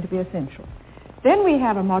 how it's going to be essential. Then we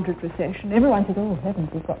have a moderate recession. Everyone says, oh, heavens,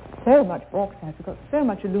 we've got so much bauxite, we've got so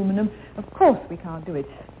much aluminum, of course we can't do it.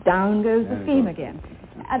 Down goes the scheme again.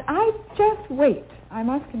 And I just wait, I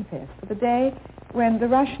must confess, for the day when the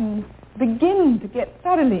Russians begin to get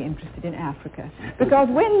thoroughly interested in Africa. Because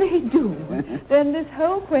when they do, then this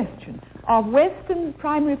whole question of Western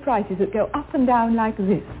primary prices that go up and down like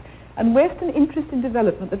this, and Western interest in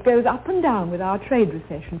development that goes up and down with our trade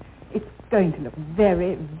recession, it's going to look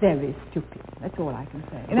very, very stupid. That's all I can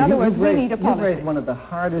say. In other words, we need a policy. You've raised one of the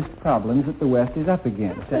hardest problems that the West is up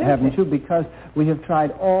against, haven't you? Because we have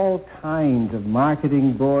tried all kinds of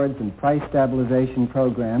marketing boards and price stabilization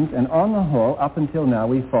programs, and on the whole, up until now,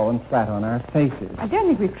 we've fallen flat on our faces. I don't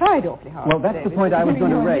think we've tried awfully hard. Well, that's the point I was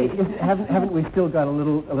going to raise. Haven't we still got a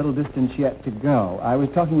little distance yet to go? I was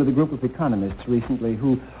talking with a group of economists recently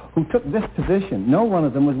who took this position. No one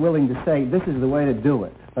of them was willing to say this is the way to do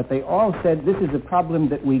it. But they all said this is a problem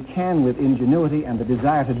that we can, with ingenuity and the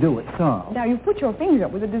desire to do it, solve. Now, you put your finger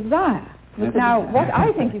up with a desire. Now, what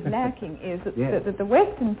I think is lacking is that the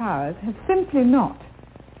Western powers have simply not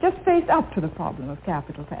just faced up to the problem of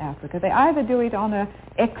capital for Africa. They either do it on a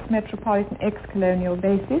ex-metropolitan, ex-colonial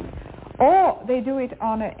basis, or they do it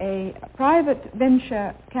on a private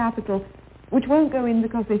venture capital which won't go in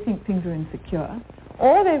because they think things are insecure,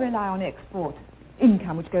 or they rely on export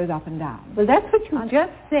income which goes up and down. Well, that's what you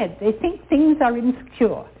just said. They think things are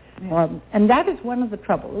insecure. Yes. And that is one of the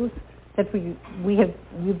troubles that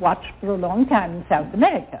we've watched for a long time in South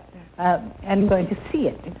America, and going to see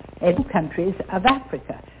it in countries of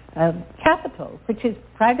Africa. Capital, which is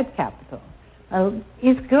private capital,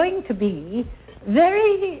 is going to be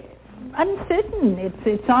very uncertain.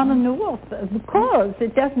 It's on the north because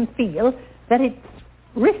it doesn't feel that it's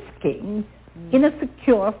risking in a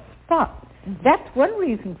secure spot. That's one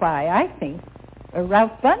reason why I think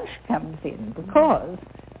Ralph Bunche comes in, because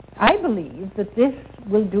I believe that this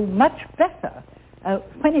will do much better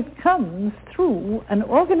when it comes through an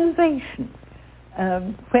organization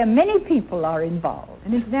where many people are involved.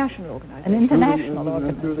 An international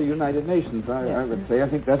organization. Through the United Nations, I would say. I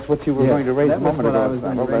think that's what you were going to raise a moment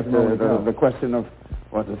ago. The question of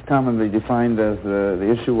what is commonly defined as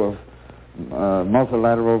the issue of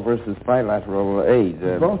multilateral versus bilateral aid.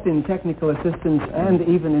 Both in technical assistance and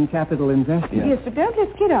even in capital investment. Yes, but don't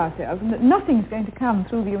let's kid ourselves that nothing's going to come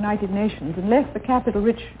through the United Nations unless the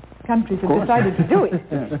capital-rich countries have decided to do it.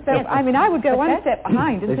 So, I mean, I would go one step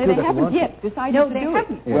behind and say they haven't yet decided to do it. No, they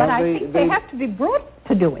haven't. But I think they have to be brought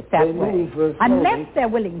to do it that way, unless they're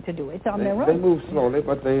willing to do it on their own. They move slowly,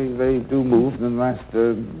 but they do move. In the last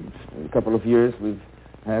couple of years, we've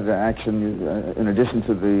had action, in addition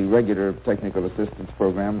to the regular technical assistance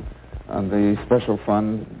program, on the special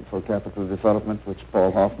fund for capital development, which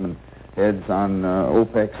Paul Hoffman heads on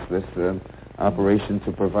OPEX, this operation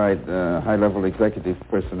to provide high-level executive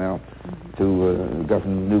personnel to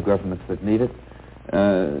new governments that need it.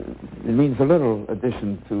 It means a little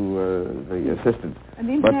addition to the assistance. And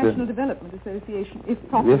the International Development Association, if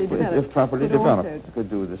properly developed, if properly developed, could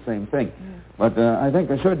do the same thing. But I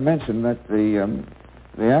think I should mention that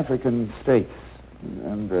the African states,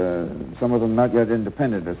 and some of them not yet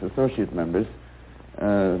independent as associate members,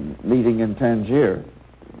 meeting in Tangier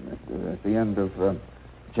at the end of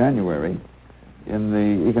January in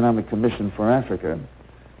the Economic Commission for Africa,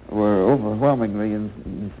 were overwhelmingly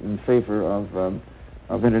in favor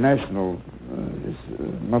of international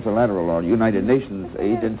multilateral or United Nations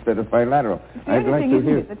aid instead of bilateral. I'd like to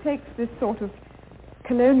hear that takes this sort of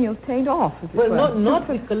colonial taint off. Well, not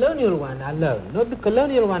the colonial one alone. Not the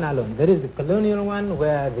colonial one alone. There is the colonial one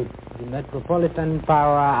where the metropolitan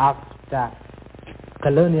power after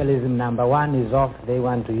colonialism number one is off. They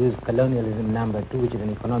want to use colonialism number two, which is an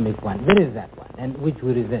economic one. There is that one, and which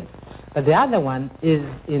we resent. But the other one is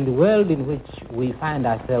in the world in which we find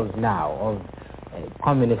ourselves now, of a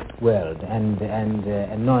communist world and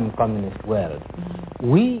a non-communist world.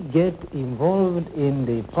 We get involved in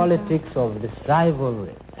the politics of this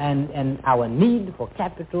rivalry, and our need for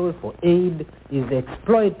capital, for aid, is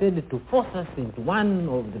exploited to force us into one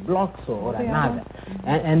of the blocks or another.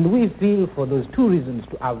 And we feel, for those two reasons,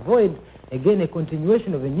 to avoid, again, a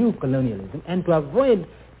continuation of a new colonialism, and to avoid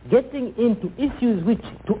getting into issues which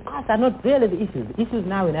to us are not really the issues. The issues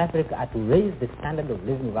now in Africa are to raise the standard of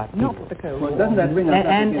living of our people. Not the Cold War. Doesn't that bring us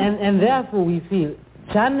and therefore we feel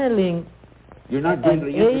channeling You're not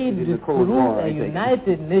really aid in the Cold War, through a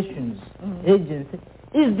United Nations agency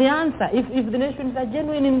is the answer. If the nations are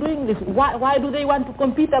genuine in doing this, why do they want to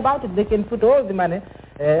compete about it? They can put all the money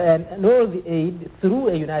and all the aid through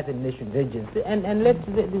a United Nations agency and let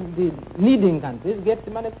the needing countries get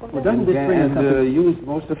the money from them. Doesn't this bring us up used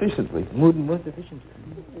most efficiently? Most efficiently.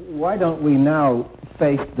 Why don't we now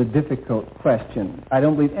face the difficult question? I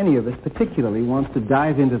don't believe any of us particularly wants to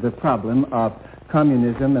dive into the problem of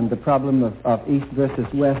communism and the problem of East versus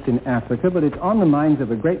West in Africa, but it's on the minds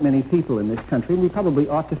of a great many people in this country, and we probably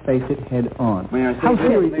ought to face it head on. May I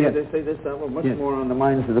say this? Much more on the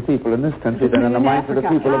minds of the people in this country than on the minds of the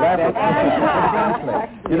people of Africa.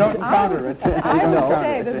 You don't counter it. I would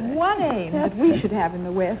say there's one aim that we should have in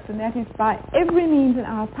the West, and that is by every means in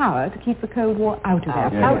our power to keep the Cold War out of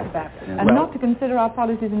Africa, and not to consider our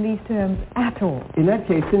policies in these terms at all. In that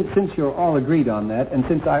case, since you're all agreed on that, and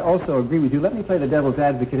since I also agree with you, let me play the devil's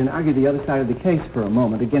advocate and argue the other side of the case for a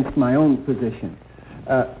moment against my own position.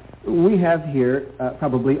 We have here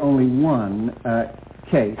probably only one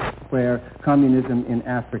case where communism in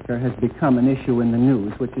Africa has become an issue in the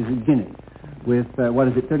news, which is Guinea, with,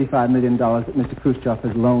 $35 million that Mr. Khrushchev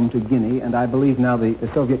has loaned to Guinea, and I believe now the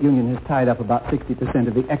Soviet Union has tied up about 60%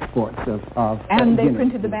 of the exports of And they Guinea.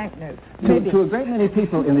 printed the banknotes. To a great many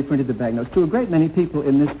people, and they printed the banknotes, to a great many people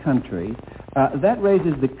in this country, that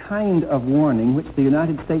raises the kind of warning which the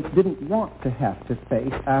United States didn't want to have to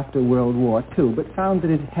face after World War II, but found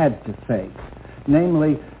that it had to face,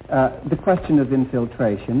 namely the question of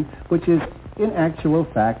infiltration, which is in actual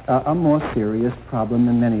fact a more serious problem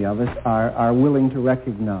than many of us are willing to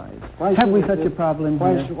recognize. Have we such a problem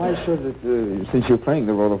here? Why should it, since you're playing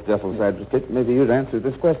the role of devil's advocate, maybe you'd answer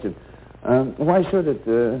this question. Why should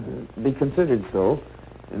it be considered so,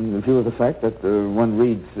 in view of the fact that one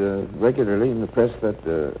reads regularly in the press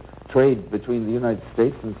that trade between the United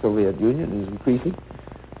States and the Soviet Union is increasing?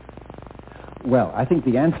 Well, I think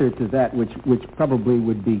the answer to that, which probably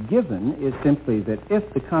would be given, is simply that if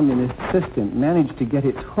the communist system managed to get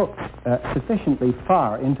its hooks sufficiently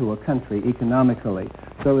far into a country economically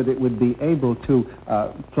so that it would be able to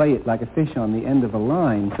play it like a fish on the end of a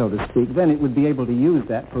line, so to speak, then it would be able to use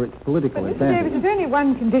that for its political But, Mr. advantage. Davis, there's only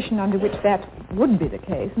one condition under which that would be the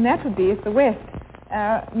case, and that would be if the West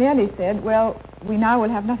merely said, well, we now will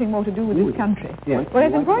have nothing more to do with this country. Yes.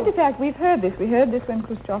 Whereas in point of fact, we've heard this. We heard this when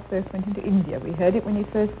Khrushchev first went into India. We heard it when he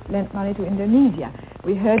first lent money to Indonesia.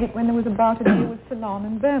 We heard it when there was a barter deal with Ceylon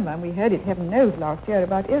and Burma. And we heard it, heaven knows, last year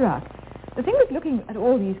about Iraq. The thing with looking at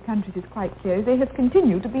all these countries is quite clear is they have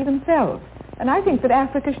continued to be themselves. And I think that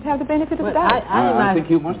Africa should have the benefit of that. I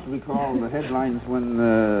think you must recall the headlines when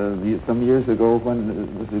some years ago when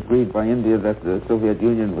it was agreed by India that the Soviet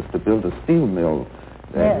Union was to build a steel mill.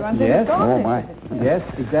 Yes. Oh my. Yes,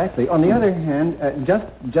 exactly. On the other hand,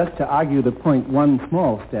 just to argue the point one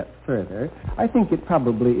small step further, I think it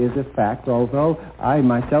probably is a fact, although I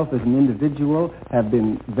myself as an individual have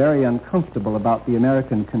been very uncomfortable about the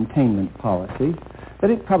American containment policy, that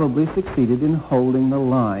it probably succeeded in holding the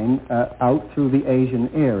line out through the Asian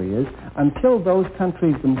areas until those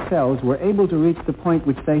countries themselves were able to reach the point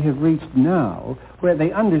which they have reached now, where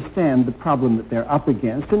they understand the problem that they're up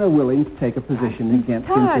against and are willing to take a position against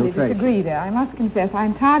infiltration. I entirely disagree there. I must confess, I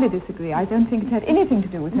entirely disagree. I don't think it had anything to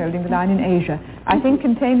do with holding the line in Asia. I think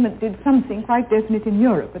containment did something quite definite in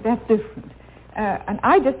Europe, but that's different. And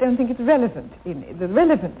I just don't think it's relevant. The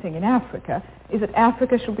relevant thing in Africa is that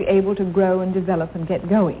Africa should be able to grow and develop and get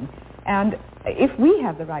going. And if we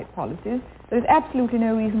have the right policies, there is absolutely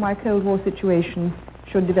no reason why Cold War situations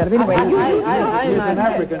should develop. Anyway,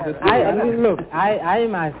 look, I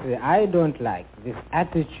must say, I don't like this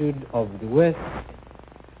attitude of the West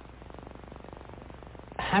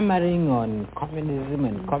hammering on communism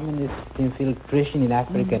and communist infiltration in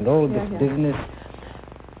Africa and all this business.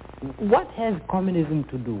 What has communism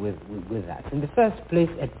to do with that? In the first place,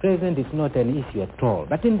 at present, it's not an issue at all.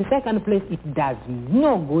 But in the second place, it does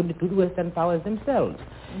no good to the Western powers themselves.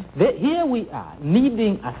 Here we are,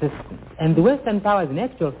 needing assistance. And the Western powers, in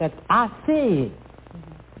actual fact, are saying,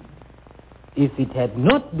 if it had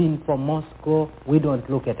not been for Moscow, we don't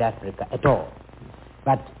look at Africa at all.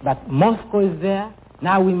 But Moscow is there,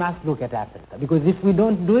 now we must look at Africa. Because if we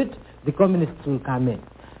don't do it, the communists will come in.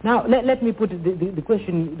 Now, let me put the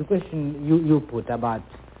question you put about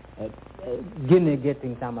Guinea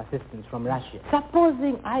getting some assistance from Russia.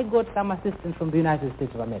 Supposing I got some assistance from the United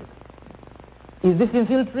States of America. Is this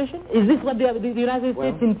infiltration? Is this what the United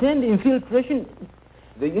States intend, infiltration?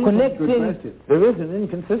 There is an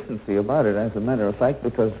inconsistency about it, as a matter of fact,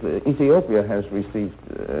 because Ethiopia has received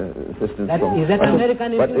assistance is that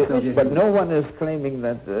American infiltration? But no one is claiming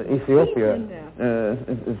that Ethiopia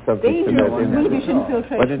is subject to that.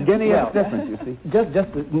 But in Guinea, it's different, you see. Just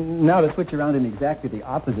now to switch around in exactly the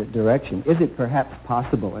opposite direction, is it perhaps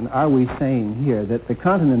possible, and are we saying here, that the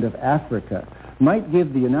continent of Africa might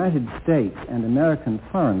give the United States and American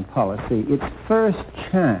foreign policy its first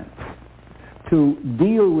chance to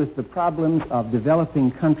deal with the problems of developing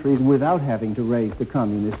countries without having to raise the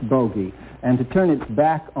communist bogey, and to turn its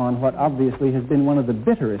back on what obviously has been one of the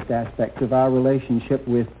bitterest aspects of our relationship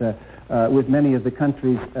with many of the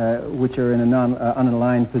countries which are in a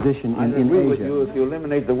unaligned position in Asia. I agree with you if you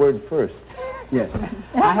eliminate the word first. Yes.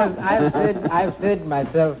 I've said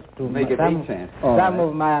myself to some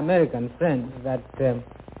of my American friends that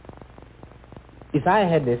if I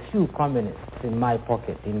had a few communists in my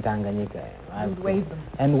pocket in Tanganyika, and wave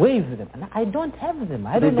them. And I don't have them.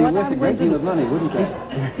 I don't know what I'm going to do. Money, wouldn't they?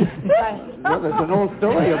 Well, there's an old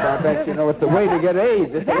story about that. You know, it's a way to get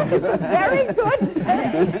aid. That is very good.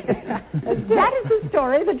 That is a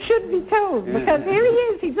story that should be told, because here he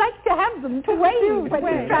is. He'd like to have them to wave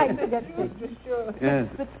when he's trying to get things. Yes.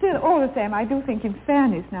 But still, all the same, I do think in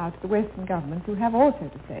fairness now to the Western governments, who have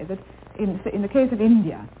also to say that in the case of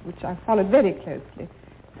India, which I've followed very closely,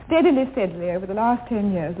 steadily over the last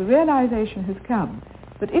 10 years, the realization has come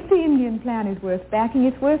that if the Indian plan is worth backing,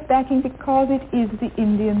 it's worth backing because it is the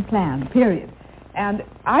Indian plan, period. And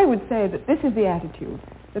I would say that this is the attitude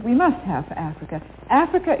that we must have for Africa.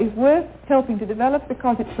 Africa is worth helping to develop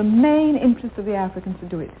because it's the main interest of the Africans to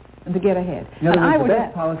do it and to get ahead. In other words, the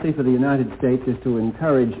best policy for the United States is to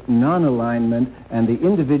encourage non-alignment and the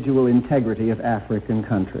individual integrity of African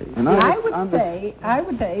countries. And I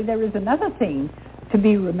would say there is another thing to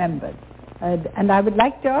be remembered. And I would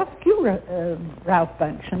like to ask you, Ralph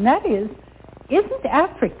Bunche, and that is, isn't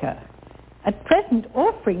Africa at present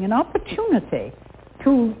offering an opportunity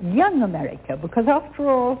to young America? Because after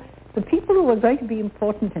all, the people who are going to be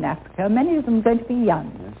important in Africa, many of them are going to be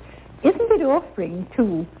young. Yes. Isn't it offering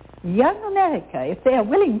to young America, if they are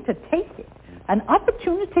willing to take it, an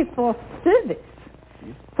opportunity for service,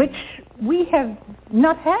 which we have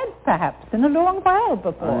not had, perhaps, in a long while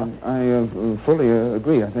before? I fully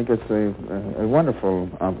agree. I think it's a wonderful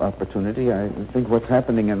opportunity. I think what's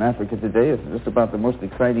happening in Africa today is just about the most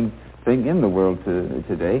exciting thing in the world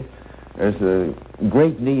today. There's a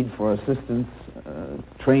great need for assistance,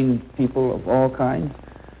 trained people of all kinds.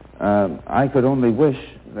 I could only wish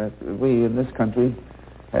that we in this country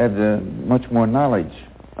had much more knowledge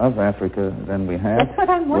of Africa than we have. That's what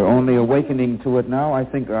I'm wondering. We're only awakening to it now. I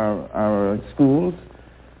think our schools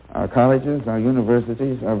Our colleges, our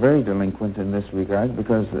universities are very delinquent in this regard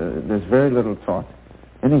because there's very little taught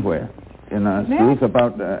anywhere in our schools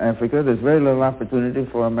about Africa. There's very little opportunity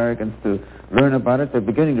for Americans to learn about it. They're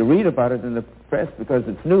beginning to read about it in the press because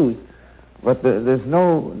it's news, but there's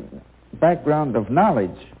no background of knowledge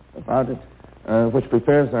about it which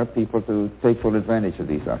prepares our people to take full advantage of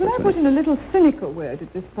these opportunities. Could I put in a little cynical word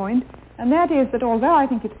at this point? And that is that although I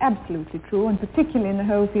think it's absolutely true, and particularly in the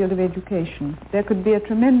whole field of education, there could be a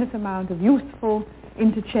tremendous amount of useful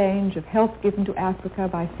interchange of help given to Africa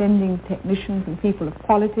by sending technicians and people of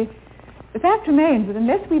quality, the fact remains that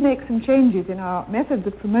unless we make some changes in our methods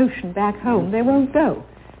of promotion back home, they won't go.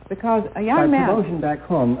 Because a young man... By promotion back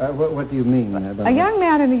home, what do you mean? A young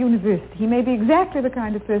man in a university, he may be exactly the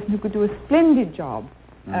kind of person who could do a splendid job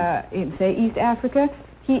in, say, East Africa.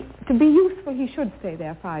 To be useful, he should stay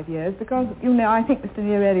there 5 years because, I think Mr.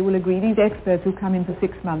 Nyerere will agree, these experts who come in for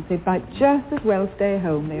 6 months, they might just as well stay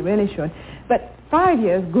home. They really should. But 5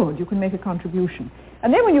 years, good, you can make a contribution.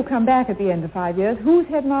 And then when you come back at the end of 5 years, who's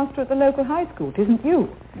headmaster at the local high school? It isn't you.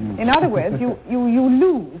 In other words, you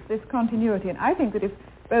lose this continuity. And I think that if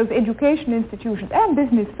both education institutions and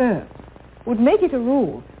business firms would make it a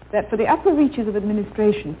rule that for the upper reaches of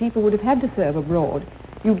administration, people would have had to serve abroad,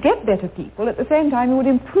 you'd get better people. At the same time, you would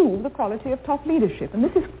improve the quality of top leadership. And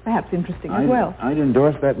this is perhaps interesting as well. I'd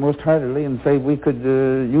endorse that most heartily and say we could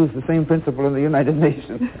use the same principle in the United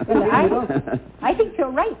Nations. Well, I think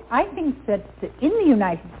you're right. I think that in the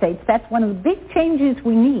United States, that's one of the big changes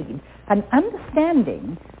we need, an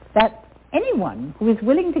understanding that anyone who is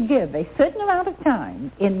willing to give a certain amount of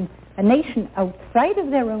time in a nation outside of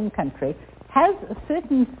their own country has a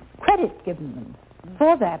certain credit given them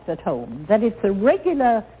for that at home, that it's a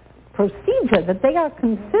regular procedure, that they are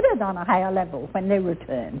considered on a higher level when they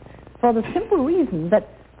return, for the simple reason that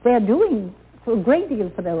they're doing a great deal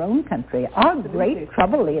for their own country. Our great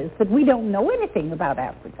trouble is that we don't know anything about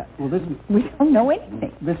Africa. Well, we don't know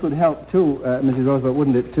anything. This would help, too, Mrs. Roosevelt,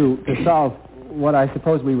 wouldn't it, to solve what I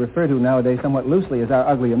suppose we refer to nowadays somewhat loosely as our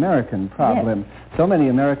ugly American problem. Yes. So many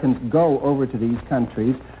Americans go over to these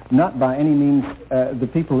countries, not by any means the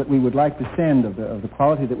people that we would like to send, of the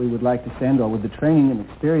quality that we would like to send, or with the training and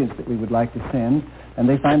experience that we would like to send, and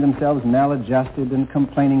they find themselves maladjusted and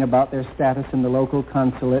complaining about their status in the local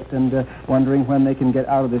consulate and wondering when they can get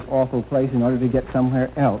out of this awful place in order to get somewhere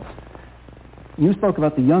else. You spoke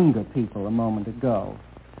about the younger people a moment ago.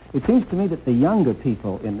 It seems to me that the younger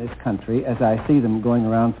people in this country, as I see them going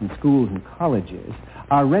around from schools and colleges,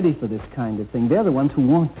 are ready for this kind of thing. They're the ones who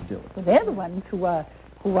want to do it. Well, they're the ones who are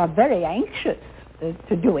very anxious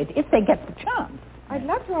to do it if they get the chance. I'd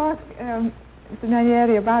love to ask Mr.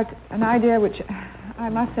 Nyerere about an idea which I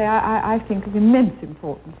must say I think of immense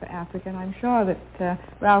importance for Africa, and I'm sure that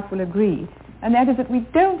Ralph will agree, and that is that we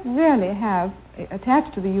don't really have,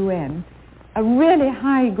 attached to the UN, a really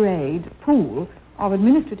high-grade pool of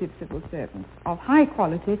administrative civil servants of high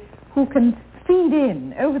quality who can feed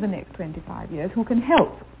in over the next 25 years, who can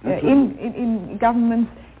help in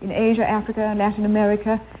governments in Asia, Africa, and Latin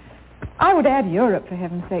America. I would add Europe, for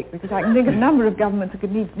heaven's sake, because I can think of a number of governments that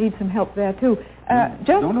could need some help there, too.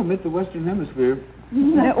 Don't omit the Western Hemisphere.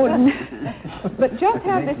 But just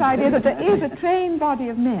have this idea that there is a trained body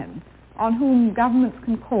of men on whom governments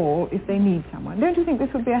can call if they need someone. Don't you think this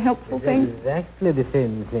would be a helpful thing? It's exactly the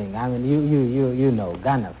same thing. I mean, you know,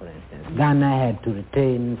 Ghana, for instance. Ghana had to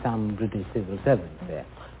retain some British civil servants there.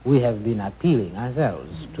 We have been appealing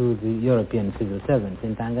ourselves to the European civil servants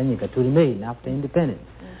in Tanganyika to remain after independence.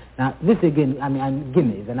 Now, this again,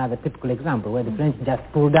 Guinea is another typical example where the French just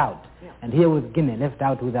pulled out. And here was Guinea left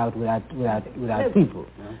out without people.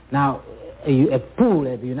 Now, a pool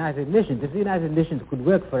at the United Nations, if the United Nations could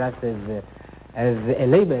work for us as a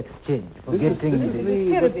labor exchange for But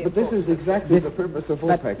this is exactly the purpose of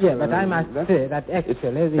OPEC. Yeah, but I must say that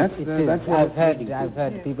actually I've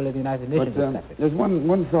heard people at the United Nations discuss it. There's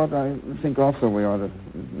one thought I think also we ought to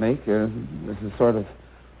make. This is sort of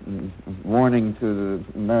warning to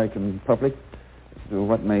the American public as to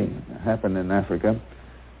what may happen in Africa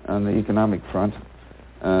on the economic front,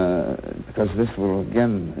 because this will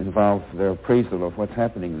again involve their appraisal of what's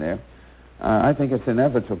happening there. I think it's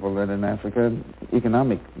inevitable that in Africa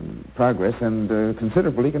economic progress, and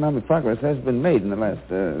considerable economic progress has been made in the last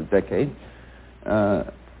decade,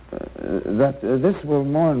 that this will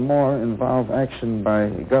more and more involve action by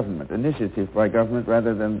government, initiative by government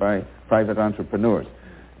rather than by private entrepreneurs.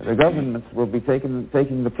 The governments will be taking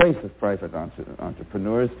the place of private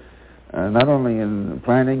entrepreneurs not only in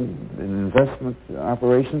planning, in investment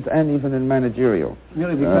operations, and even in managerial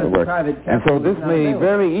work. And so this may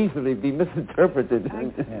very easily be misinterpreted.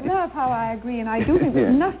 That's how I agree, and I do think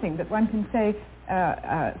there's nothing that one can say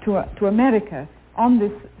to America on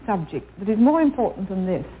this subject that is more important than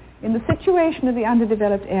this. In the situation of the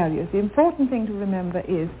underdeveloped areas, the important thing to remember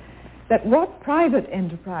is that what private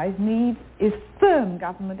enterprise needs is firm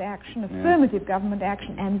government action, affirmative government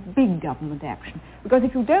action, and big government action. Because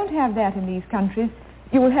if you don't have that in these countries,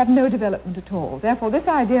 you will have no development at all. Therefore, this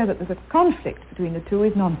idea that there's a conflict between the two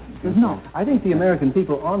is nonsense. There's not. I think the American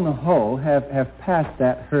people, on the whole, have passed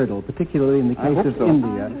that hurdle, particularly in the case of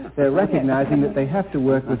India. They're recognizing that they have to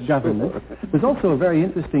work with government. There's also a very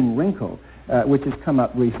interesting wrinkle which has come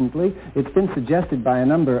up recently. It's been suggested by a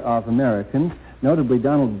number of Americans, notably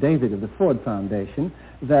Donald David of the Ford Foundation,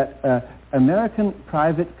 that American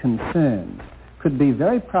private concerns could be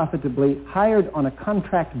very profitably hired on a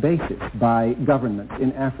contract basis by governments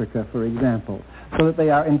in Africa, for example, so that they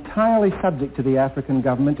are entirely subject to the African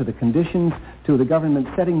government, to the conditions, to the government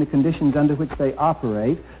setting the conditions under which they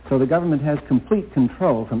operate, so the government has complete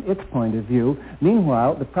control from its point of view.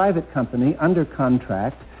 Meanwhile, the private company, under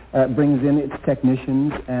contract, brings in its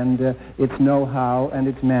technicians and its know-how and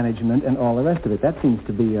its management and all the rest of it. That seems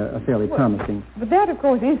to be a fairly promising. But that, of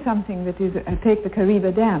course, is something that is, take the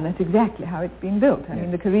Kariba Dam, that's exactly how it's been built. I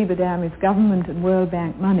mean, the Kariba Dam is government and World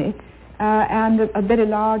Bank money, and a very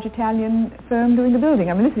large Italian firm doing the building.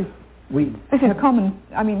 I mean, this is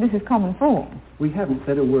common form. We haven't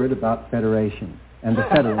said a word about federation and the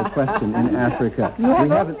federal question in Africa. You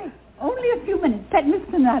have only a few minutes. Let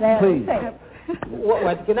Mr. Nyerere say.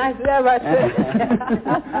 What can I say about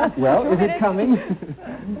that? Well, is it coming?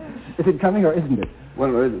 Is it coming or isn't it?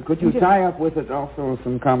 Well, could you tie up with it also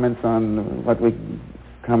some comments on what we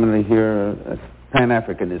commonly hear as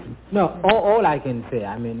Pan-Africanism? No, all I can say,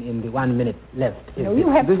 I mean, in the 1 minute left... No, you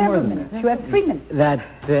have 7 minutes. You have 3 minutes. That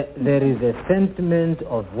there is a sentiment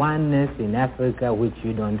of oneness in Africa which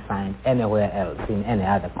you don't find anywhere else in any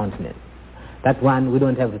other continent. That one, we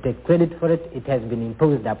don't have to take credit for it. It has been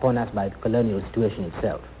imposed upon us by the colonial situation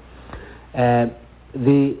itself.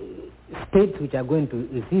 The states which are going to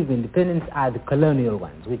receive independence are the colonial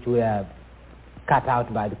ones, which were cut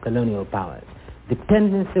out by the colonial powers. The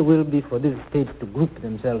tendency will be for these states to group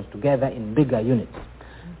themselves together in bigger units.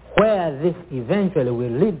 Where this eventually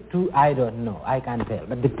will lead to, I don't know. I can't tell.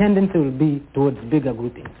 But the tendency will be towards bigger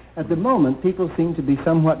groupings. At the moment, people seem to be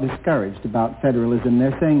somewhat discouraged about federalism.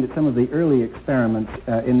 They're saying that some of the early experiments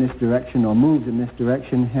in this direction or moves in this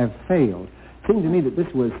direction have failed. It seemed to me that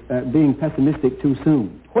this was being pessimistic too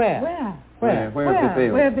soon. Where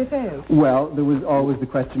have they failed? Well, there was always the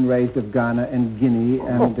question raised of Ghana and Guinea,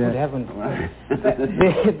 and they haven't.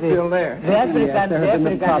 Still there. Yes, there have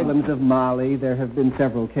been the problems of Mali. There have been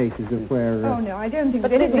several cases of where. Oh no, I don't think. But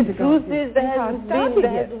the truth is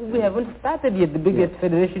we haven't started yet. The biggest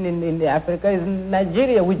federation in Africa is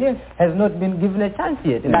Nigeria, which has not been given a chance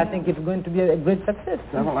yet, and I think it's going to be a great success.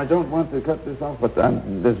 Well, I don't want to cut this off, but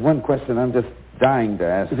there's one question I'm just dying to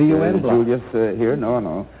ask the UN Julius here.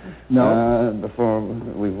 No. Before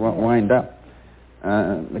we wind up,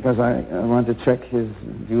 because I want to check his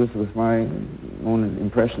views with my own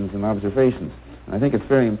impressions and observations. And I think it's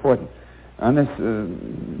very important. On this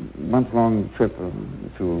month-long trip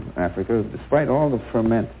to Africa, despite all the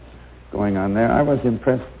ferment going on there, I was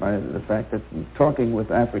impressed by the fact that talking with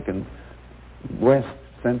Africans, west,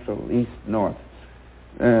 central, east, north,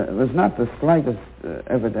 there's not the slightest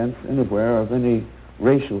evidence anywhere of any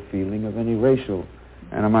racial feeling, of any racial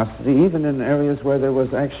animosity, even in areas where there was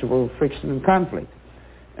actual friction and conflict.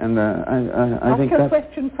 And I think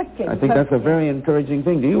that's a very encouraging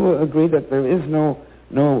thing. Do you agree that there is no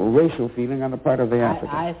racial feeling on the part of the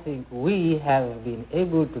Africans? I think we have been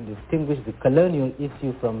able to distinguish the colonial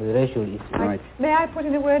issue from the racial issue. Right. May I put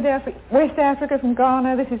in a word there for West Africa from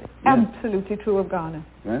Ghana? This is absolutely true of Ghana.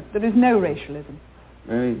 Yes? There is no racialism.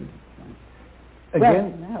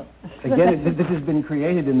 Again, this has been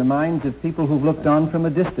created in the minds of people who've looked on from a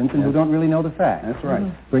distance and who don't really know the facts. That's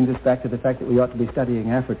right. Brings us back to the fact that we ought to be studying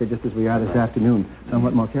Africa just as we are this afternoon,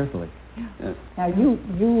 somewhat more carefully. Yes. Now,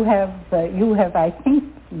 you have, I think,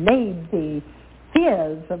 laid the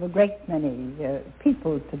fears of a great many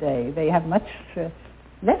people today. They have much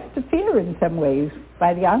less to fear in some ways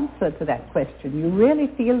by the answer to that question. You really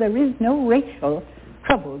feel there is no racial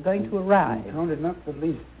trouble going to arise. Counted not the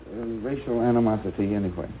least racial animosity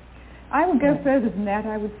anyway. I would go further than that.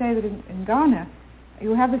 I would say that in Ghana,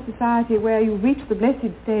 you have a society where you reach the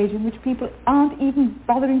blessed stage in which people aren't even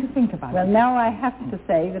bothering to think about it. Well, now I have to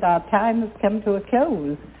say that our time has come to a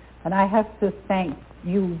close, and I have to thank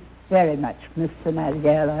you very much, Mr.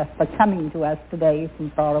 Nadiela, for coming to us today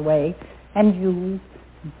from far away. And you,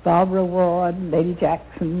 Barbara Ward, Lady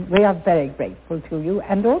Jackson, we are very grateful to you,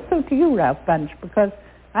 and also to you, Ralph Bunche, because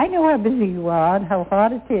I know how busy you are and how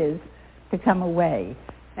hard it is to come away.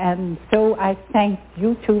 And so I thank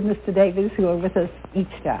you too, Mr. Davis, who are with us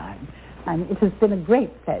each time. And it has been a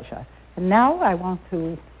great pleasure. And now I want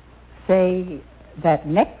to say that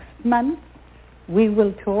next month we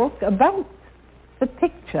will talk about the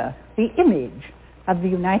picture, the image of the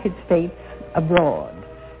United States abroad.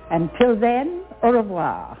 Until then, au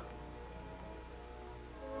revoir.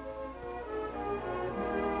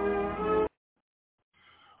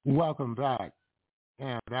 Welcome back.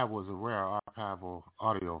 And that was a rare archival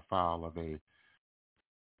audio file of a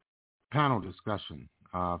panel discussion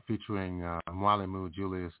featuring Mwalimu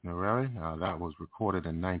Julius Nyerere. That was recorded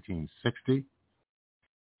in 1960,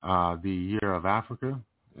 the Year of Africa.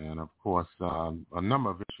 And, of course, a number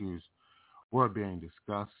of issues were being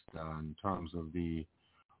discussed in terms of the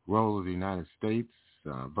role of the United States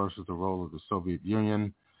versus the role of the Soviet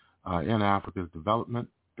Union in Africa's development,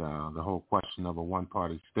 the whole question of a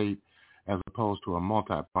one-party state as opposed to a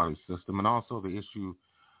multi-party system, and also the issue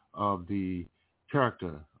of the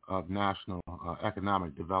character of national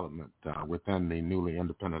economic development within the newly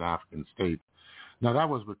independent African state. Now, that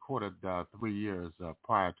was recorded 3 years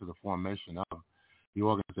prior to the formation of the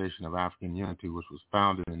Organization of African Unity, which was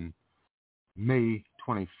founded in May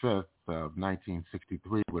 25th of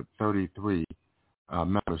 1963 with 33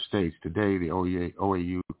 member states. Today, the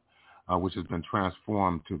OAU, which has been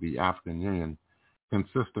transformed to the African Union,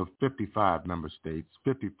 consists of 55 member states,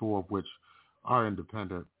 54 of which are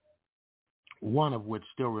independent, one of which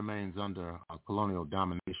still remains under colonial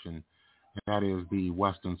domination, and that is the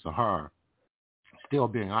Western Sahara, still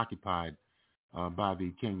being occupied by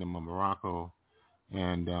the Kingdom of Morocco,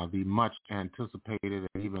 and the much anticipated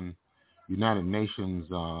and even United Nations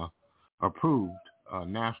approved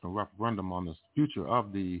national referendum on the future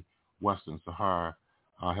of the Western Sahara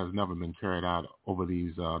has never been carried out over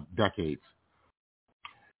these decades.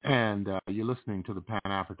 And you're listening to the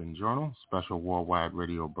Pan-African Journal, special worldwide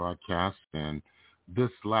radio broadcast, and this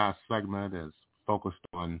last segment is focused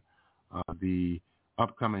on the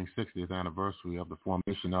upcoming 60th anniversary of the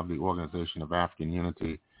formation of the Organization of African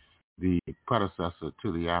Unity, the predecessor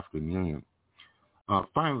to the African Union.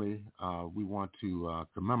 Finally, we want to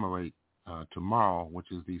commemorate tomorrow,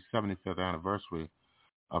 which is the 75th anniversary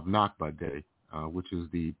of Nakba Day, which is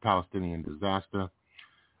the Palestinian disaster.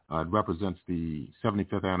 It represents the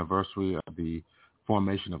 75th anniversary of the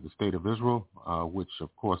formation of the State of Israel, which,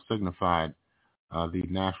 of course, signified the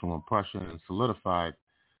national oppression and solidified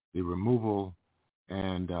the removal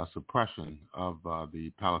and suppression of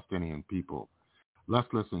the Palestinian people. Let's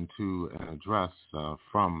listen to an address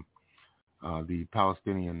from the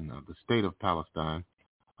Palestinian, the State of Palestine,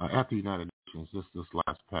 at the United Nations this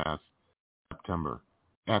last past September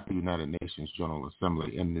at the United Nations General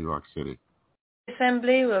Assembly in New York City. The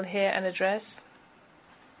Assembly will hear an address.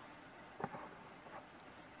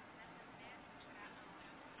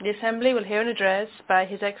 The Assembly will hear an address by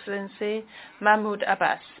His Excellency Mahmoud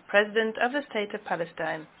Abbas, President of the State of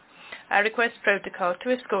Palestine. I request protocol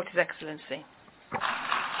to escort His Excellency.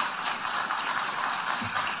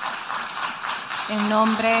 En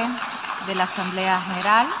nombre de la Asamblea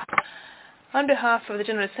General. On behalf of the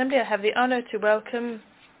General Assembly, I have the honor to welcome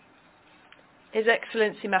His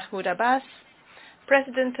Excellency Mahmoud Abbas,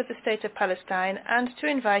 President of the State of Palestine, and to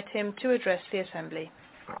invite him to address the Assembly.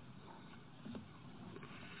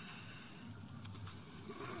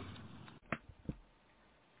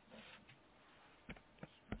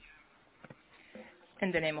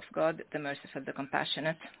 In the name of God, the merciful, the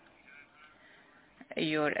compassionate,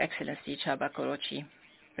 Your Excellency Chaba Korochi,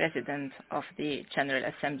 President of the General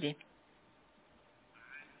Assembly,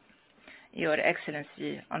 Your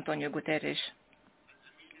Excellency Antonio Guterres,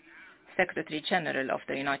 Secretary General of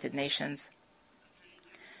the United Nations,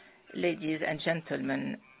 ladies and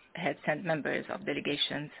gentlemen, heads and members of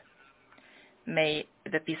delegations, may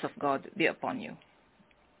the peace of God be upon you.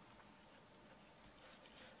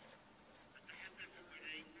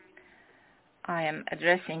 I am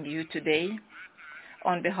addressing you today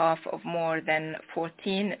on behalf of more than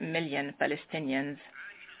 14 million Palestinians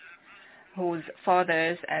whose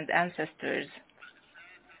fathers and ancestors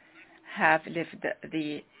have lived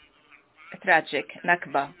the tragic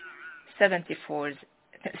Nakba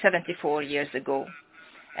 74 years ago,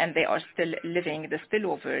 and they are still living the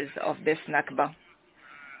spillovers of this Nakba,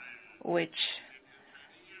 which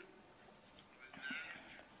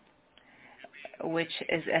which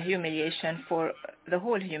is a humiliation for the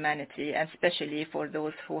whole humanity, and especially for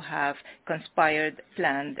those who have conspired,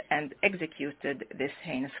 planned, and executed this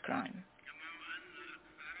heinous crime.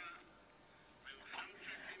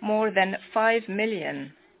 More than 5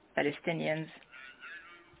 million Palestinians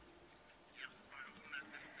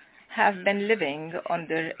have been living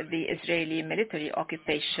under the Israeli military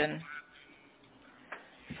occupation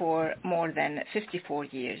for more than 54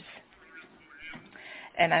 years.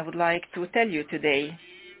 And I would like to tell you today,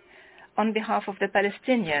 on behalf of the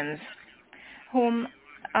Palestinians, whom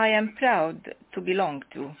I am proud to belong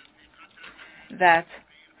to, that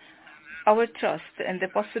our trust in the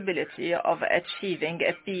possibility of achieving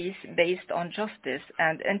a peace based on justice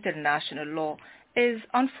and international law is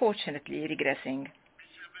unfortunately regressing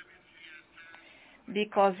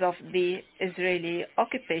because of the Israeli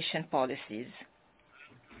occupation policies.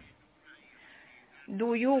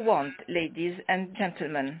 Do you want, ladies and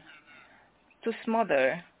gentlemen, to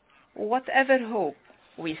smother whatever hope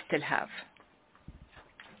we still have?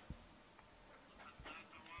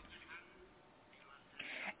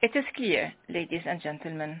 It is clear, ladies and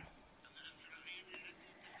gentlemen,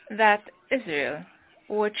 that Israel,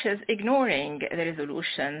 which is ignoring the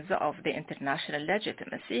resolutions of the international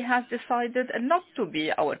legitimacy, has decided not to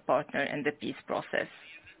be our partner in the peace process.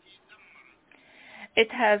 It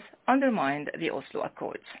has undermined the Oslo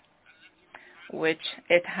Accords, which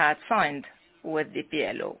it had signed with the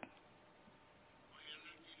PLO.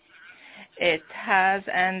 It has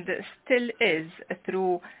and still is,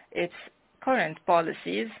 through its current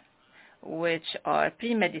policies, which are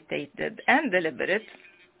premeditated and deliberate,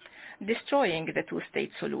 destroying the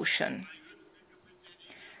two-state solution.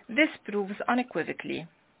 This proves unequivocally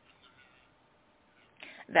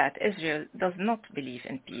that Israel does not believe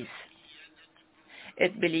in peace.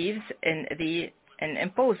 It believes in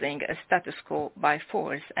imposing a status quo by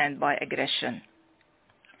force and by aggression.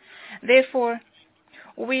 Therefore,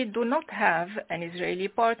 we do not have an Israeli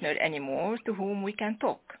partner anymore to whom we can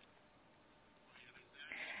talk.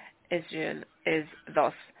 Israel is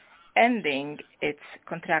thus ending its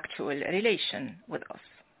contractual relation with us.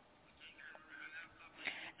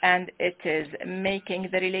 And it is making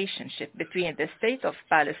the relationship between the state of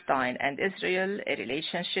Palestine and Israel a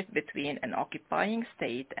relationship between an occupying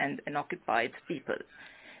state and an occupied people,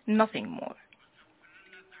 nothing more.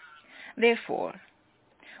 Therefore,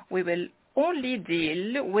 we will only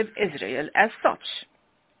deal with Israel as such,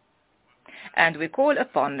 and we call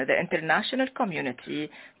upon the international community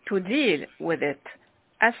to deal with it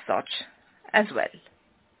as such as well.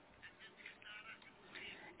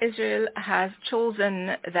 Israel has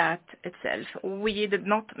chosen that itself. We did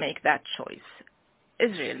not make that choice.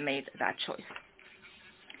 Israel made that choice.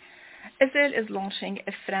 Israel is launching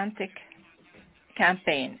a frantic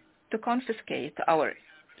campaign to confiscate our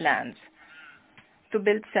lands, to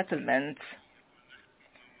build settlements,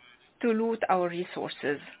 to loot our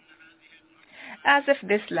resources, as if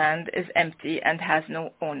this land is empty and has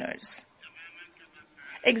no owners,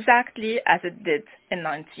 exactly as it did in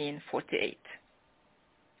 1948.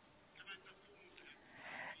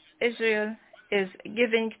 Israel is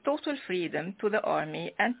giving total freedom to the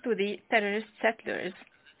army and to the terrorist settlers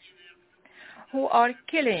who are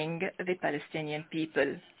killing the Palestinian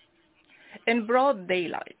people in broad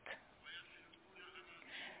daylight,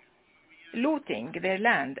 looting their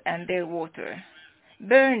land and their water,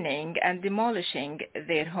 burning and demolishing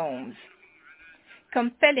their homes,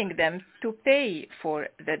 compelling them to pay for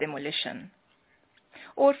the demolition,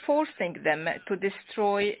 or forcing them to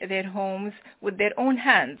destroy their homes with their own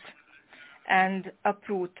hands and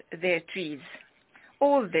uproot their trees.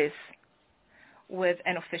 All this with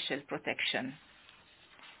an official protection.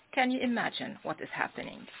 Can you imagine what is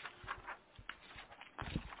happening?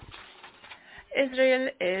 Israel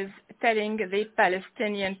is telling the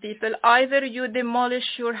Palestinian people, either you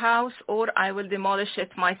demolish your house or I will demolish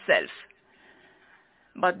it myself.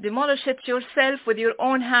 But demolish it yourself with your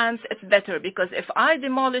own hands, it's better, because if I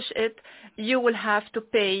demolish it, you will have to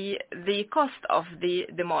pay the cost of the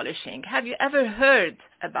demolishing. Have you ever heard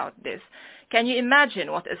about this? Can you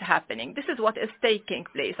imagine what is happening? This is what is taking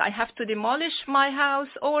place. I have to demolish my house,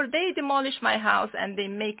 or they demolish my house and they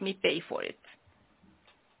make me pay for it.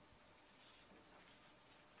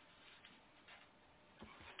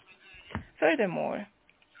 Furthermore,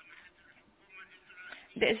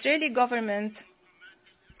 the Israeli government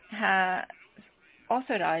has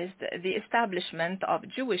authorized the establishment of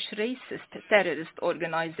Jewish racist terrorist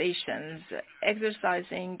organizations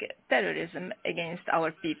exercising terrorism against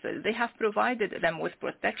our people. They have provided them with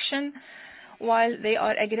protection while they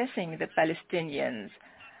are aggressing the Palestinians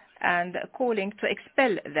and calling to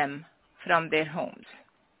expel them from their homes.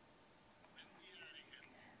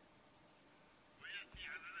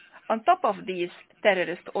 On top of these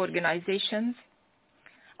terrorist organizations,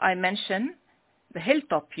 I mention the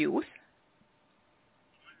Hilltop Youth,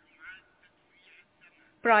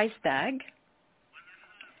 Price Tag,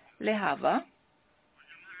 Lehava,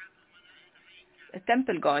 the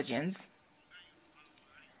Temple Guardians,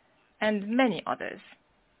 and many others.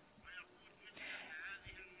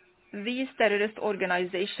 These terrorist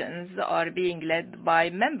organizations are being led by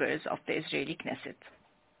members of the Israeli Knesset,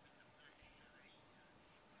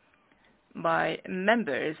 by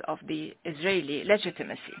members of the Israeli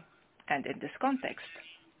legitimacy. And in this context,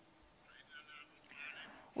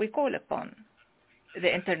 we call upon the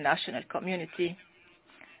international community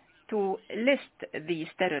to list these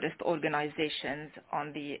terrorist organizations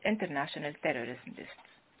on the international terrorism list.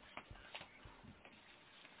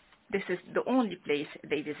 This is the only place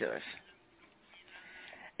they deserve.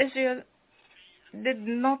 Israel did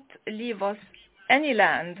not leave us any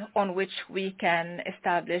land on which we can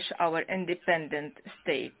establish our independent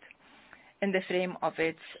state in the frame of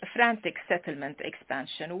its frantic settlement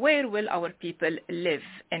expansion. Where will our people live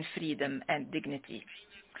in freedom and dignity?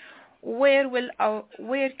 Where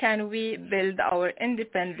can we build our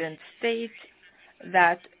independent state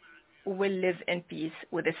that will live in peace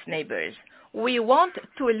with its neighbors? We want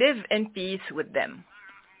to live in peace with them,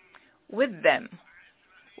 with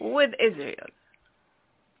Israel.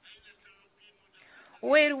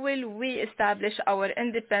 Where will we establish our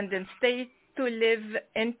independent state to live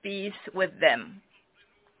in peace with them?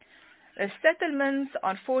 The settlements,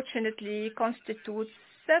 unfortunately, constitute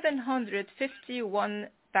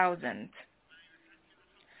 751,000,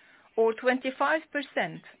 or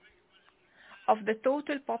 25% of the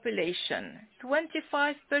total population,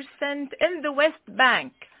 25% in the West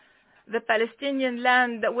Bank, the Palestinian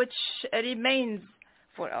land which remains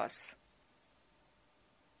for us.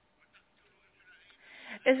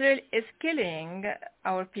 Israel is killing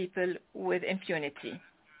our people with impunity,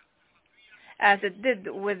 as it did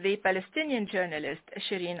with the Palestinian journalist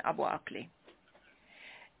Shireen Abu Akleh.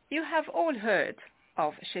 You have all heard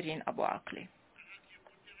of Shireen Abu Akleh.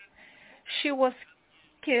 She was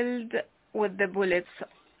killed with the bullets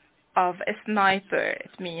of a sniper.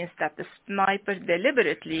 It means that the sniper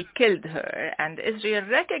deliberately killed her, and Israel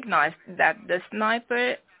recognized that the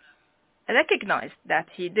sniper recognized that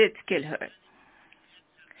he did kill her.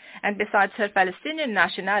 And besides her Palestinian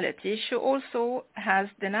nationality, she also has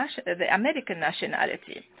the American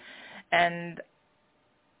nationality. And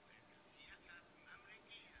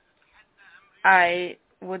I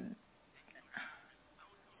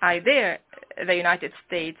dare the United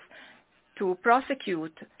States to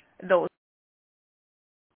prosecute those.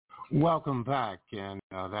 Welcome back, and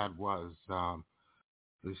that was the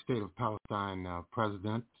State of Palestine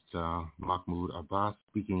President Mahmoud Abbas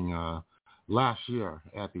speaking last year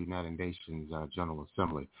at the United Nations General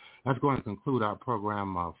Assembly. That's going to conclude our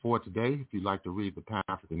program for today. If you'd like to read the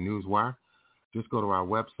Pan-African Newswire, just go to our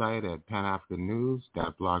website at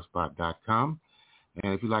panafricannews.blogspot.com.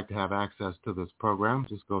 And if you'd like to have access to this program,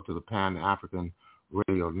 just go to the Pan-African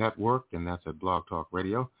Radio Network, and that's at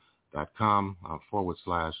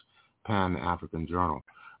blogtalkradio.com/Pan-African Journal.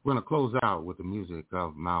 We're going to close out with the music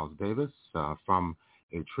of Miles Davis from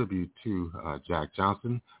a tribute to Jack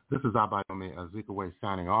Johnson. This is Abayomi Azikiwe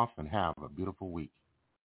signing off, and have a beautiful week.